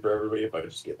easier for everybody if I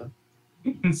just get them.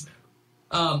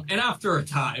 And after a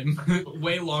time,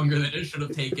 way longer than it should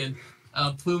have taken,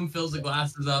 Plume fills the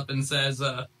glasses up and says,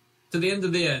 to the end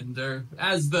of the end, or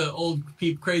as the old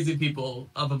crazy people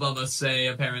up above us say,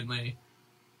 apparently,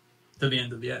 to the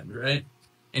end of the end, right?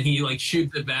 And he, like,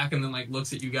 shoots it back and then, like,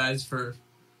 looks at you guys for...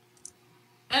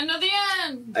 End of the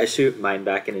end! I shoot mine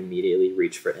back and immediately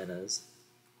reach for Inna's.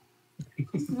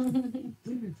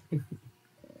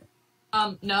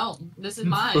 No, this is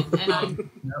mine, and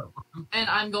No.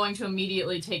 I'm going to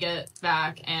immediately take it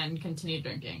back and continue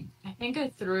drinking. I think I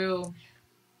threw.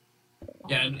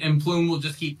 Yeah, and Plume will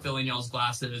just keep filling y'all's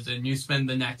glasses, and you spend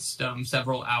the next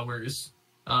several hours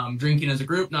drinking as a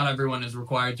group. Not everyone is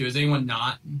required to. Is anyone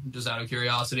not? Just out of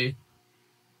curiosity.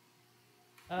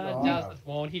 Dazeth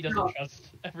won't. He doesn't trust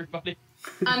everybody.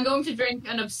 I'm going to drink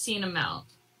an obscene amount.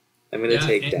 I'm going to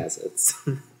take and- Dazeth's.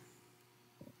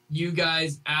 You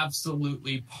guys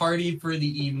absolutely party for the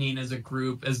evening as a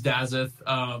group, as Dazeth,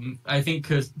 I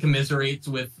think, commiserates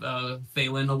with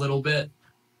Thalen a little bit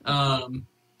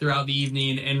throughout the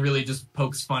evening and really just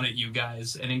pokes fun at you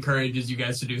guys and encourages you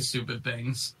guys to do stupid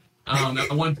things.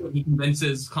 At one point, he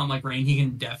convinces Calm Like Rain he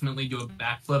can definitely do a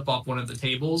backflip off one of the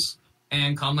tables,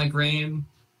 and Calm Like Rain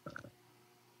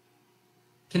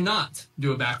cannot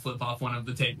do a backflip off one of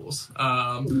the tables.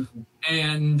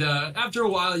 And after a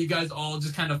while, you guys all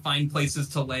just kind of find places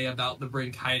to lay about the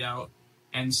Brink hideout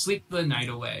and sleep the night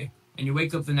away. And you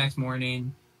wake up the next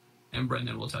morning, and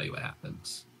Brendan will tell you what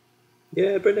happens.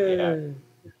 Yeah, Brendan!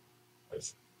 Yeah.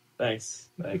 Thanks.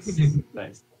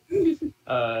 Thanks.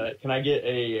 Can I get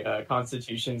a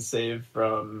Constitution save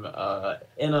from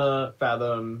Inna,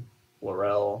 Fathom,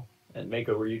 Laurel, and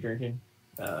Mako? Were you drinking?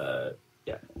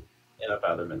 Yeah. Inna,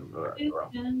 Fathom, and Laurel.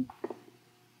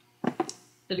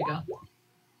 Did it go?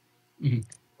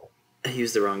 I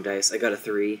used the wrong dice. I got a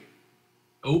 3.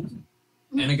 Oh,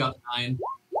 and I got a 9.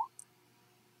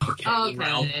 Okay,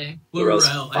 Okay. Laurel's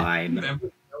Laurel, fine. I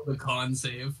failed the con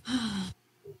save.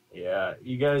 Yeah,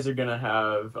 you guys are gonna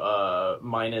have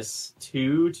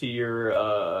 -2 to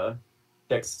your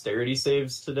dexterity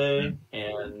saves today,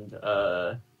 and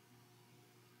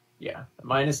yeah,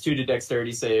 -2 to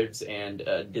dexterity saves and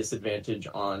disadvantage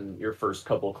on your first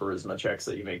couple charisma checks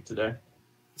that you make today.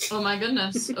 Oh my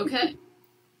goodness. Okay.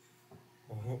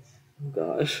 Oh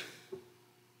gosh.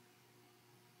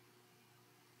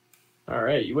 All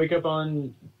right, you wake up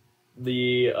on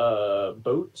the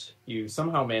boat. You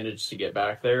somehow managed to get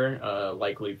back there,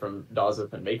 likely from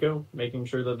Dazeth and Mako making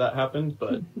sure that happened,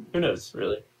 but who knows,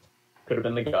 really? Could have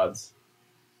been the gods.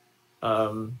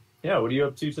 Yeah, what are you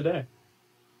up to today?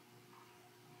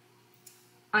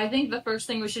 I think the first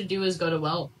thing we should do is go to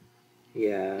Welt.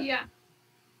 Yeah. Yeah.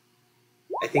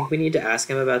 I think we need to ask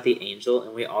him about the angel,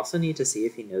 and we also need to see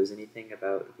if he knows anything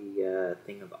about the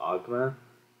thing of Ogma,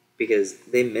 because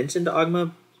they mentioned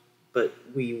Ogma, but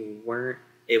we weren't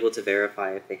able to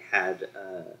verify if they had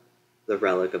the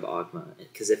relic of Ogma.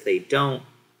 Because if they don't,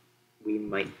 we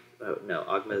might... Oh, no,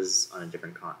 Ogma's on a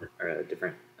different continent, or a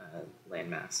different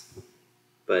landmass.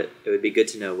 But it would be good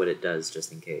to know what it does,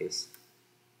 just in case.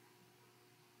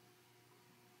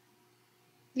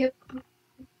 Yep.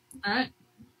 All right.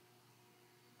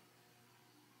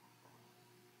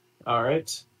 All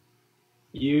right.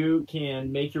 You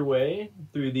can make your way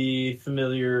through the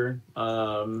familiar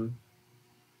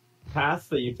path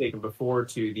that you've taken before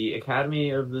to the Academy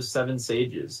of the Seven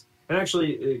Sages. And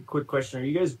actually, a quick question. Are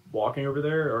you guys walking over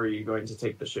there, or are you going to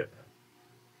take the ship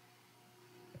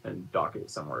and dock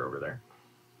it somewhere over there?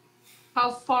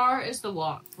 How far is the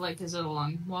walk? Like, is it a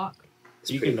long walk?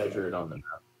 It's You pretty can measure far. it on the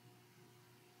map.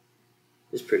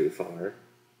 It's pretty far.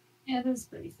 Yeah, it is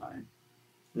pretty far.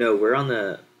 No, we're on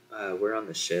the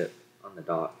ship on the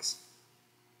docks.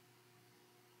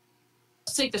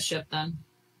 Let's take the ship then.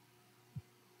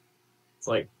 It's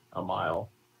like a mile.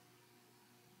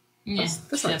 Yeah,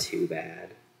 That's ship. not too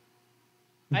bad.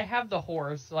 I have the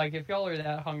horse. Like, if y'all are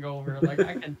that hungover, like,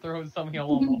 I can throw some of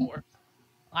y'all on the horse.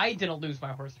 I didn't lose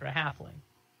my horse for a halfling.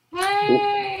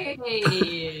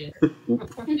 Hey!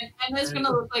 And it's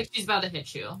gonna look like she's about to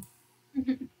hit you.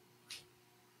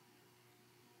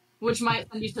 Which might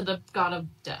send you to the god of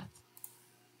death.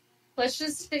 Let's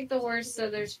just take the horse so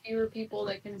there's fewer people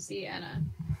that can see Anna.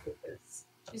 Because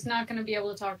she's not going to be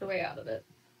able to talk her way out of it.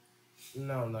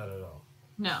 No, not at all.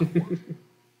 No.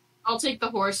 I'll take the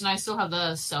horse, and I still have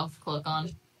the stealth cloak on.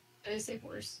 Did I say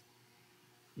horse?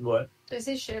 What? Did I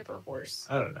say ship or horse?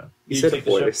 I don't know. You said take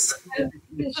the ship. horse.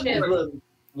 The ship.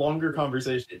 Longer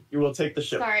conversation. You will take the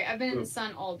ship. Sorry, I've been in the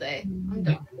sun all day. I'm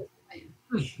done with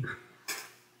this plan.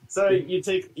 So you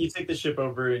take the ship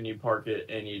over and you park it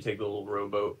and you take the little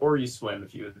rowboat, or you swim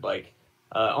if you would like.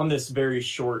 On this very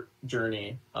short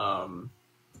journey,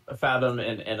 Fathom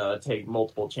and Anna take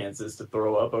multiple chances to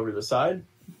throw up over the side.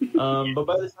 But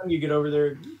by the time you get over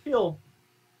there, you feel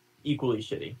equally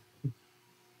shitty.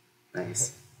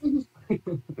 Nice. I'm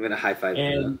gonna high five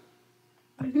And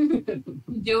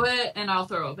Do it, and I'll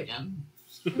throw up again.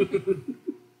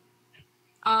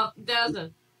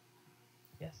 Daza,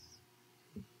 Yes.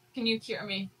 can you cure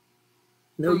me?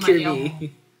 No From my cure nail.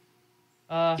 me.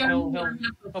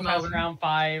 He'll pass around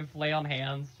 5, lay on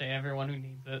hands to everyone who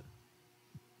needs it.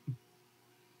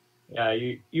 yeah,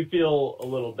 you feel a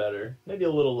little better, maybe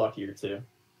a little luckier too.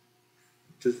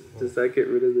 Does that get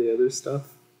rid of the other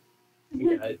stuff?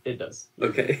 Yeah, it does.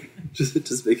 Okay,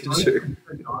 just making sure.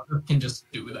 Can just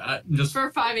do that. Just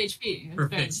For 5 HP. for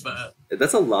fix that.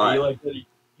 That's a lot. You like that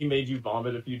he made you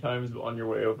vomit a few times on your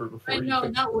way over before I you know,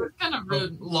 fixed that it? was kind of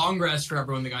rude. Long rest for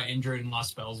everyone that got injured and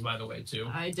lost spells, by the way, too.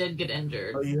 I did get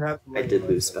injured. Oh, you have to I did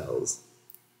lose spells.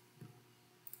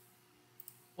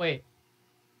 Wait.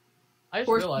 I just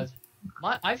Horse- realized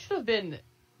I should have been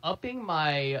upping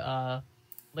my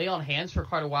lay on hands for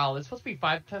quite a while. It's supposed to be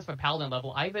 5 times my paladin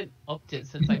level. I haven't upped it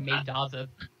since I made Daza.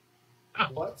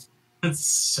 What? That's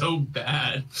so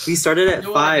bad. We started at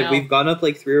Do it 5. now. We've gone up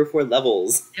like 3 or 4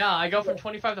 levels. Yeah, I go from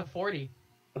 25 to 40.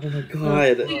 Oh my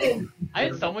god. I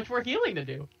had so much more healing to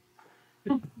do.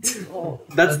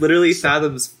 That's literally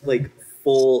Fathom's like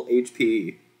full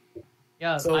HP.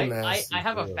 Yeah, So I nasty,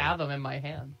 have a really. fathom in my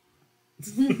hand.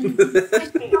 That's,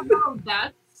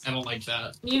 I don't like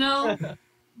that. you know,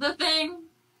 the thing.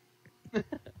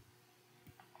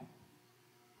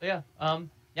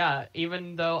 Yeah,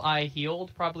 even though I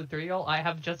healed probably 3 of y'all, I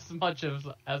have just as much as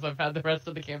I've had the rest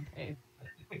of the campaign.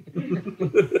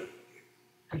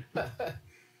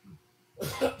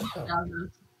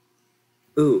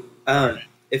 Ooh,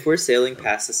 if we're sailing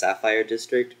past the Sapphire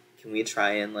District, can we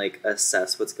try and like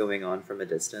assess what's going on from a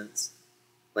distance?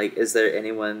 Like, is there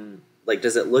anyone? Like,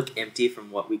 does it look empty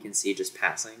from what we can see just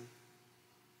passing?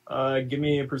 Give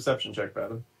me a perception check,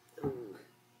 Fathom. Ooh.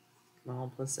 Come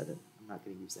on, +7. I'm not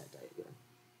going to use that die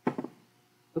again.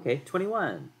 Okay,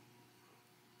 21.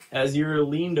 As you're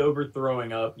leaned over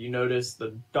throwing up, you notice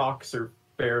the docks are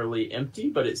fairly empty,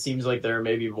 but it seems like there are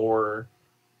maybe more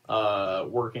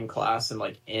working class and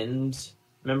like end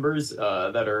members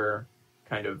that are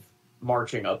kind of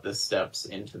marching up the steps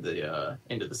into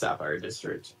the Sapphire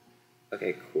District.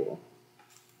 Okay, cool.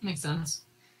 Makes sense.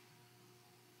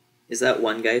 Is that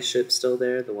one guy's ship still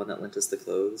there? The one that lent us the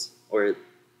clothes? Or,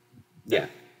 yeah,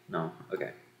 no,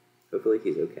 okay. Hopefully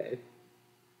he's okay.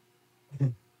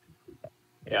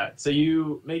 Yeah, so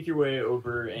you make your way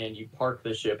over and you park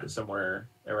the ship somewhere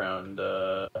around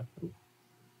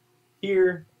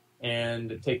here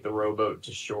and take the rowboat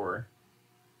to shore.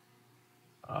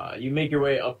 You make your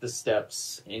way up the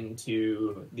steps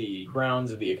into the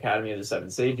grounds of the Academy of the Seven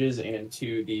Sages and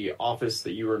to the office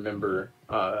that you remember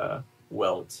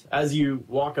Welt. As you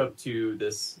walk up to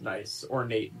this nice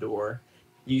ornate door,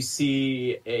 you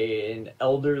see an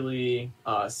elderly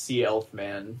sea elf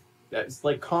man that's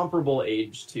like comparable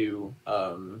age to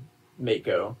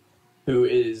Mako, who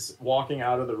is walking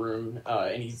out of the room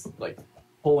and he's like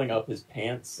pulling up his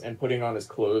pants and putting on his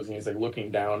clothes, and he's like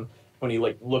looking down when he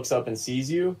like looks up and sees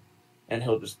you, and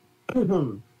he'll just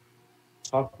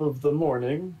top of the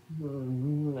morning,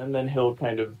 and then he'll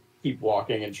kind of keep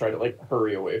walking and try to like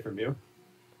hurry away from you.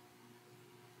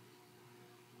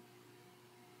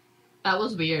 That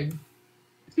was weird.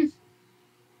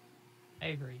 I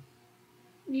agree.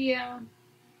 Yeah.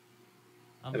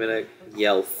 I'm gonna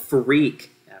yell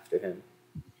 "freak" after him.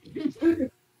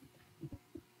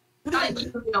 I'm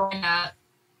going at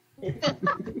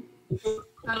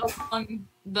calling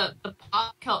the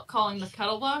pot, calling the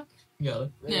kettle black. Yeah.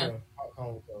 Yeah.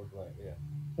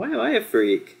 Why am I a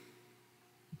freak?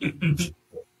 How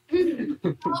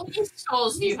many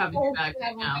skulls do you have in your bag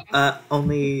right now?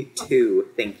 Only 2,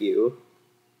 thank you.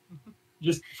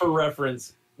 Just for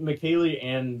reference, Mako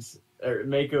and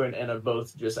Enna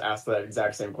both just asked that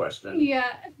exact same question.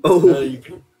 Yeah. Oh, You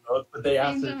can both, but they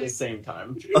asked it at the same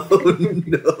time. oh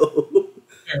no!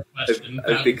 Fair question.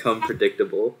 I've become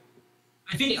predictable.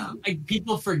 I think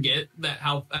people forget that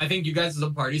I think you guys as a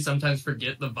party sometimes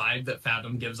forget the vibe that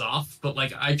Fathom gives off. But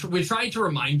like we try to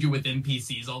remind you with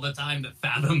NPCs all the time that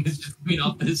Fathom is just giving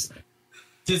off this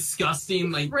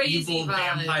disgusting, like Crazy evil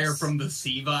vibes. vampire from the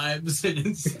sea vibes,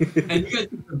 and you guys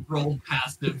have rolled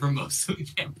past it for most of the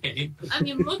campaign. I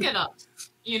mean, look it up.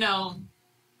 You know,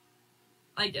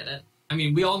 I get it. I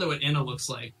mean, we all know what Anna looks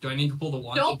like. Do I need to pull the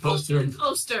Don't post poster? the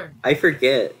poster. I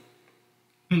forget.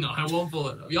 No, I won't pull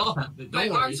it up. Y'all have it. My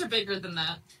Don't worry. arms are bigger than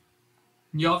that.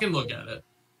 Y'all can look at it.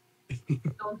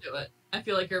 Don't do it. I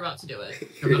feel like you're about to do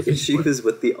it. She was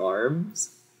with the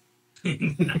arms.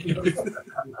 They're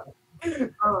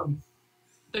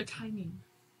tiny.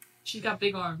 She's got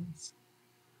big arms.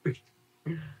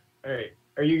 Alright.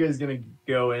 Are you guys gonna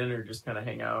go in or just kind of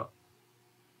hang out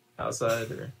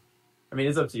outside? Or, I mean,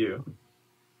 it's up to you.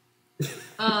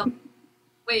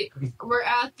 Wait, we're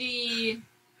at the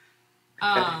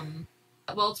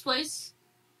Welt's place?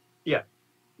 Yeah.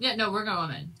 Yeah, no, we're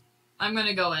going in. I'm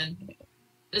gonna go in.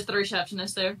 Is the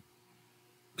receptionist there?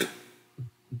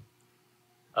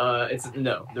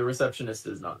 No, the receptionist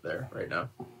is not there right now.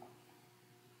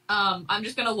 I'm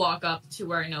just gonna walk up to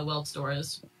where I know Welt's door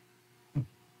is.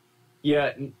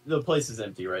 Yeah, the place is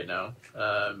empty right now.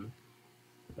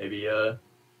 Maybe a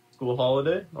school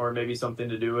holiday, or maybe something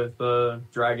to do with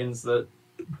dragons that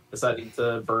decided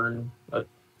to burn a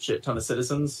shit ton of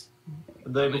citizens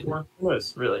the day before. Who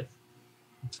knows, really?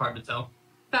 It's hard to tell.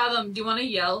 Fathom, do you want to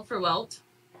yell for Welt?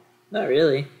 Not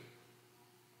really.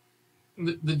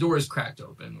 The door is cracked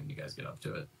open when you guys get up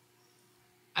to it.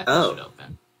 I pushed it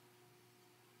open.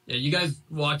 Yeah, you guys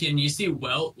walk in. You see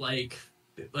Welt like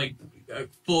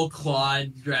full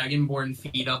clawed dragonborn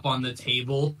feet up on the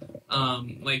table,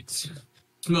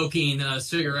 smoking a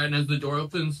cigarette. And as the door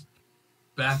opens,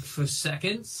 back for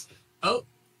seconds. Oh,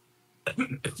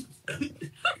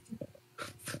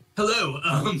 hello.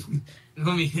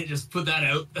 Let me just put that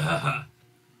out.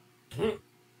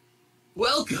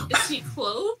 Welcome. Is he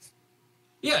clothed?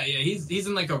 Yeah. He's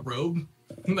in like a robe,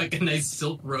 like a nice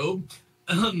silk robe.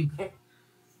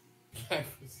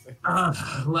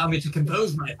 Allow me to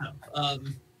compose myself.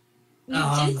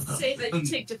 You did say that you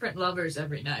take different lovers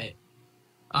every night.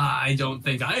 I don't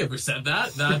think I ever said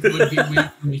that. That would be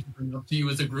weird for me to bring up to you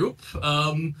as a group.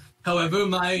 However,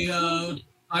 my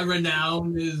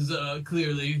renown is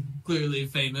clearly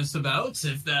famous about,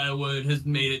 if that word has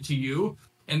made it to you.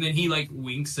 And then he like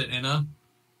winks at Enna.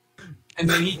 And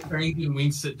then he turns and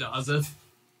winks at Daza.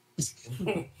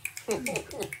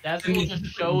 That's when you just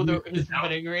show his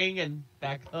wedding ring and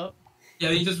back up. Yeah,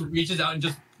 he just reaches out and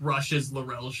just brushes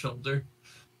Laurel's shoulder.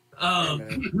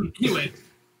 Anyway,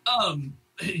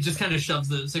 he just kind of shoves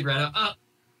the cigarette out.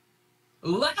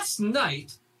 Last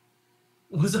night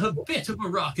was a bit of a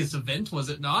raucous event, was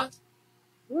it not?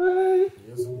 What?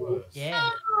 Yes, it was. Yeah.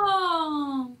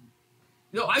 Oh.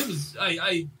 No,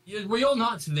 were you all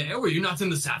not there? Were you not in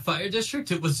the Sapphire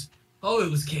District? It was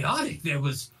chaotic. There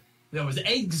was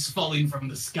eggs falling from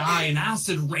the sky and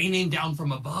acid raining down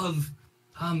from above.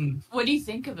 What do you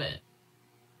think of it?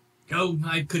 Oh,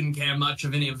 I couldn't care much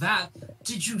of any of that.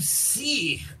 Did you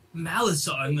see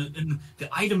Malazar and the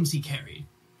items he carried?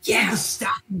 Yeah. The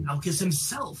staff of Malkus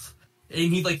himself.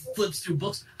 And he, flips through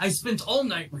books. I spent all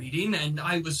night reading, and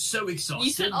I was so exhausted.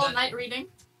 You spent all night reading?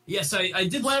 Yes, I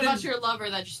did. What about your lover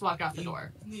that just walked out the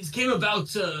door? These came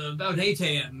about 8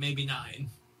 a.m., maybe 9.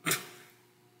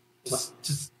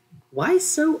 Just Why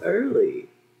so early?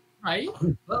 Right?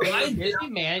 well, You're busy,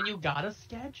 man. You got a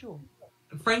schedule.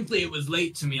 frankly, it was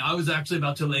late to me. I was actually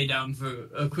about to lay down for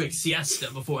a quick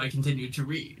siesta before I continued to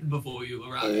read before you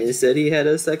arrived. He said he had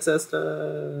a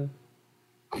sexesta.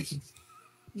 So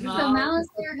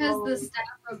Malazar has the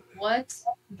staff of what?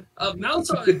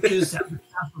 Malazar is the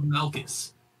staff of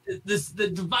Malkus. The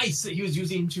device that he was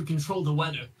using to control the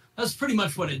weather. That's pretty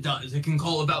much what it does. It can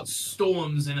call about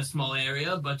storms in a small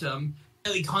area, but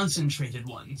really concentrated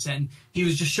ones. And he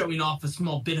was just showing off a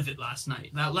small bit of it last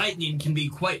night. That lightning can be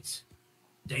quite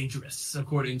dangerous,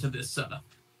 according to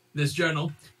this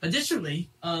journal. Additionally,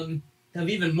 of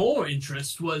even more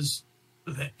interest was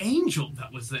the angel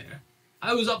that was there.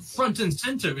 I was up front and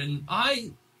center, and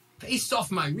based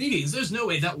off my readings, there's no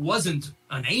way that wasn't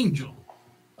an angel.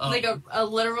 Like a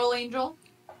literal angel?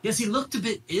 Yes, he looked a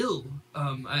bit ill,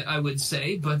 I would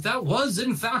say, but that was,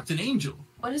 in fact, an angel.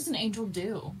 What does an angel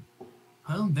do?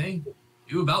 Well, they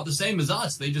do about the same as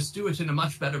us. They just do it in a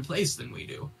much better place than we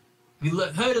do. Have you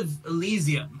heard of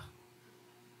Elysium?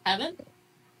 Haven't?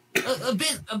 A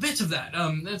bit of that.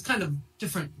 There's kind of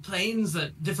different planes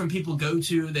that different people go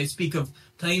to. They speak of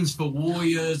planes for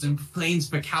warriors and planes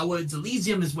for cowards.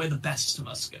 Elysium is where the best of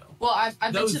us go. Well, I've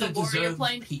been Those to the that warrior deserve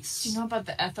plane. peace. Do you know about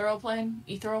the ethereal plane?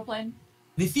 Ethereal plane?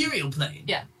 The ethereal plane.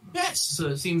 Yeah. Yes, so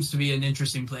it seems to be an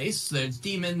interesting place. There's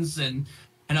demons and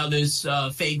others,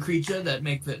 fey creature that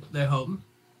make their home.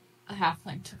 A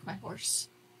halfling took my horse.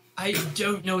 I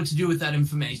don't know what to do with that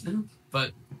information,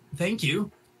 but thank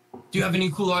you. Do you have any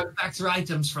cool artifacts or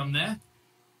items from there?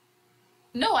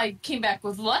 No, I came back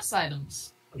with less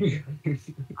items.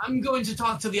 I'm going to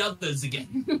talk to the others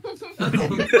again.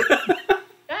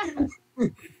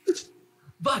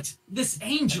 But this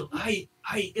angel,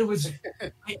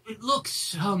 it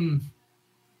looks,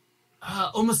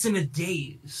 almost in a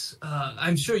daze.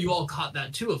 I'm sure you all caught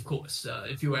that too, of course,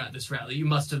 if you were at this rally. You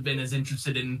must have been as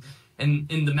interested in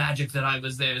the magic that I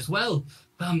was there as well.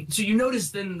 So you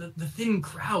noticed then the thin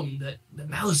crown that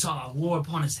Malkus wore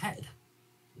upon his head.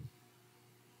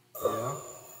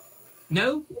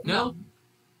 No?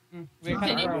 We're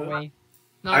kind of far away.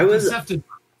 No, I was- deceptive.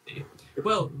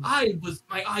 Well, my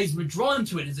eyes were drawn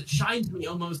to it as it shined to me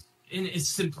almost in its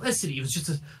simplicity. It was just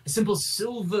a simple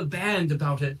silver band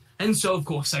about it. And so, of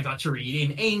course, I got to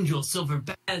read an angel silver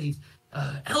band,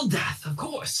 Eldath, of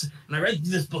course. And I read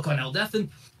this book on Eldath,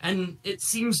 and it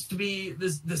seems to be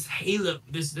this halo,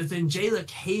 this angelic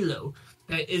halo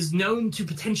that is known to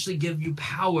potentially give you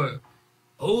power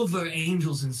over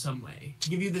angels in some way, to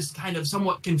give you this kind of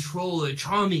somewhat control or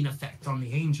charming effect on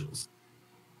the angels.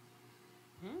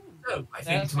 So I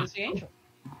think That's to what's the angel.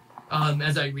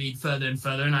 as I read further and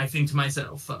further, and I think to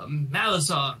myself,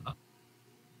 Malkus,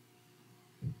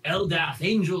 Eldath,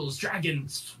 angels,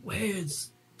 dragons,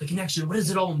 where's the connection? What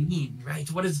does it all mean, right?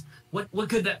 What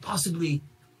could that possibly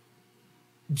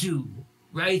do,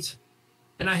 right?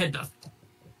 And I had nothing.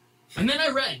 And then I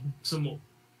read some more,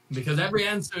 because every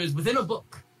answer is within a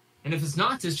book. And if it's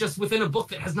not, it's just within a book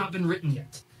that has not been written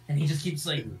yet. And he just keeps,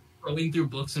 like, going through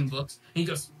books and books. And he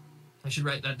goes, I should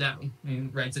write that down. And he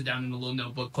writes it down in a little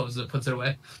notebook, closes it, puts it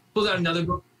away. Pulls out another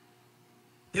book.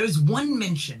 There's one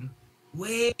mention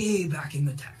way back in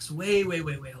the text, way,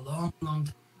 a long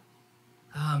time.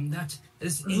 That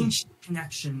this ancient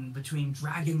connection between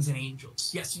dragons and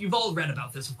angels. Yes, you've all read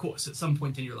about this, of course, at some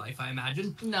point in your life, I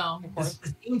imagine. No. This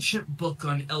ancient book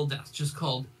on Eldath, just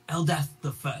called Eldath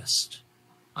the First.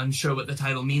 Unsure what the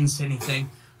title means to anything.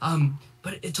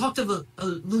 But it talked of a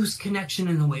loose connection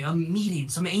in a way, a meeting,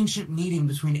 some ancient meeting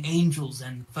between angels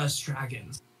and first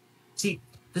dragons. See,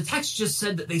 the text just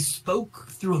said that they spoke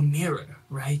through a mirror,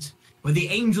 right? Where the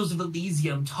angels of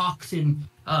Elysium talked in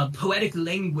poetic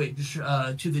language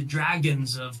to the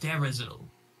dragons of Derazil.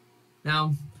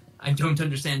 Now, I don't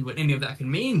understand what any of that can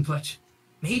mean, but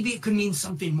maybe it could mean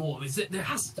something more. There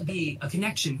has to be a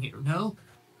connection here, no?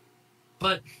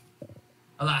 But,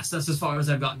 alas, that's as far as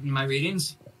I've gotten in my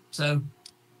readings. So,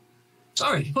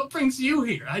 sorry, what brings you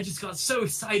here? I just got so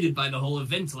excited by the whole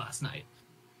event last night.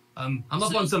 I'm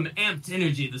up on some amped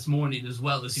energy this morning as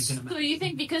well, as you can So imagine. you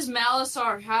think because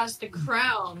Malkus has the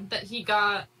crown that he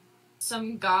got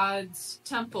some god's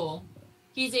temple,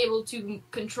 he's able to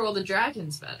control the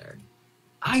dragons better?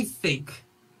 I think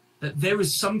that there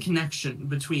is some connection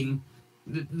between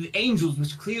the angels,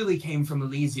 which clearly came from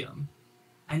Elysium,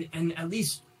 and at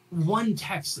least one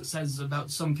text that says about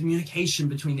some communication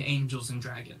between the angels and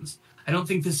dragons. I don't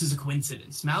think this is a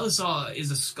coincidence. Malkus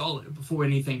is a scholar before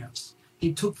anything else.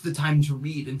 He took the time to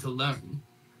read and to learn.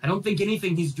 I don't think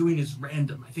anything he's doing is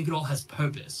random. I think it all has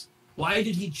purpose. Why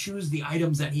did he choose the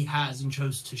items that he has and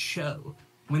chose to show,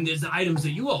 when there's the items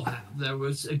that you all have that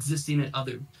was existing at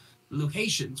other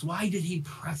locations? Why did he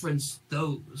preference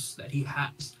those that he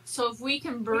has? So if we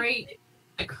can break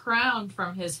a crown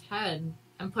from his head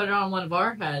and put it on one of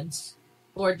our heads,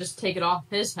 or just take it off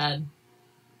his head,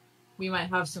 we might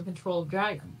have some control of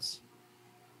dragons.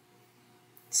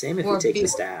 Same if Or we take the be-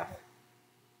 staff.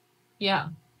 Yeah.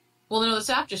 Well, no, the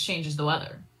staff just changes the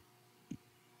weather.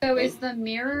 So is the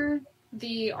mirror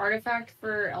the artifact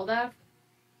for Eldath?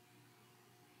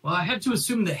 Well, I have to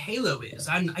assume the halo is.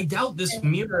 I doubt this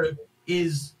mirror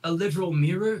is a literal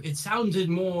mirror. It sounded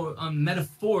more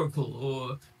metaphorical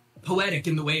or poetic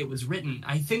in the way it was written.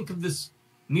 I think of this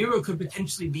mirror could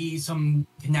potentially be some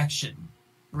connection,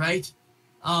 right?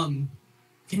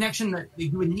 connection that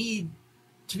you would need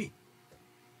to be...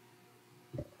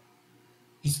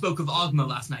 He spoke of Ogma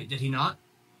last night, did he not?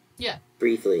 Yeah.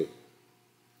 Briefly.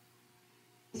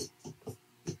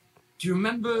 Do you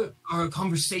remember our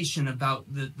conversation about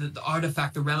the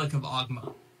artifact, the relic of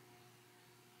Ogma?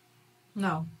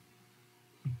 No.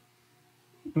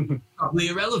 Probably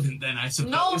irrelevant then, I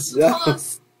No, suppose. tell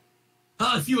us.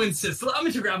 If you insist, allow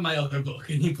me to grab my other book.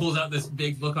 And he pulls out this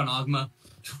big book on Ogma.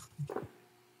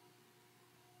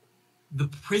 The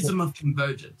Prism of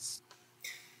Convergence.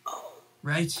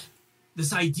 Right?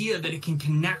 This idea that it can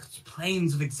connect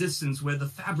planes of existence where the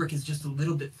fabric is just a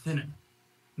little bit thinner.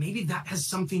 Maybe that has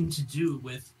something to do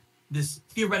with this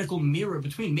theoretical mirror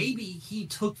between. Maybe he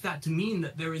took that to mean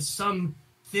that there is some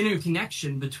thinner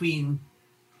connection between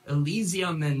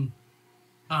Elysium and,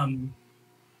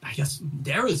 I guess,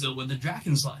 Darazil with the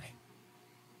Dragonfly.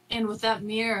 And with that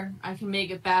mirror, I can make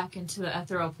it back into the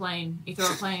ethereal plane,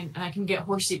 and I can get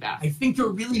Horsey back. I think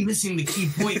you're really missing the key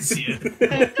points here.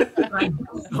 I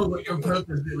don't know what your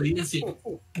purpose really is here.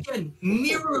 Again,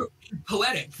 mirror is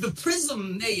poetic. The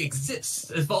prism may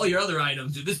exist, as all your other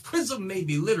items do. This prism may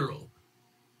be literal.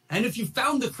 And if you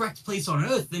found the correct place on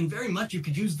Earth, then very much you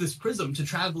could use this prism to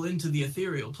travel into the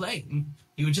ethereal plane.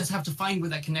 You would just have to find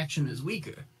where that connection is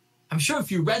weaker. I'm sure if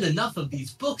you read enough of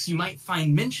these books, you might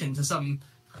find mention to some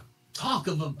talk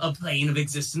of a plane of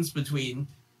existence between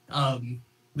the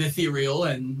ethereal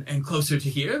and closer to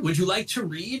here. Would you like to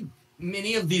read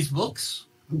many of these books?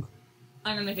 I'm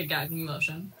gonna make a gagging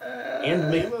motion. And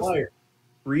make flyers.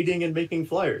 Reading and making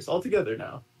flyers all together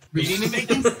now. Reading and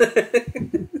making...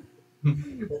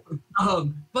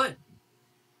 but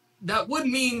that would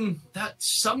mean that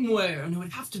somewhere, and it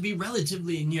would have to be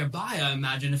relatively nearby, I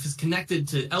imagine, if it's connected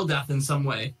to Eldath in some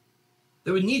way.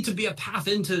 There would need to be a path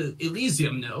into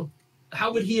Elysium, no?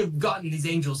 How would he have gotten these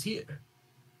angels here?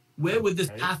 Where would this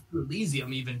path to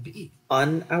Elysium even be?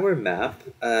 On our map,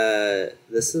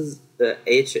 this is the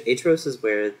Aetros is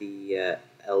where the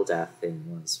Eldath thing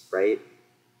was, right?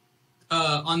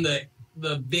 On the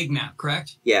big map,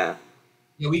 correct? Yeah.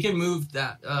 Yeah, we can move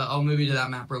that. I'll move you to that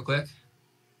map real quick.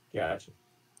 Gotcha.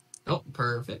 Oh,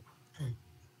 perfect.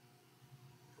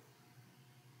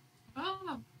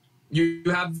 Oh.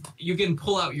 You can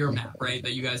pull out your map, right?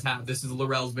 That you guys have. This is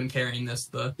Laurel's been carrying this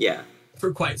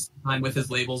for quite some time with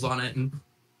his labels on it and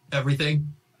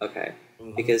everything. Okay.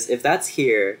 Because if that's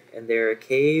here, and there are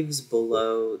caves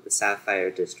below the Sapphire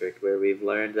District where we've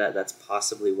learned that that's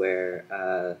possibly where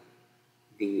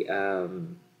the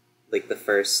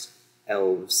first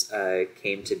elves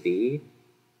came to be,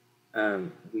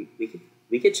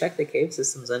 we could check the cave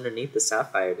systems underneath the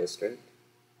Sapphire District.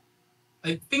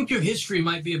 I think your history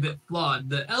might be a bit flawed.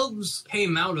 The elves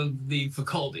came out of the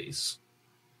Fakaldis.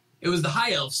 It was the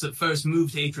High Elves that first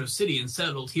moved to Aetros City and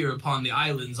settled here upon the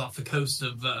islands off the coast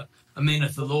of Omena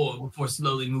Thalor before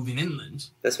slowly moving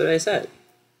inland. That's what I said.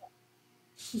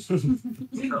 Excuse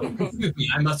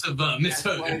me, I must have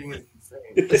misheard.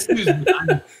 Excuse me,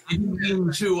 I didn't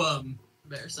mean to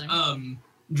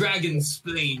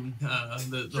dragon-splain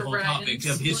the whole topic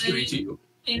of history to you.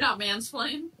 Can you not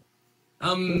mansplain?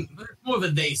 More of a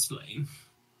they-splain.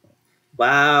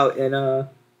 Wow, and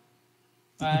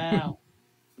Wow.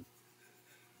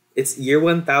 it's year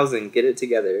 1000. Get it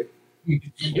together.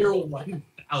 Year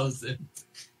 1000.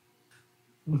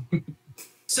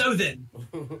 So then,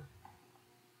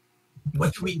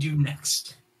 what do we do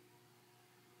next?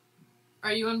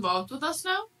 Are you involved with us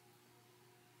now?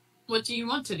 What do you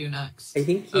want to do next? I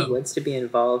think he wants to be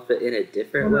involved, but in a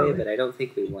different way, but I don't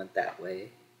think we want that way.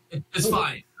 It's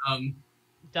fine.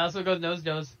 Dazzle goes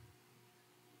nose.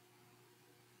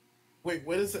 Wait,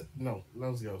 what is it? No,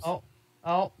 nose goes.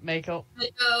 Oh, Mako.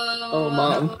 Oh,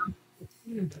 Mom.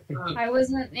 I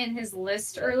wasn't in his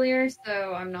list earlier,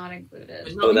 so I'm not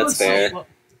included. Oh, that's fair.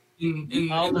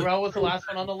 Laurel was the last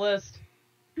one on the list.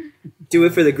 Do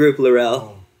it for the group,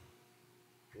 Laurel.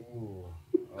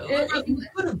 You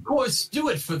could, of course, do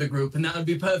it for the group, and that would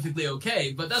be perfectly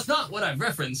okay, but that's not what I've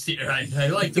referenced here. I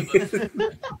like to put it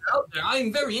out there.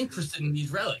 I'm very interested in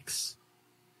these relics.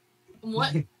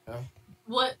 What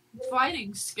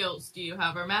fighting skills do you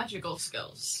have, or magical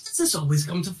skills? Does this always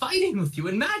come to fighting with you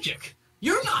in magic?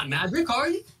 You're not magic, are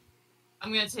you?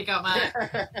 I'm gonna take out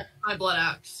my blood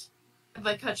axe. If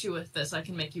I cut you with this, I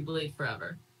can make you bleed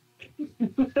forever.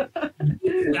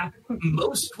 Yeah,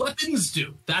 most weapons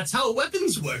do. That's how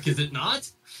weapons work, is it not?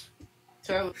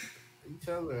 Tell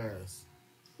us.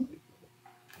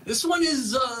 This one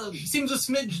is, seems a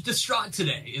smidge distraught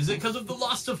today. Is it because of the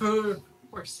loss of her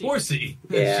horsey, as she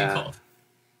Yeah. called?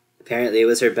 Apparently it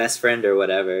was her best friend or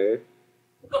whatever.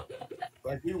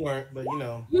 Like we weren't, but I'm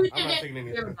not taking anything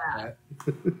hear from that.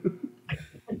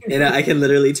 And I can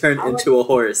literally turn into a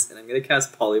horse. And I'm going to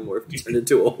cast polymorph to turn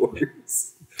into a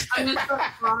horse. I'm gonna start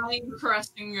crying,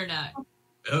 caressing your neck.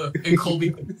 And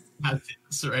Colby has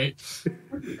this, right?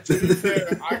 To be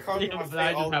fair, I call Yeah, my but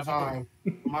I Fae all just the have- time.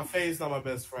 My Fae is not my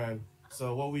best friend.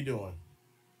 So what we doing?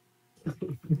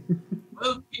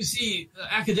 Well, you see,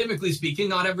 academically speaking,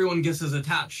 not everyone gets as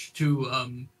attached to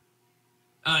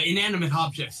inanimate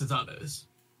objects as others.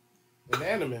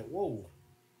 Inanimate. Whoa.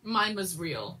 Mine was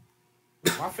real.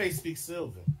 My Fae speaks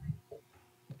Sylvan.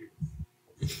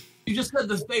 You just said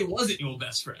the Fae wasn't your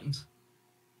best friend.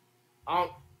 I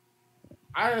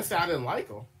didn't say I didn't like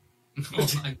him.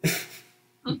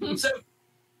 So,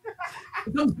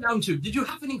 it comes down to, did you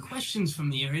have any questions for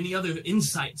me or any other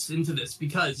insights into this?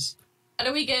 Because How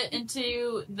do we get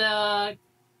into the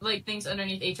things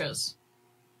underneath Aetros?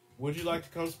 Would you like to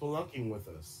come spelunking with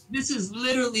us? this is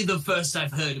literally the first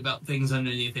I've heard about things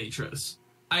underneath Aetros.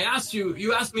 I asked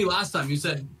you asked me last time, you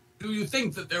said, do you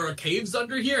think that there are caves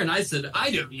under here? And I said, I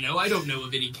don't know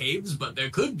of any caves, but there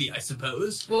could be, I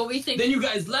suppose. Well, we think Then you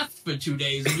guys left for 2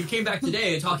 days, and you came back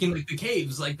today talking like the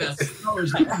caves, like that's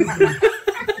the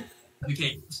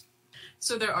caves.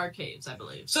 so. There are caves, I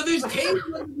believe. So there's caves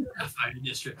in the Sapphire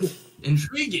District.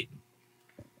 Intriguing.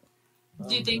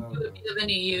 Do you think it would be of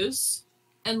any use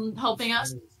in helping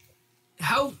us?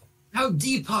 How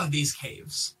deep are these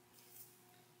caves?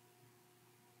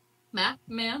 Map,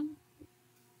 man?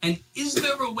 And is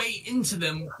there a way into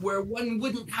them where one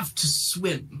wouldn't have to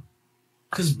swim?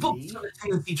 Because books have a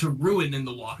tendency to ruin in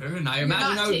the water, and I You're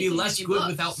imagine not I would be taking less any good books.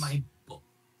 without my book.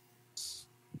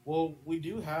 Well, we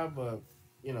do have I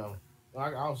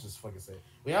was just fucking saying.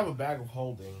 We have a bag of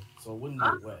holding, so it wouldn't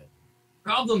get wet.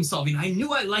 Problem solving. I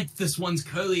knew I liked this one's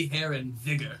curly hair and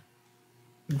vigor.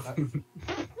 Okay.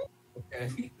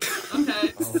 Okay.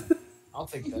 I'll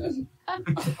take that.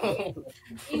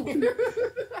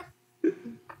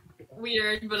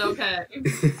 Weird, but okay.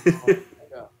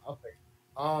 Yeah, I'll take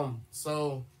it.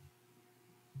 So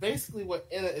basically what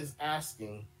Enna is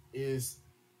asking is,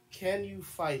 can you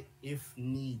fight if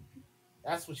need be?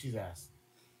 That's what she's asking.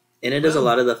 And it does a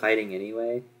lot of the fighting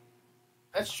anyway.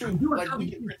 That's true. Like,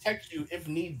 we can protect you if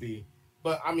need be.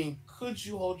 But, I mean, could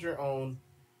you hold your own?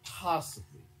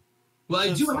 Possibly. Well, I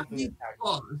Should do have something these attack you.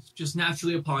 claws just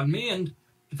naturally upon me, and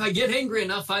if I get angry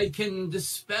enough, I can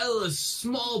dispel a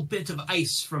small bit of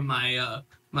ice from my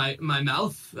my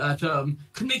mouth that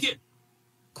could make it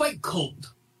quite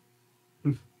cold.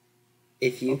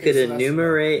 If you Okay, could so that's-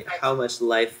 enumerate how much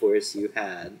life force you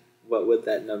had, what would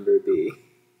that number be?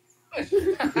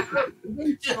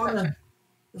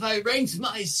 If I ranked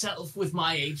myself with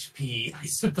my HP, I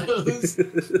suppose.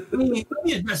 Let me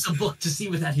address a book to see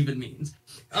what that even means.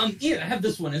 Here, I have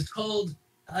this one. It's called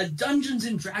Dungeons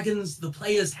and Dragons: The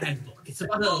Player's Handbook. It's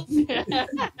about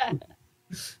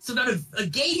a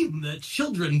game that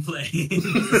children play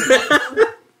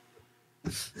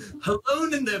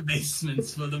alone in their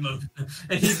basements for the moment.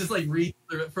 And he just reads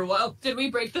through it for a while. Did we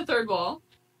break the third wall?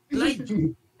 Like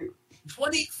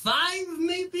 25,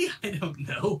 maybe? I don't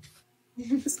know.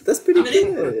 That's pretty I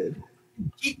mean, good.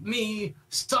 Keep me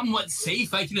somewhat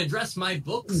safe. I can address my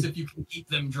books if you can keep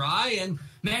them dry, and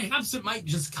perhaps it might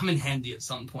just come in handy at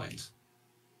some point.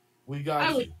 We got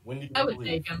I would- you. When do you I would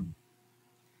believe? take him.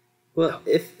 Well,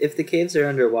 if the caves are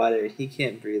underwater, he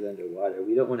can't breathe underwater.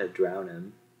 We don't want to drown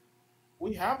him.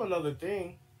 We have another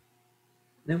thing.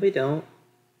 No, we don't.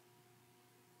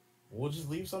 We'll just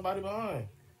leave somebody behind.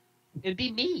 It'd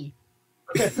be me.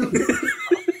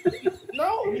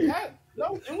 No,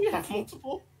 didn't we have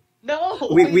multiple? No.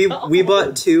 We no.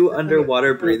 bought 2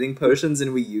 underwater breathing potions,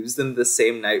 and we used them the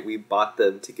same night we bought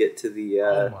them to get to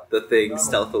the thing God.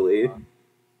 stealthily.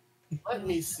 Let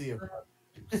me see if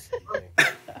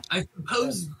I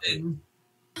suppose then,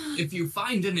 if you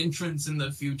find an entrance in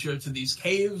the future to these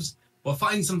caves, or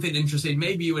find something interesting,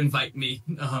 maybe you invite me.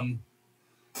 I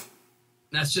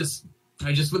just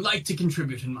would like to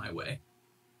contribute in my way.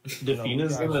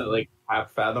 Defina's gonna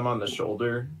tap Fathom on the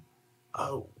shoulder.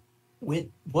 Oh,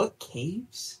 what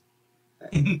caves?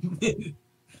 I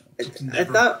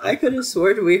thought I could have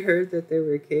sworn we heard that there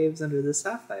were caves under the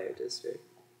Sapphire District.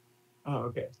 Oh,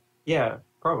 okay. Yeah,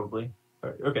 probably.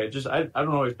 Okay, just I don't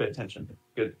always pay attention.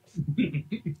 Good.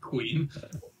 Queen.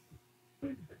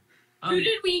 Who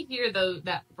did we hear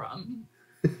that from?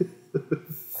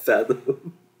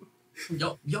 Fathom.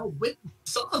 Y'all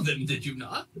saw them, did you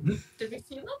not? Did we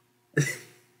see them?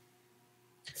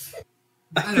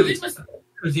 I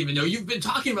don't even know. You've been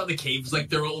talking about the caves like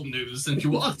they're old news since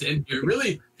you walked in here. You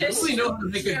really know how to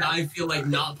make a guy feel like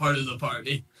not part of the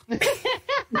party.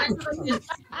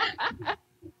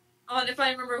 on if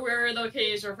I remember where the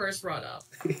caves were first brought up.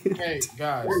 Hey,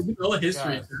 guys. All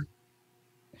history. Guys.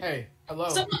 Hey, hello.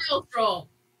 Someone else roll.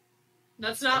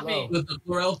 That's not Hello. me. With the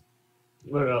Laurel.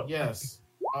 Yes.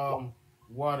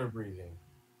 Water breathing.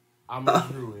 I'm a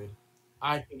druid.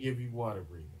 I can give you water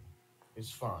breathing. It's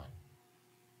fine.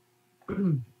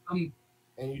 And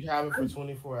you'd have it for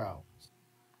 24 hours.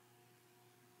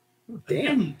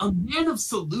 Damn, a man of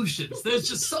solutions. There's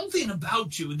just something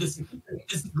about you. This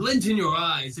glint in your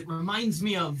eyes. It reminds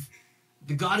me of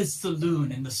the goddess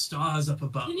Saloon and the stars up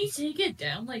above. Can you take it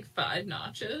down like 5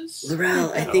 notches?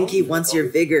 Laurel, I think he wants your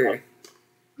vigor.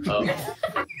 So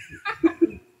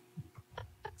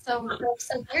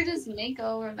where does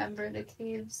Mako remember the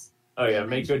caves? Oh yeah,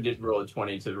 Mako did roll a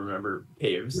 20 to remember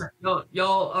caves.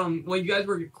 Y'all, when you guys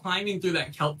were climbing through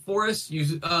that kelp forest,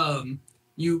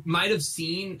 you might have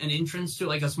seen an entrance to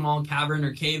like a small cavern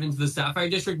or cave into the Sapphire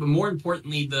District, but more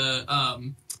importantly,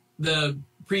 the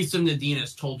priest of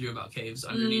Nadinies told you about caves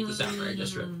underneath the Sapphire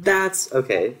District. That's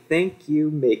okay. Thank you,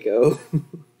 Mako.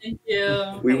 Thank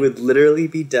you. We would literally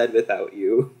be dead without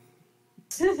you.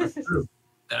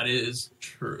 That is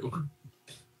true.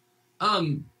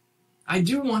 I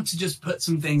do want to just put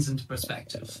some things into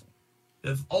perspective.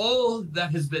 If all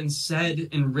that has been said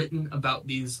and written about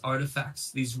these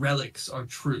artifacts, these relics, are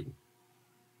true,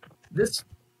 this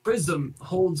prism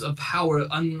holds a power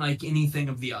unlike anything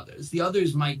of the others. The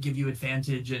others might give you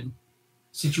advantage in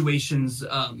situations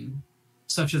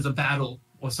such as a battle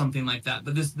or something like that,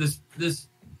 but this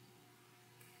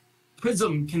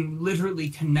prism can literally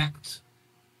connect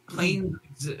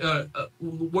planes,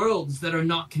 worlds that are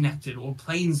not connected, or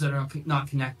planes that are not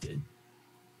connected.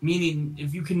 Meaning,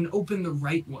 if you can open the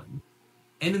right one,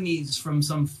 enemies from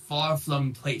some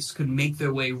far-flung place could make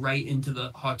their way right into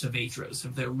the heart of Aetros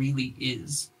if there really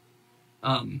is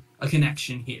a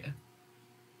connection here.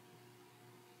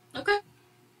 Okay.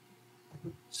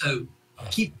 So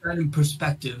keep that in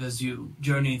perspective as you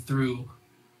journey through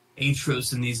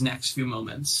Aetros in these next few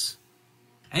moments.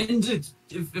 And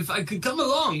if I could come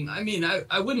along, I mean,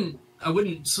 I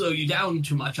wouldn't slow you down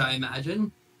too much, I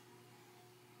imagine.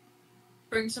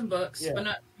 Bring some books, but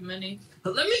not too many.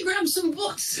 But let me grab some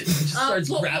books. He just starts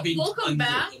grabbing. We'll come tons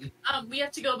back. of them. We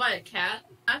have to go buy a cat,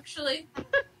 actually.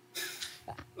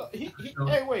 Hey,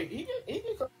 wait. He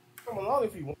can come along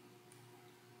if he wants.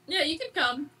 Yeah, you can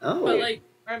come. Oh. But like,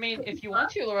 I mean, if you want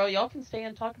to, Laurel, y'all can stay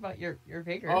and talk about your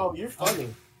vigor. Oh, you're funny.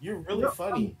 You're really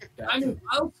funny. I mean,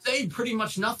 I'll say pretty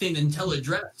much nothing until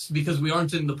addressed because we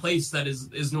aren't in the place that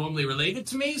is normally related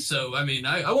to me. So, I mean,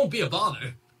 I won't be a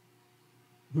bother.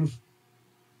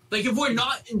 Like, if we're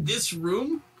not in this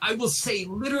room, I will say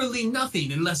literally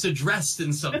nothing unless addressed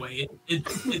in some way.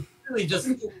 It's really just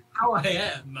how I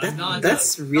am. I'm not.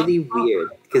 That's really weird,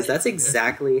 because that's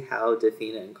exactly how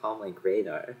Defina and Calm Like Rain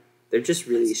are. They're just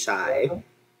really shy.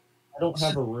 I don't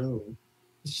have a room.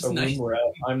 It's A just room nice. where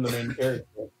I'm the main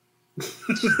character.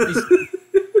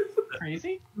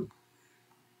 Crazy?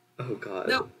 Oh god.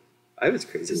 No. I was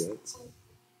crazy once.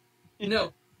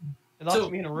 No, It locked So-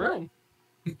 me in a room.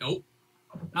 nope.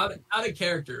 Out of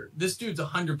character. This dude's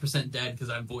 100% dead because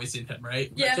I'm voicing him,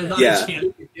 right? Yeah. There's not Yeah. a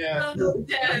chance. Yeah.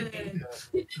 Dead.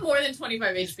 He did more than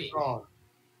 25 HP. Strong.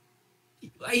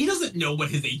 He doesn't know what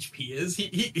his HP is.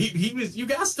 He was. You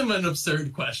asked him an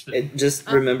absurd question. Just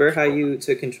remember how you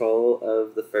took control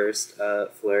of the first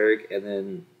Flurg, and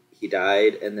then he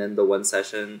died, and then the one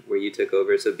session where you took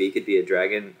over so B could be a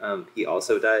dragon, he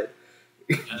also died?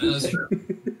 That's true.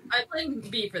 I blamed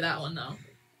B for that one though.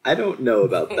 I don't know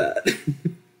about that.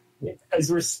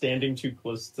 As we're standing too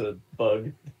close to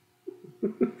Bug.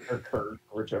 Or Kurt,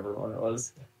 whichever one it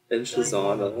was. And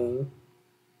Shazana.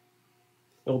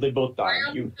 Well, they both I died.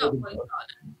 only You got one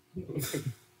shot.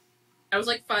 I was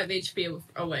like 5 HP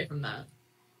away from that.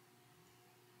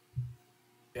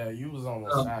 Yeah, you was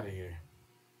almost out of here.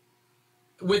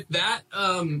 With that,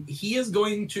 he is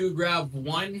going to grab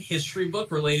one history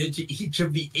book related to each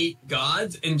of the 8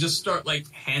 gods and just start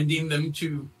like handing them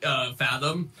to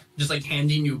Fathom, just like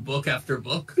handing you book after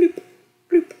book.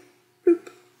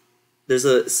 There's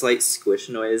a slight squish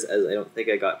noise as I don't think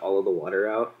I got all of the water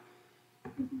out.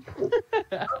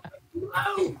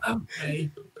 Oh,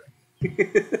 okay.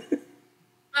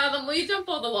 Fathom, will you dump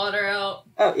all the water out?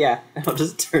 Oh yeah, I'll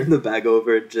just turn the bag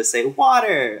over and just say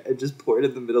water and just pour it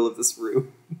in the middle of this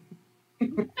room.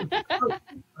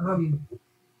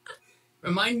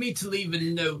 Remind me to leave a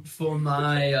note for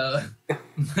my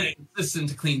my assistant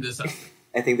to clean this up.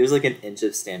 I think there's like an inch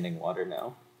of standing water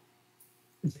now.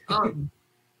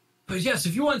 But yes,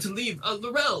 if you want to leave,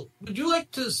 Laurel, would you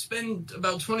like to spend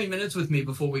about 20 minutes with me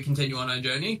before we continue on our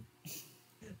journey?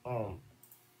 What?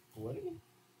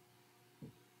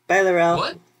 Bye, Laurel.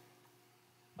 What?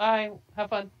 Bye. Have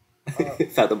fun.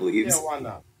 Fathom leaves. Yeah, why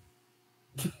not?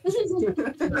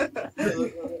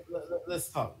 Let's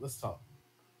talk. Let's talk.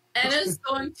 Anna's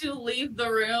going to leave the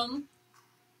room,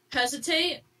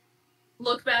 hesitate,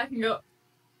 look back, and go,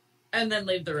 and then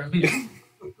leave the room again.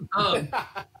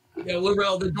 Yeah,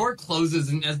 Laurel, the door closes,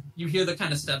 and as you hear the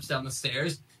kind of steps down the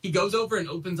stairs, he goes over and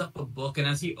opens up a book, and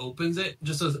as he opens it,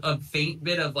 just a faint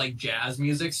bit of, like, jazz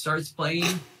music starts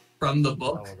playing from the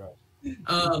book.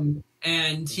 Oh my god.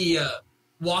 And he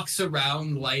walks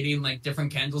around lighting, like,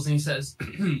 different candles, and he says,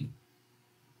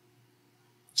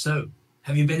 So,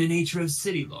 have you been in Aetros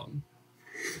City long?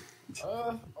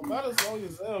 About as long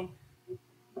as them.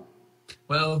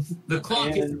 Well, the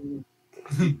clock is... And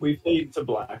we fade to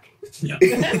black. Yeah.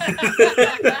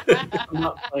 I'm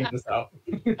not playing this out.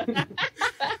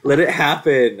 Let it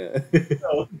happen.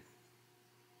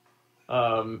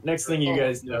 Next thing you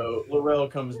guys know, Laurel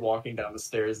comes walking down the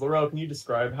stairs. Laurel, can you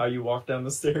describe how you walk down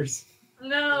the stairs?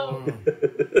 No.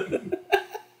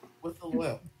 With a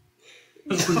limp.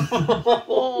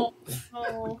 Oh,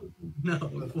 No,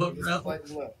 With a Laurel. slight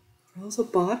limp. How's a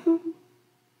bottom?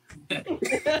 Is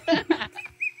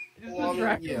Well, the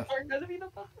dragon yeah. part gonna be the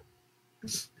bottom?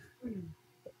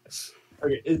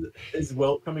 Okay, is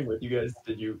Welt coming with you guys?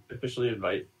 Did you officially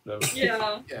invite them?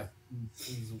 Yeah. Yeah,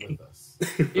 he's with us.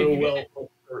 So Welt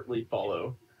will shortly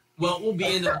follow. Well, we'll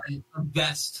be in a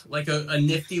vest, like a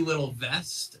nifty little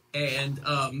vest, and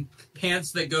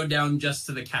pants that go down just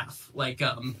to the calf,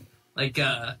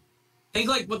 think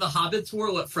like what the hobbits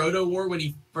wore, what Frodo wore when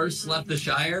he first left the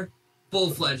Shire.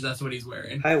 Full-fledged, that's what he's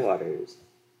wearing. High waters.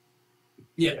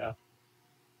 Yeah.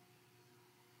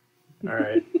 All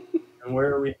right. And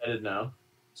where are we headed now?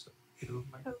 Pedro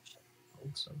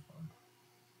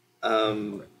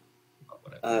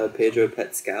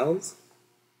pet scowls.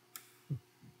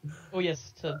 Oh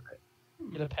yes, to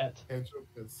get a pet. Pedro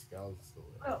put scouts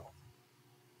away.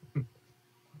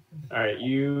 All right,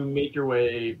 you make your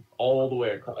way all the way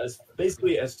across,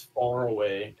 basically as far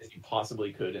away as you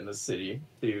possibly could in the city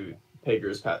to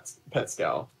Pedro's pet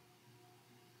scow,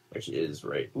 which is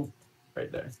right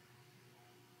there.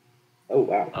 Oh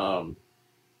wow.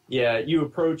 Yeah, you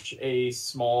approach a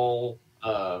small,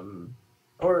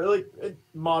 or like a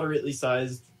moderately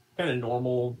sized, kind of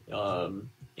normal,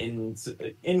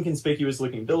 inconspicuous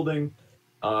looking building.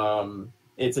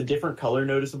 It's a different color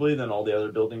noticeably than all the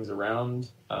other buildings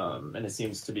around, and it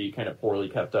seems to be kind of poorly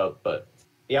kept up, but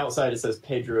the outside it says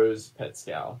Pedro's Pet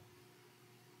Scow.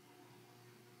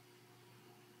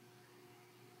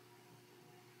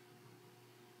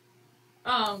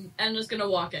 I'm just gonna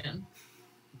walk in.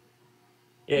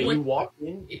 Yeah, you walk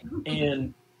in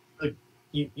and like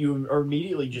you are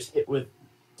immediately just hit with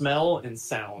smell and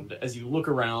sound as you look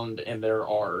around, and there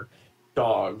are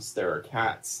dogs, there are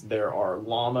cats, there are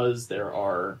llamas,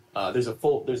 there's a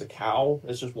cow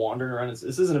that's just wandering around.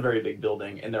 This isn't a very big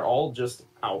building, and they're all just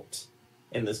out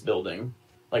in this building,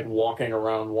 like walking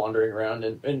around, wandering around,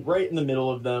 and right in the middle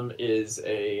of them is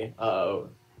a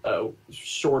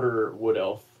shorter wood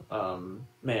elf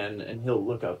man, and he'll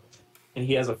look up, and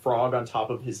he has a frog on top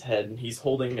of his head, and he's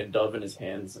holding a dove in his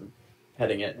hands and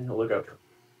petting it, and he'll look up.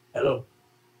 Hello,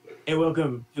 and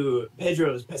welcome to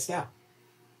Pedro's Pet Scow.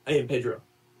 I am Pedro.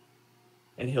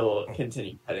 And he'll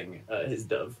continue petting his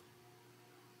dove.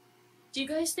 Do you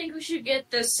guys think we should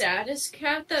get the saddest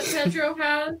cat that Pedro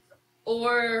has,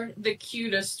 or the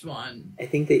cutest one? I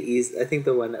think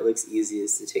the one that looks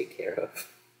easiest to take care of.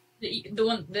 The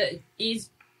one that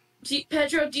is.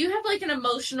 Pedro, do you have like an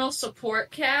emotional support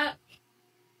cat?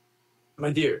 My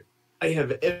dear, I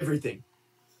have everything.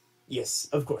 Yes,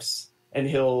 of course. And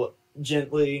he'll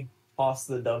gently toss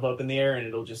the dove up in the air, and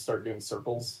it'll just start doing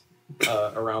circles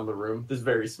around the room, this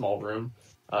very small room.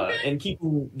 And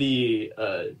keeping the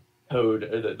toad,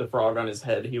 or the frog on his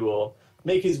head, he will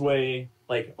make his way,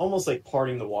 like almost like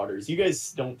parting the waters. You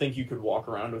guys don't think you could walk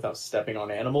around without stepping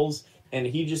on animals, and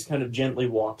he just kind of gently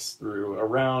walks through,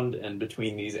 around and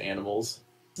between these animals.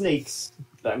 Snakes,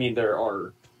 I mean, there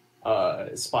are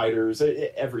spiders,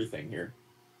 everything here.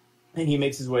 And he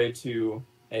makes his way to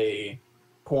a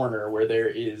corner where there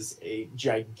is a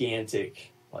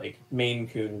gigantic, like, Maine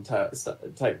Coon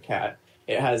type cat.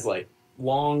 It has, like,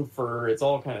 long fur, it's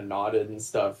all kind of knotted and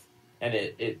stuff, and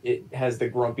it has the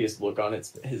grumpiest look on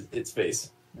its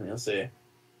face. And he'll say,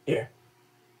 "Here,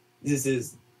 this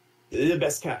is the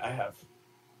best cat I have.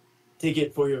 Take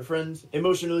it for your friend.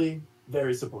 Emotionally,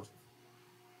 very supportive."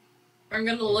 I'm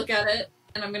gonna look at it,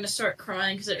 and I'm gonna start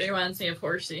crying because it reminds me of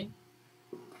Horsey.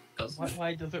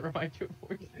 Why does it remind you of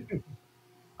Horsey?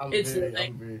 It's the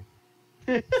thing.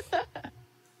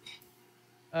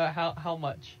 How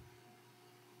much?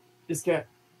 This cat,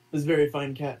 this very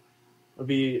fine cat, It'll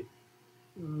be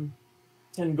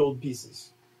 10 gold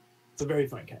pieces. It's a very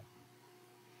fine cat.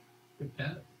 Good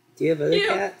cat. Do you have other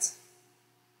cats?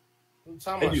 You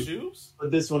talking about I do. shoes? But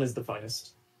this one is the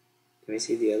finest. Can we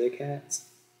see the other cats?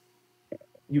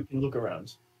 You can look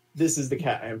around. This is the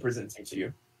cat I am presenting to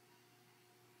you.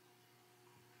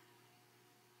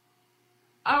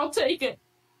 I'll take it.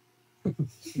 I'm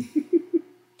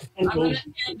gonna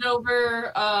hand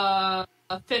over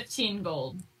 15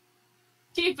 gold.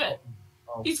 Keep it.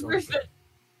 Oh, He's so worth good.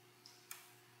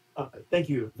 it. Thank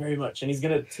you very much. And he's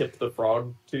gonna tip the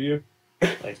frog to you.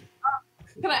 Like,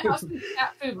 Can I have some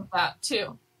cat food with that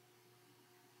too?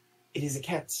 it is a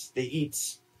cat. They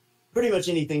eat pretty much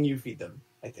anything you feed them,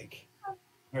 I think.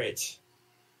 All right.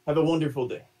 Have a wonderful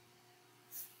day.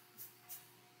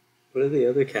 What do the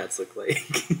other cats look like?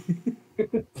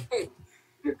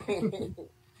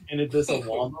 And if this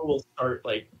llama will start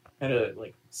kind of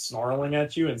snarling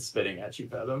at you and spitting at you,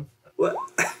 Fathom. What?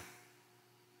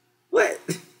 What?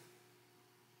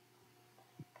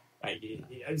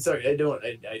 I'm sorry. I don't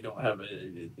have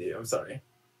a. I'm sorry.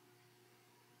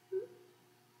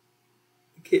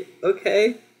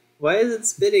 Okay. Why is it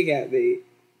spitting at me?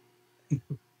 I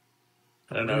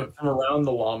don't know. From around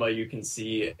the llama, you can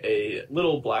see a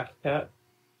little black cat,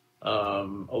 a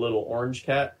little orange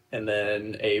cat, and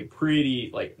then a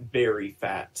pretty, very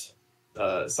fat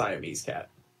Siamese cat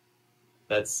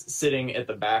that's sitting at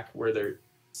the back where there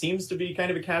seems to be kind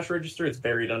of a cash register. It's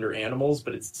buried under animals,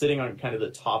 but it's sitting on kind of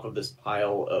the top of this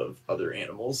pile of other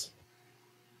animals.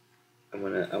 I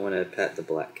wanna pet the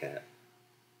black cat.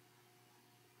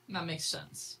 That makes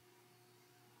sense.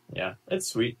 Yeah, it's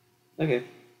sweet. Okay,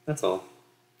 that's all.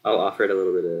 I'll offer it a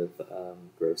little bit of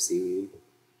gross seaweed.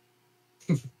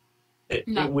 It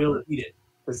No. will eat it,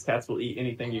 because cats will eat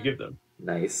anything you give them.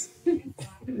 Nice.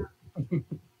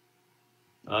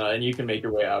 And you can make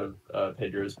your way out of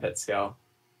Pedro's pet scow.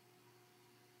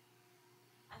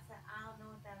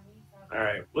 All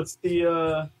right, what's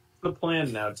the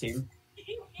plan now, team?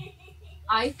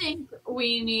 I think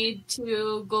we need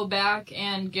to go back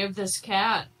and give this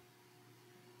cat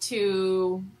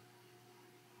to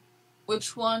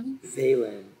which one?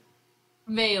 Valen.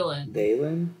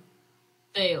 Valen.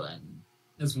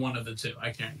 It's one of the two. I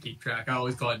can't keep track. I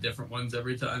always call it different ones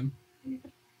every time.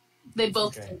 They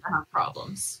both Okay. seem to have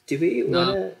problems. Do we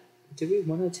No.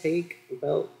 wanna take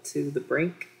Welt to the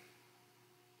brink?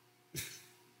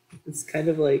 It's kind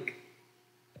of like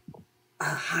a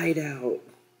hideout.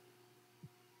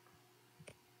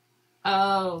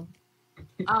 Oh.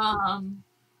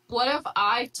 What if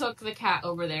I took the cat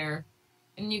over there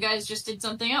and you guys just did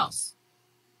something else?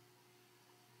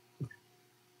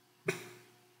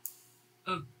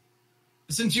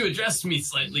 Since you addressed me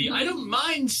slightly, I don't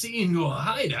mind seeing your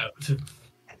hideout.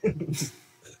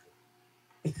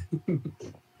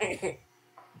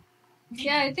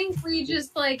 Yeah, I think we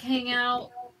just hang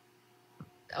out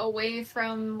away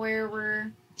from where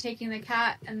we're taking the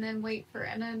cat and then wait for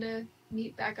Enna to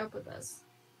meet back up with us.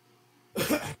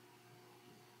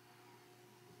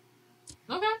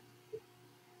 Okay.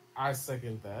 I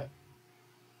second that.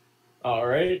 All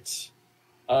right.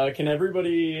 Can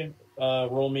everybody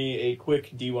roll me a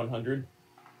quick D100?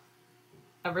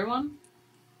 Everyone?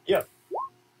 Yep.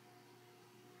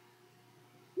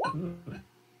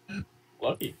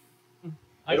 Lucky.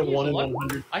 I Got a can use 1 in a luck-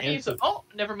 100. I can use a, chance oh,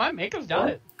 never mind. Mako's done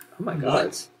it. Oh my god.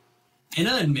 What?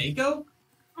 Anna and Mako?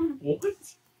 What?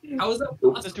 How is that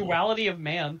The possible? duality of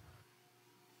man.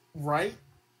 Right?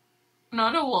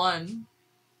 Not a 1.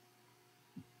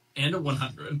 And a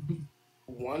 100.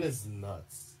 One is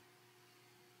nuts.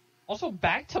 Also,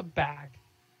 back to back.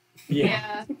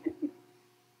 Yeah.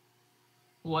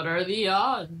 What are the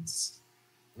odds?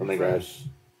 Oh my god. Refresh.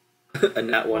 A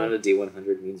nat 1 on a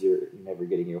D100 means you're never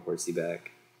getting your horsey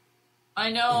back.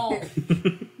 I know.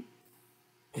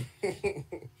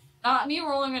 Not me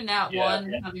rolling a nat Yeah,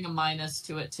 1, yeah. having a minus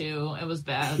to it too. It was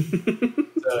bad. So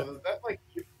does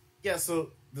that so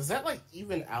does that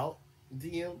even out,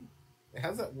 DM? How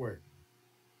does that work?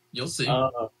 You'll see.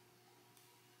 So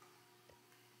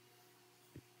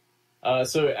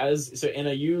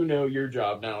Anna, you know your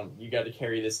job now. You got to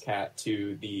carry this cat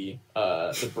to the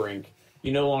brink.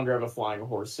 You no longer have a flying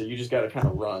horse, so you just got to kind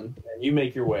of run. And you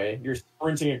make your way. You're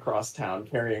sprinting across town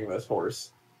carrying this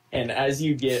horse. And as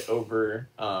you get over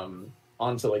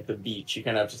onto the beach, you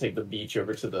kind of have to take the beach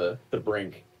over to the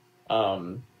brink.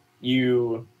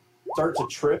 You start to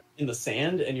trip in the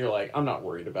sand, and you're like, I'm not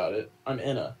worried about it. I'm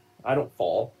Anna. I don't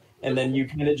fall. And then you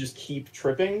kind of just keep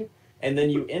tripping, and then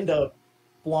you end up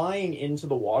flying into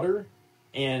the water,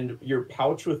 and your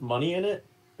pouch with money in it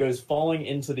goes falling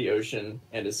into the ocean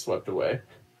and is swept away.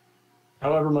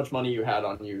 However much money you had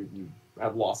on you, you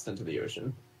have lost into the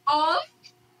ocean.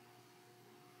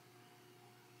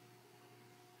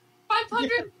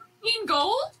 515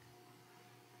 gold?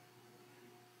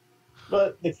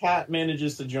 But the cat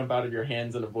manages to jump out of your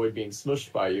hands and avoid being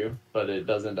smushed by you, but it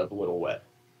does end up a little wet.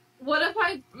 What if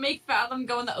I make Fathom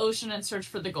go in the ocean and search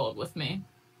for the gold with me?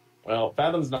 Well,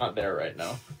 Fathom's not there right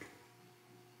now.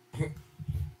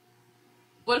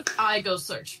 What if I go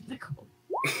search for the gold?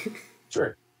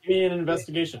 Sure. Give me an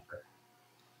investigation.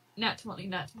 Nat 20,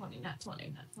 nat 20, nat 20,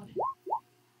 nat 20.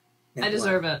 I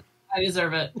deserve it. I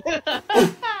deserve it.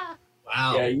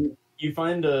 Wow. Yeah, you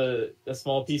find a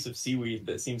small piece of seaweed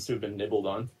that seems to have been nibbled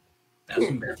on. That's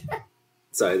embarrassing.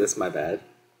 Sorry, that's my bad.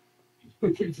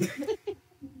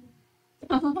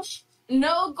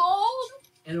 No gold?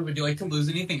 And would you like to lose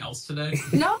anything else today?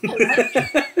 No.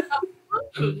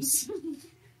 Lose.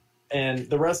 And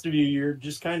the rest of you, you're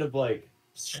just kind of like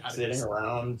sitting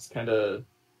around, kind of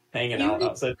hanging out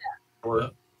outside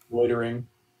or loitering.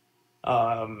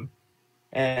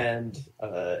 And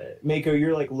Mako,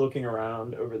 you're like looking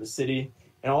around over the city,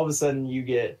 and all of a sudden you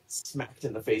get smacked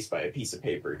in the face by a piece of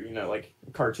paper. You know, like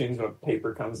cartoons when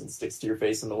paper comes and sticks to your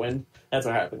face in the wind. That's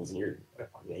what happens, and you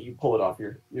pull it off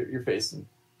your face, and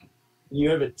you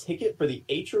have a ticket for the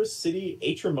Aetros City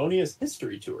Atrimonious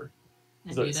History Tour.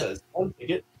 That's what it says. One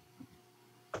ticket.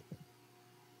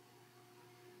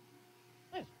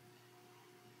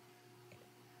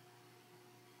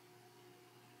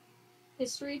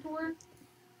 History tour?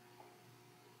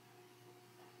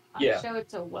 Yeah. I'll show it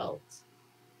to Welt.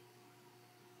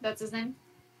 That's his name?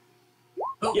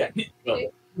 Oh, Yeah. Well,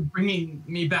 you're bringing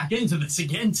me back into this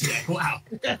again today. Wow.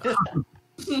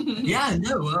 Yeah,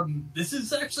 no, this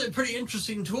is actually a pretty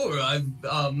interesting tour. I've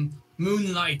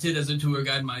moonlighted as a tour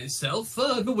guide myself.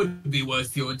 It would be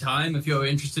worth your time if you're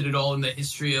interested at all in the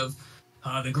history of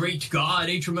the great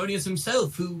god Atrimonious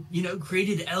himself, who,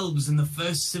 created elves in the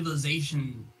first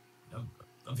civilization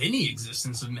of any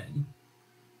existence of men.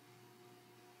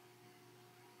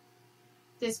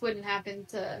 This wouldn't happen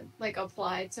to,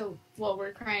 apply to what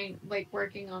we're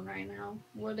working on right now,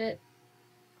 would it?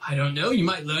 I don't know, you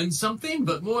might learn something,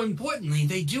 but more importantly,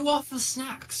 they do offer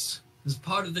snacks as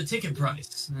part of the ticket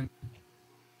price. And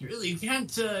you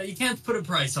can't put a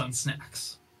price on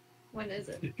snacks. When is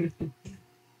it?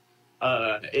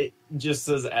 it just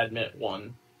says admit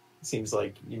one. Seems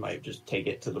like you might just take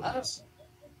it to the bus.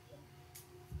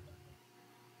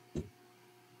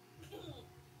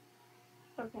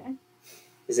 Okay.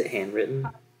 Is it handwritten?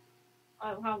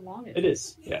 How long is It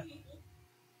is, yeah.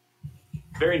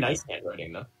 Very nice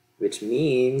handwriting, though. Which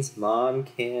means Mom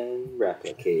can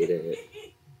replicate it.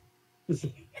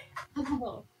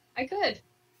 Oh, I could.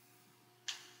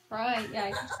 Try. Yeah,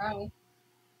 I could try.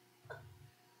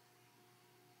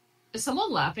 Is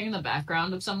someone laughing in the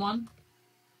background of someone?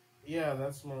 Yeah,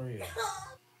 that's Maria.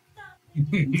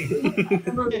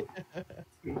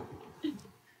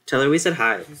 Tell her we said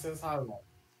hi. She says hi.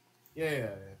 Yeah.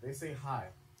 They say hi.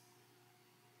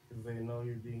 Because they know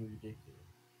you're being ridiculous.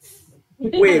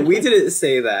 Wait, we didn't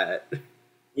say that.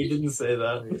 We didn't say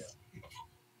that. Yeah.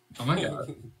 Oh my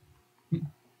god. Okay.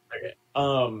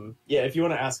 Yeah, if you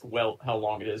want to ask Welt how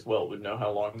long it is, Welt would know how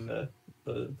long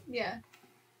the Yeah.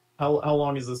 how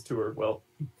long is this tour, Welt?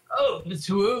 Oh, the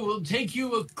tour will take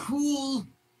you a cool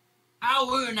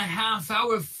hour and a half,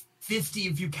 hour 50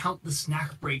 if you count the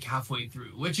snack break halfway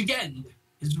through, which again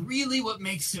is really what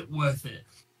makes it worth it.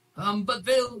 But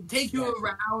they'll take you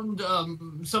around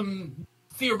some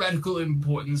theoretical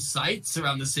important sites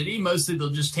around the city. Mostly they'll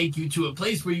just take you to a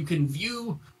place where you can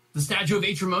view the statue of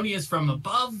Atrimonious from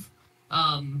above,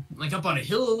 up on a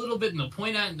hill a little bit, and they'll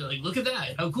point at it and look at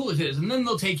that, how cool it is. And then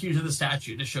they'll take you to the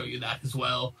statue to show you that as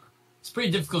well. It's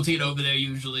pretty difficult to get over there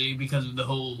usually because of the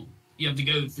whole, you have to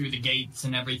go through the gates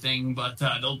and everything, but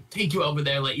they'll take you over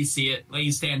there, let you see it, let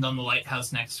you stand on the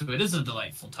lighthouse next to it. It's a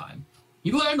delightful time.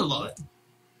 You learn a lot.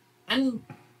 And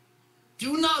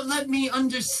do not let me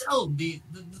undersell the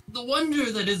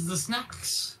wonder that is the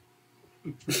snacks.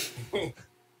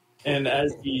 And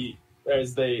as they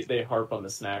harp on the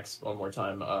snacks one more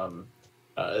time,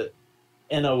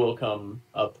 Enna will come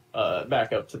up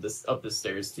back up the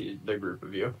stairs to the group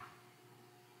of you.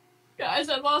 Guys,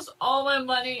 I lost all my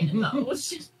money in the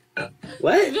ocean.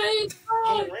 What?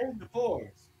 Oh, ran the boys.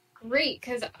 Great,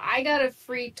 because I got a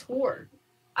free tour.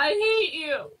 I hate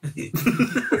you.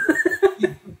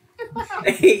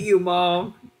 I hate you,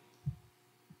 Mom.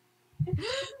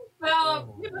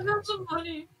 Now, give us some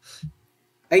money.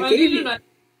 I I gave need you. it.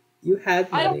 You had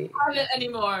I don't money, have it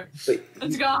anymore. but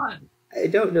It's gone. I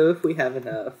don't know if we have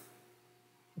enough.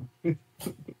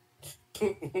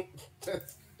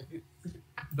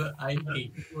 But I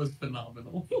hate it was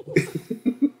phenomenal.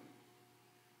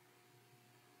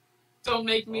 Don't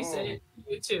make me say it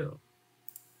to you too.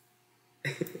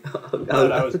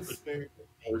 I was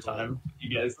overtime.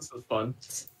 You guys, this was fun.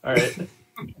 All right.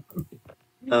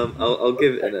 I'll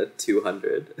give in a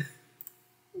 200. Okay.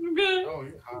 Oh,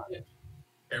 you're hot. I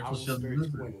Careful, was she'll straight lose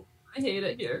it. 20. I hate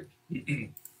it here.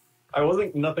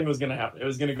 Nothing was gonna happen. It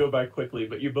was gonna go by quickly,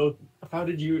 but you both. How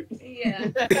did you?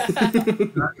 Yeah.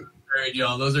 Alright,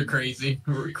 y'all, those are crazy.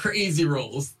 Crazy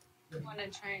rolls. I want to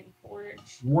try and forge.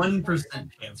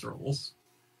 1% chance rolls.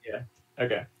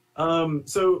 Okay.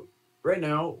 So right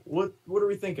now, what are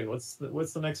we thinking? What's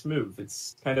the next move?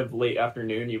 It's kind of late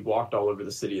afternoon. You've walked all over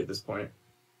the city at this point.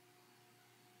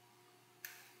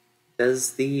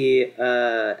 Does the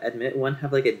admit one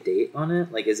have like a date on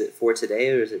it? Like, is it for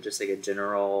today, or is it just like a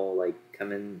general like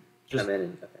come in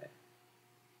and okay?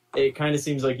 It kind of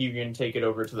seems like you can take it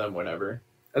over to them whenever.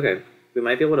 Okay, we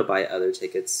might be able to buy other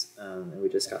tickets, and we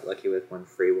just got lucky with one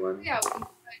free one. Yeah, we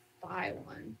might buy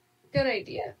one. Good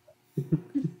idea.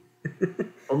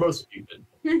 Or most of you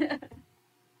did.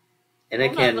 And I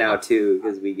can now too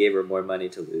because we gave her more money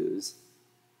to lose.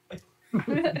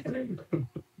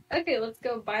 Okay, let's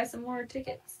go buy some more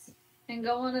tickets and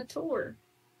go on a tour.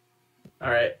 All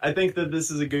right. I think that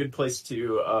this is a good place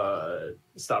to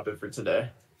stop it for today.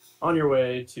 On your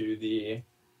way to the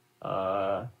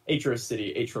Aetros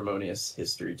City Atromonious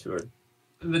History Tour.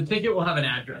 The ticket will have an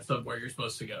address of where you're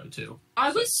supposed to go to.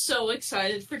 I was so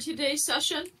excited for today's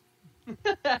session.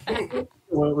 It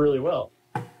went really well.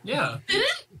 Yeah. Did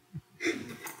it?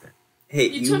 Hey,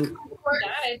 You took my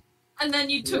word, and then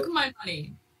you took my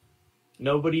money.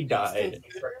 Nobody died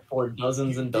for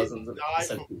dozens and dozens of died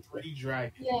innocent from people. 3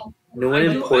 dragons. Yeah. no one I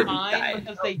know important mine died.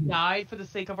 because they died for the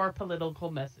sake of our political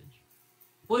message.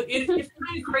 Well, it's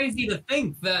kind of crazy to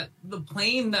think that the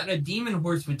plane that a demon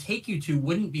horse would take you to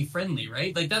wouldn't be friendly,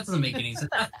 right? Like, that doesn't make any sense.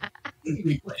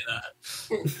 We play that.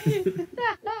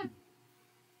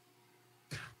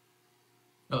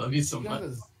 I love you so You got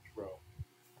much. a 0.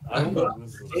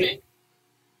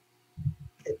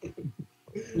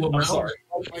 I'm sorry.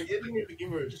 I didn't even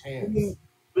give her a chance.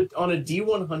 But on a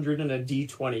D100 and a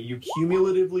D20, you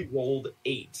cumulatively rolled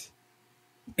 8.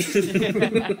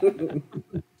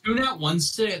 Do not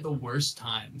once today at the worst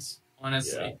times,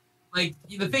 honestly. Yeah. Like,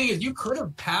 the thing is, you could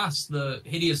have passed the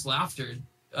hideous laughter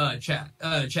check.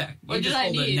 You What just did I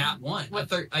rolled a need? nat 1.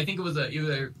 I think it was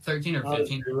either 13 or Not a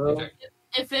 15. zero.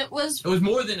 If it was, It was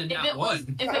more than a if nat it was,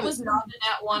 1. if it was not in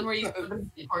that one where you could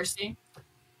have been horsey.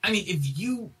 I mean, if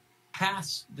you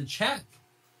passed the check,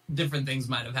 different things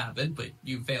might have happened, but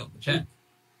you failed the check.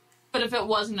 But if it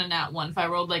wasn't a nat one, if I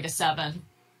rolled like a 7,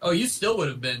 Oh, you still would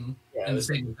have been Yeah, in the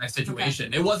same exact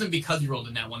situation. It wasn't because you rolled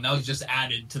a nat 1. That was just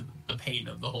added to the pain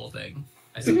of the whole thing,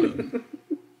 I suppose.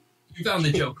 You found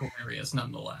the joke hilarious,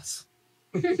 nonetheless.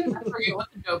 I forget what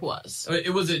the joke was.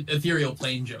 It was an ethereal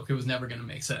plane joke. It was never going to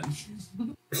make sense.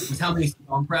 How many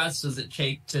strong press does it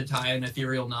take to tie an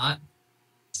ethereal knot?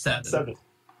 7.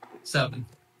 7.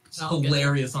 It's I'll get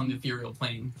hilarious on the ethereal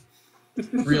plane.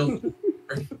 Real.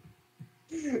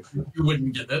 You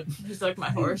wouldn't get it. He's like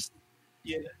my horse.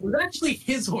 It was actually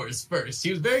his horse first. He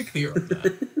was very clear on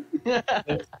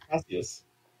that. Cassius.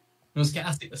 It was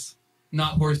Cassius,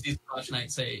 not Horsey /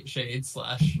 Nightshade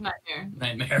 /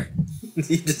 Nightmare.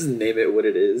 You just name it what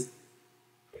it is.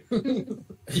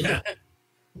 Yeah.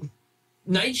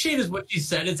 Nightshade is what she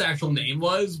said its actual name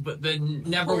was, but then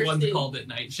never once Horsey. called it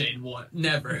Nightshade. What?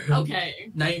 Never. Okay.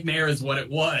 Nightmare is what it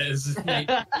was.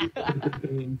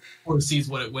 Horsey's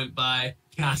what it went by.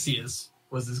 Cassius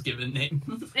was his given name.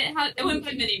 It went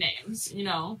by many names, you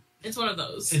know. It's one of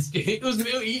those. He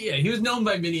was known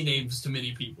by many names to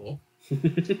many people.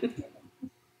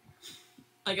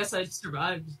 I guess I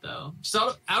survived though.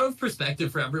 So out of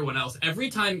perspective for everyone else, every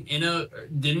time Inna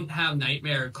didn't have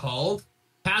Nightmare called,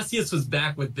 Cassius was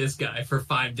back with this guy for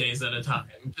 5 days at a time,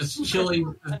 just chilling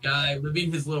with this guy,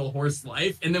 living his little horse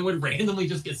life, and then would randomly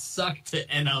just get sucked to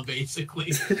Enna,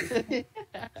 basically.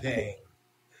 Dang.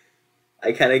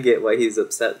 I kind of get why he's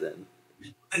upset then.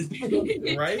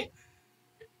 Right?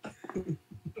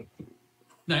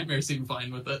 Nightmare seemed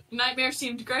fine with it. Nightmare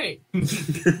seemed great. It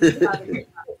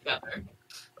Together.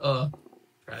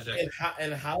 Tragic.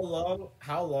 And how long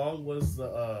was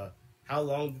the how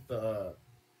long did the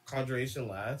conjuration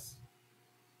last?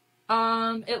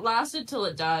 It lasted till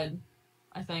it died,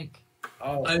 I think.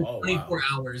 Oh, 24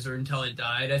 hours or until it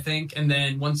died, I think. And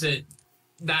then once that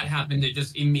happened, it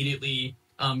just immediately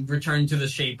returned to the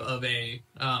shape of a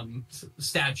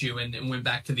statue and went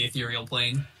back to the ethereal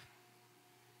plane.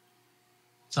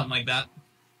 Something like that.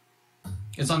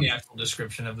 It's on the actual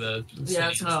description of the Yeah,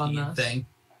 it's not on this. thing.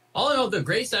 All in all, the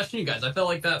great session, you guys. I felt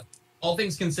like that all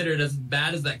things considered, as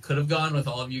bad as that could have gone with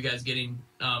all of you guys getting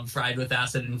fried with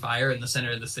acid and fire in the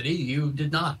center of the city, you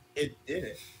did not. It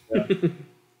didn't. Yeah.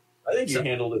 I think you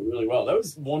handled it really well. That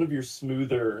was one of your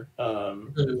smoother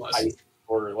ice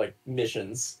or like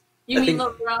missions. You mean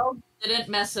Laurel didn't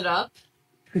mess it up?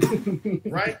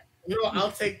 Right?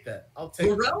 I'll take that. I'll take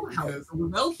that.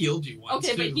 Laurel healed you once.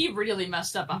 Okay, too. but he really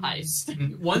messed up a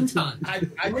heist. One time. I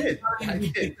did. I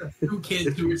did. Two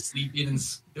kids who were sleeping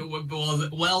as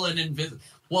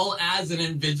an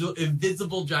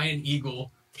invisible giant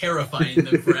eagle, terrifying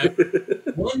them forever.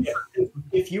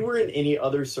 If you were in any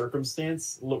other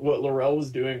circumstance, what Laurel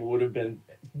was doing would have been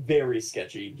very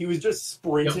sketchy. He was just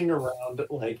sprinting around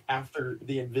like after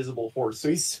the invisible horse. So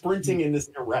he's sprinting in this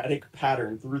erratic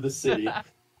pattern through the city.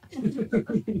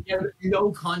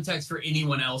 No context for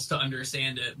anyone else to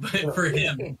understand it, but for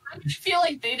him. I feel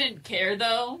like they didn't care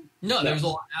though. No, there's a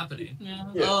lot happening.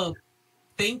 Yeah.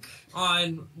 Think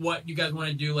on what you guys want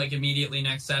to do like immediately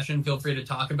next session. Feel free to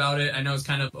talk about it. I know it's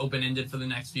kind of open-ended for the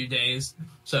next few days.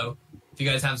 So if you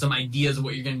guys have some ideas of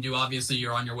what you're going to do, obviously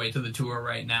you're on your way to the tour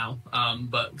right now.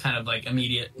 But kind of like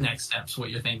immediate next steps,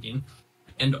 what you're thinking.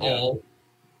 And all.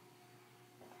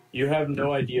 You have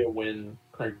no idea when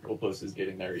Crinklepus is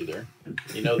getting there either.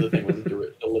 You know the thing was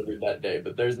delivered that day,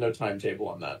 but there's no timetable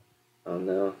on that. Oh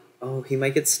no. Oh, he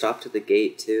might get stopped at the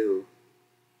gate too.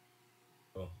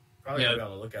 Probably gotta be on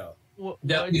the lookout. Would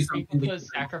Definitely something people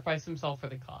sacrifice himself for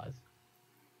the cause?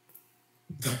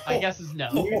 I guess is no.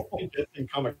 Just in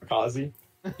kamikaze.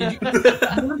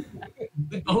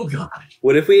 Oh gosh.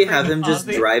 What if we have them just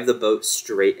drive the boat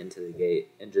straight into the gate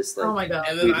and just like? Oh my god.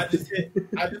 And then I just hit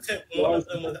one of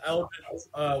them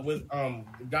with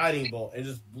guiding bolt and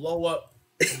just blow up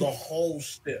the whole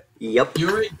ship. Yep.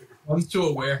 You're comes to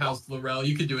a warehouse, Laurel.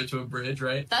 You could do it to a bridge,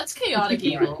 right? That's chaotic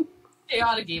evil.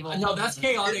 Chaotic evil. No, that's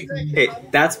chaotic. Hey,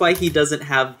 that's why he doesn't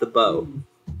have the bow.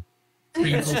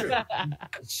 Wait,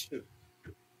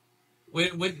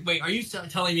 are you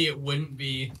telling me it wouldn't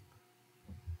be?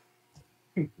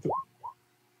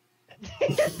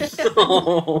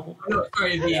 Oh. No,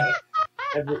 sorry,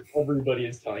 Everybody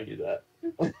is telling you that.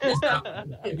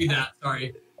 it'd be that.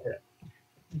 Sorry.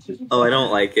 Oh, I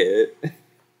don't like it.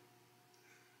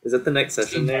 Is that the next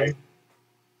session there?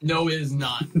 No, it is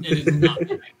not. It is not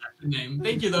the name.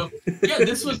 Thank you, though. Yeah,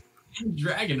 this was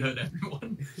Dragonhood,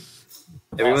 everyone.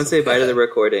 Everyone say bye to the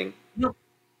recording.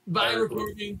 Bye,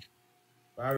 recording.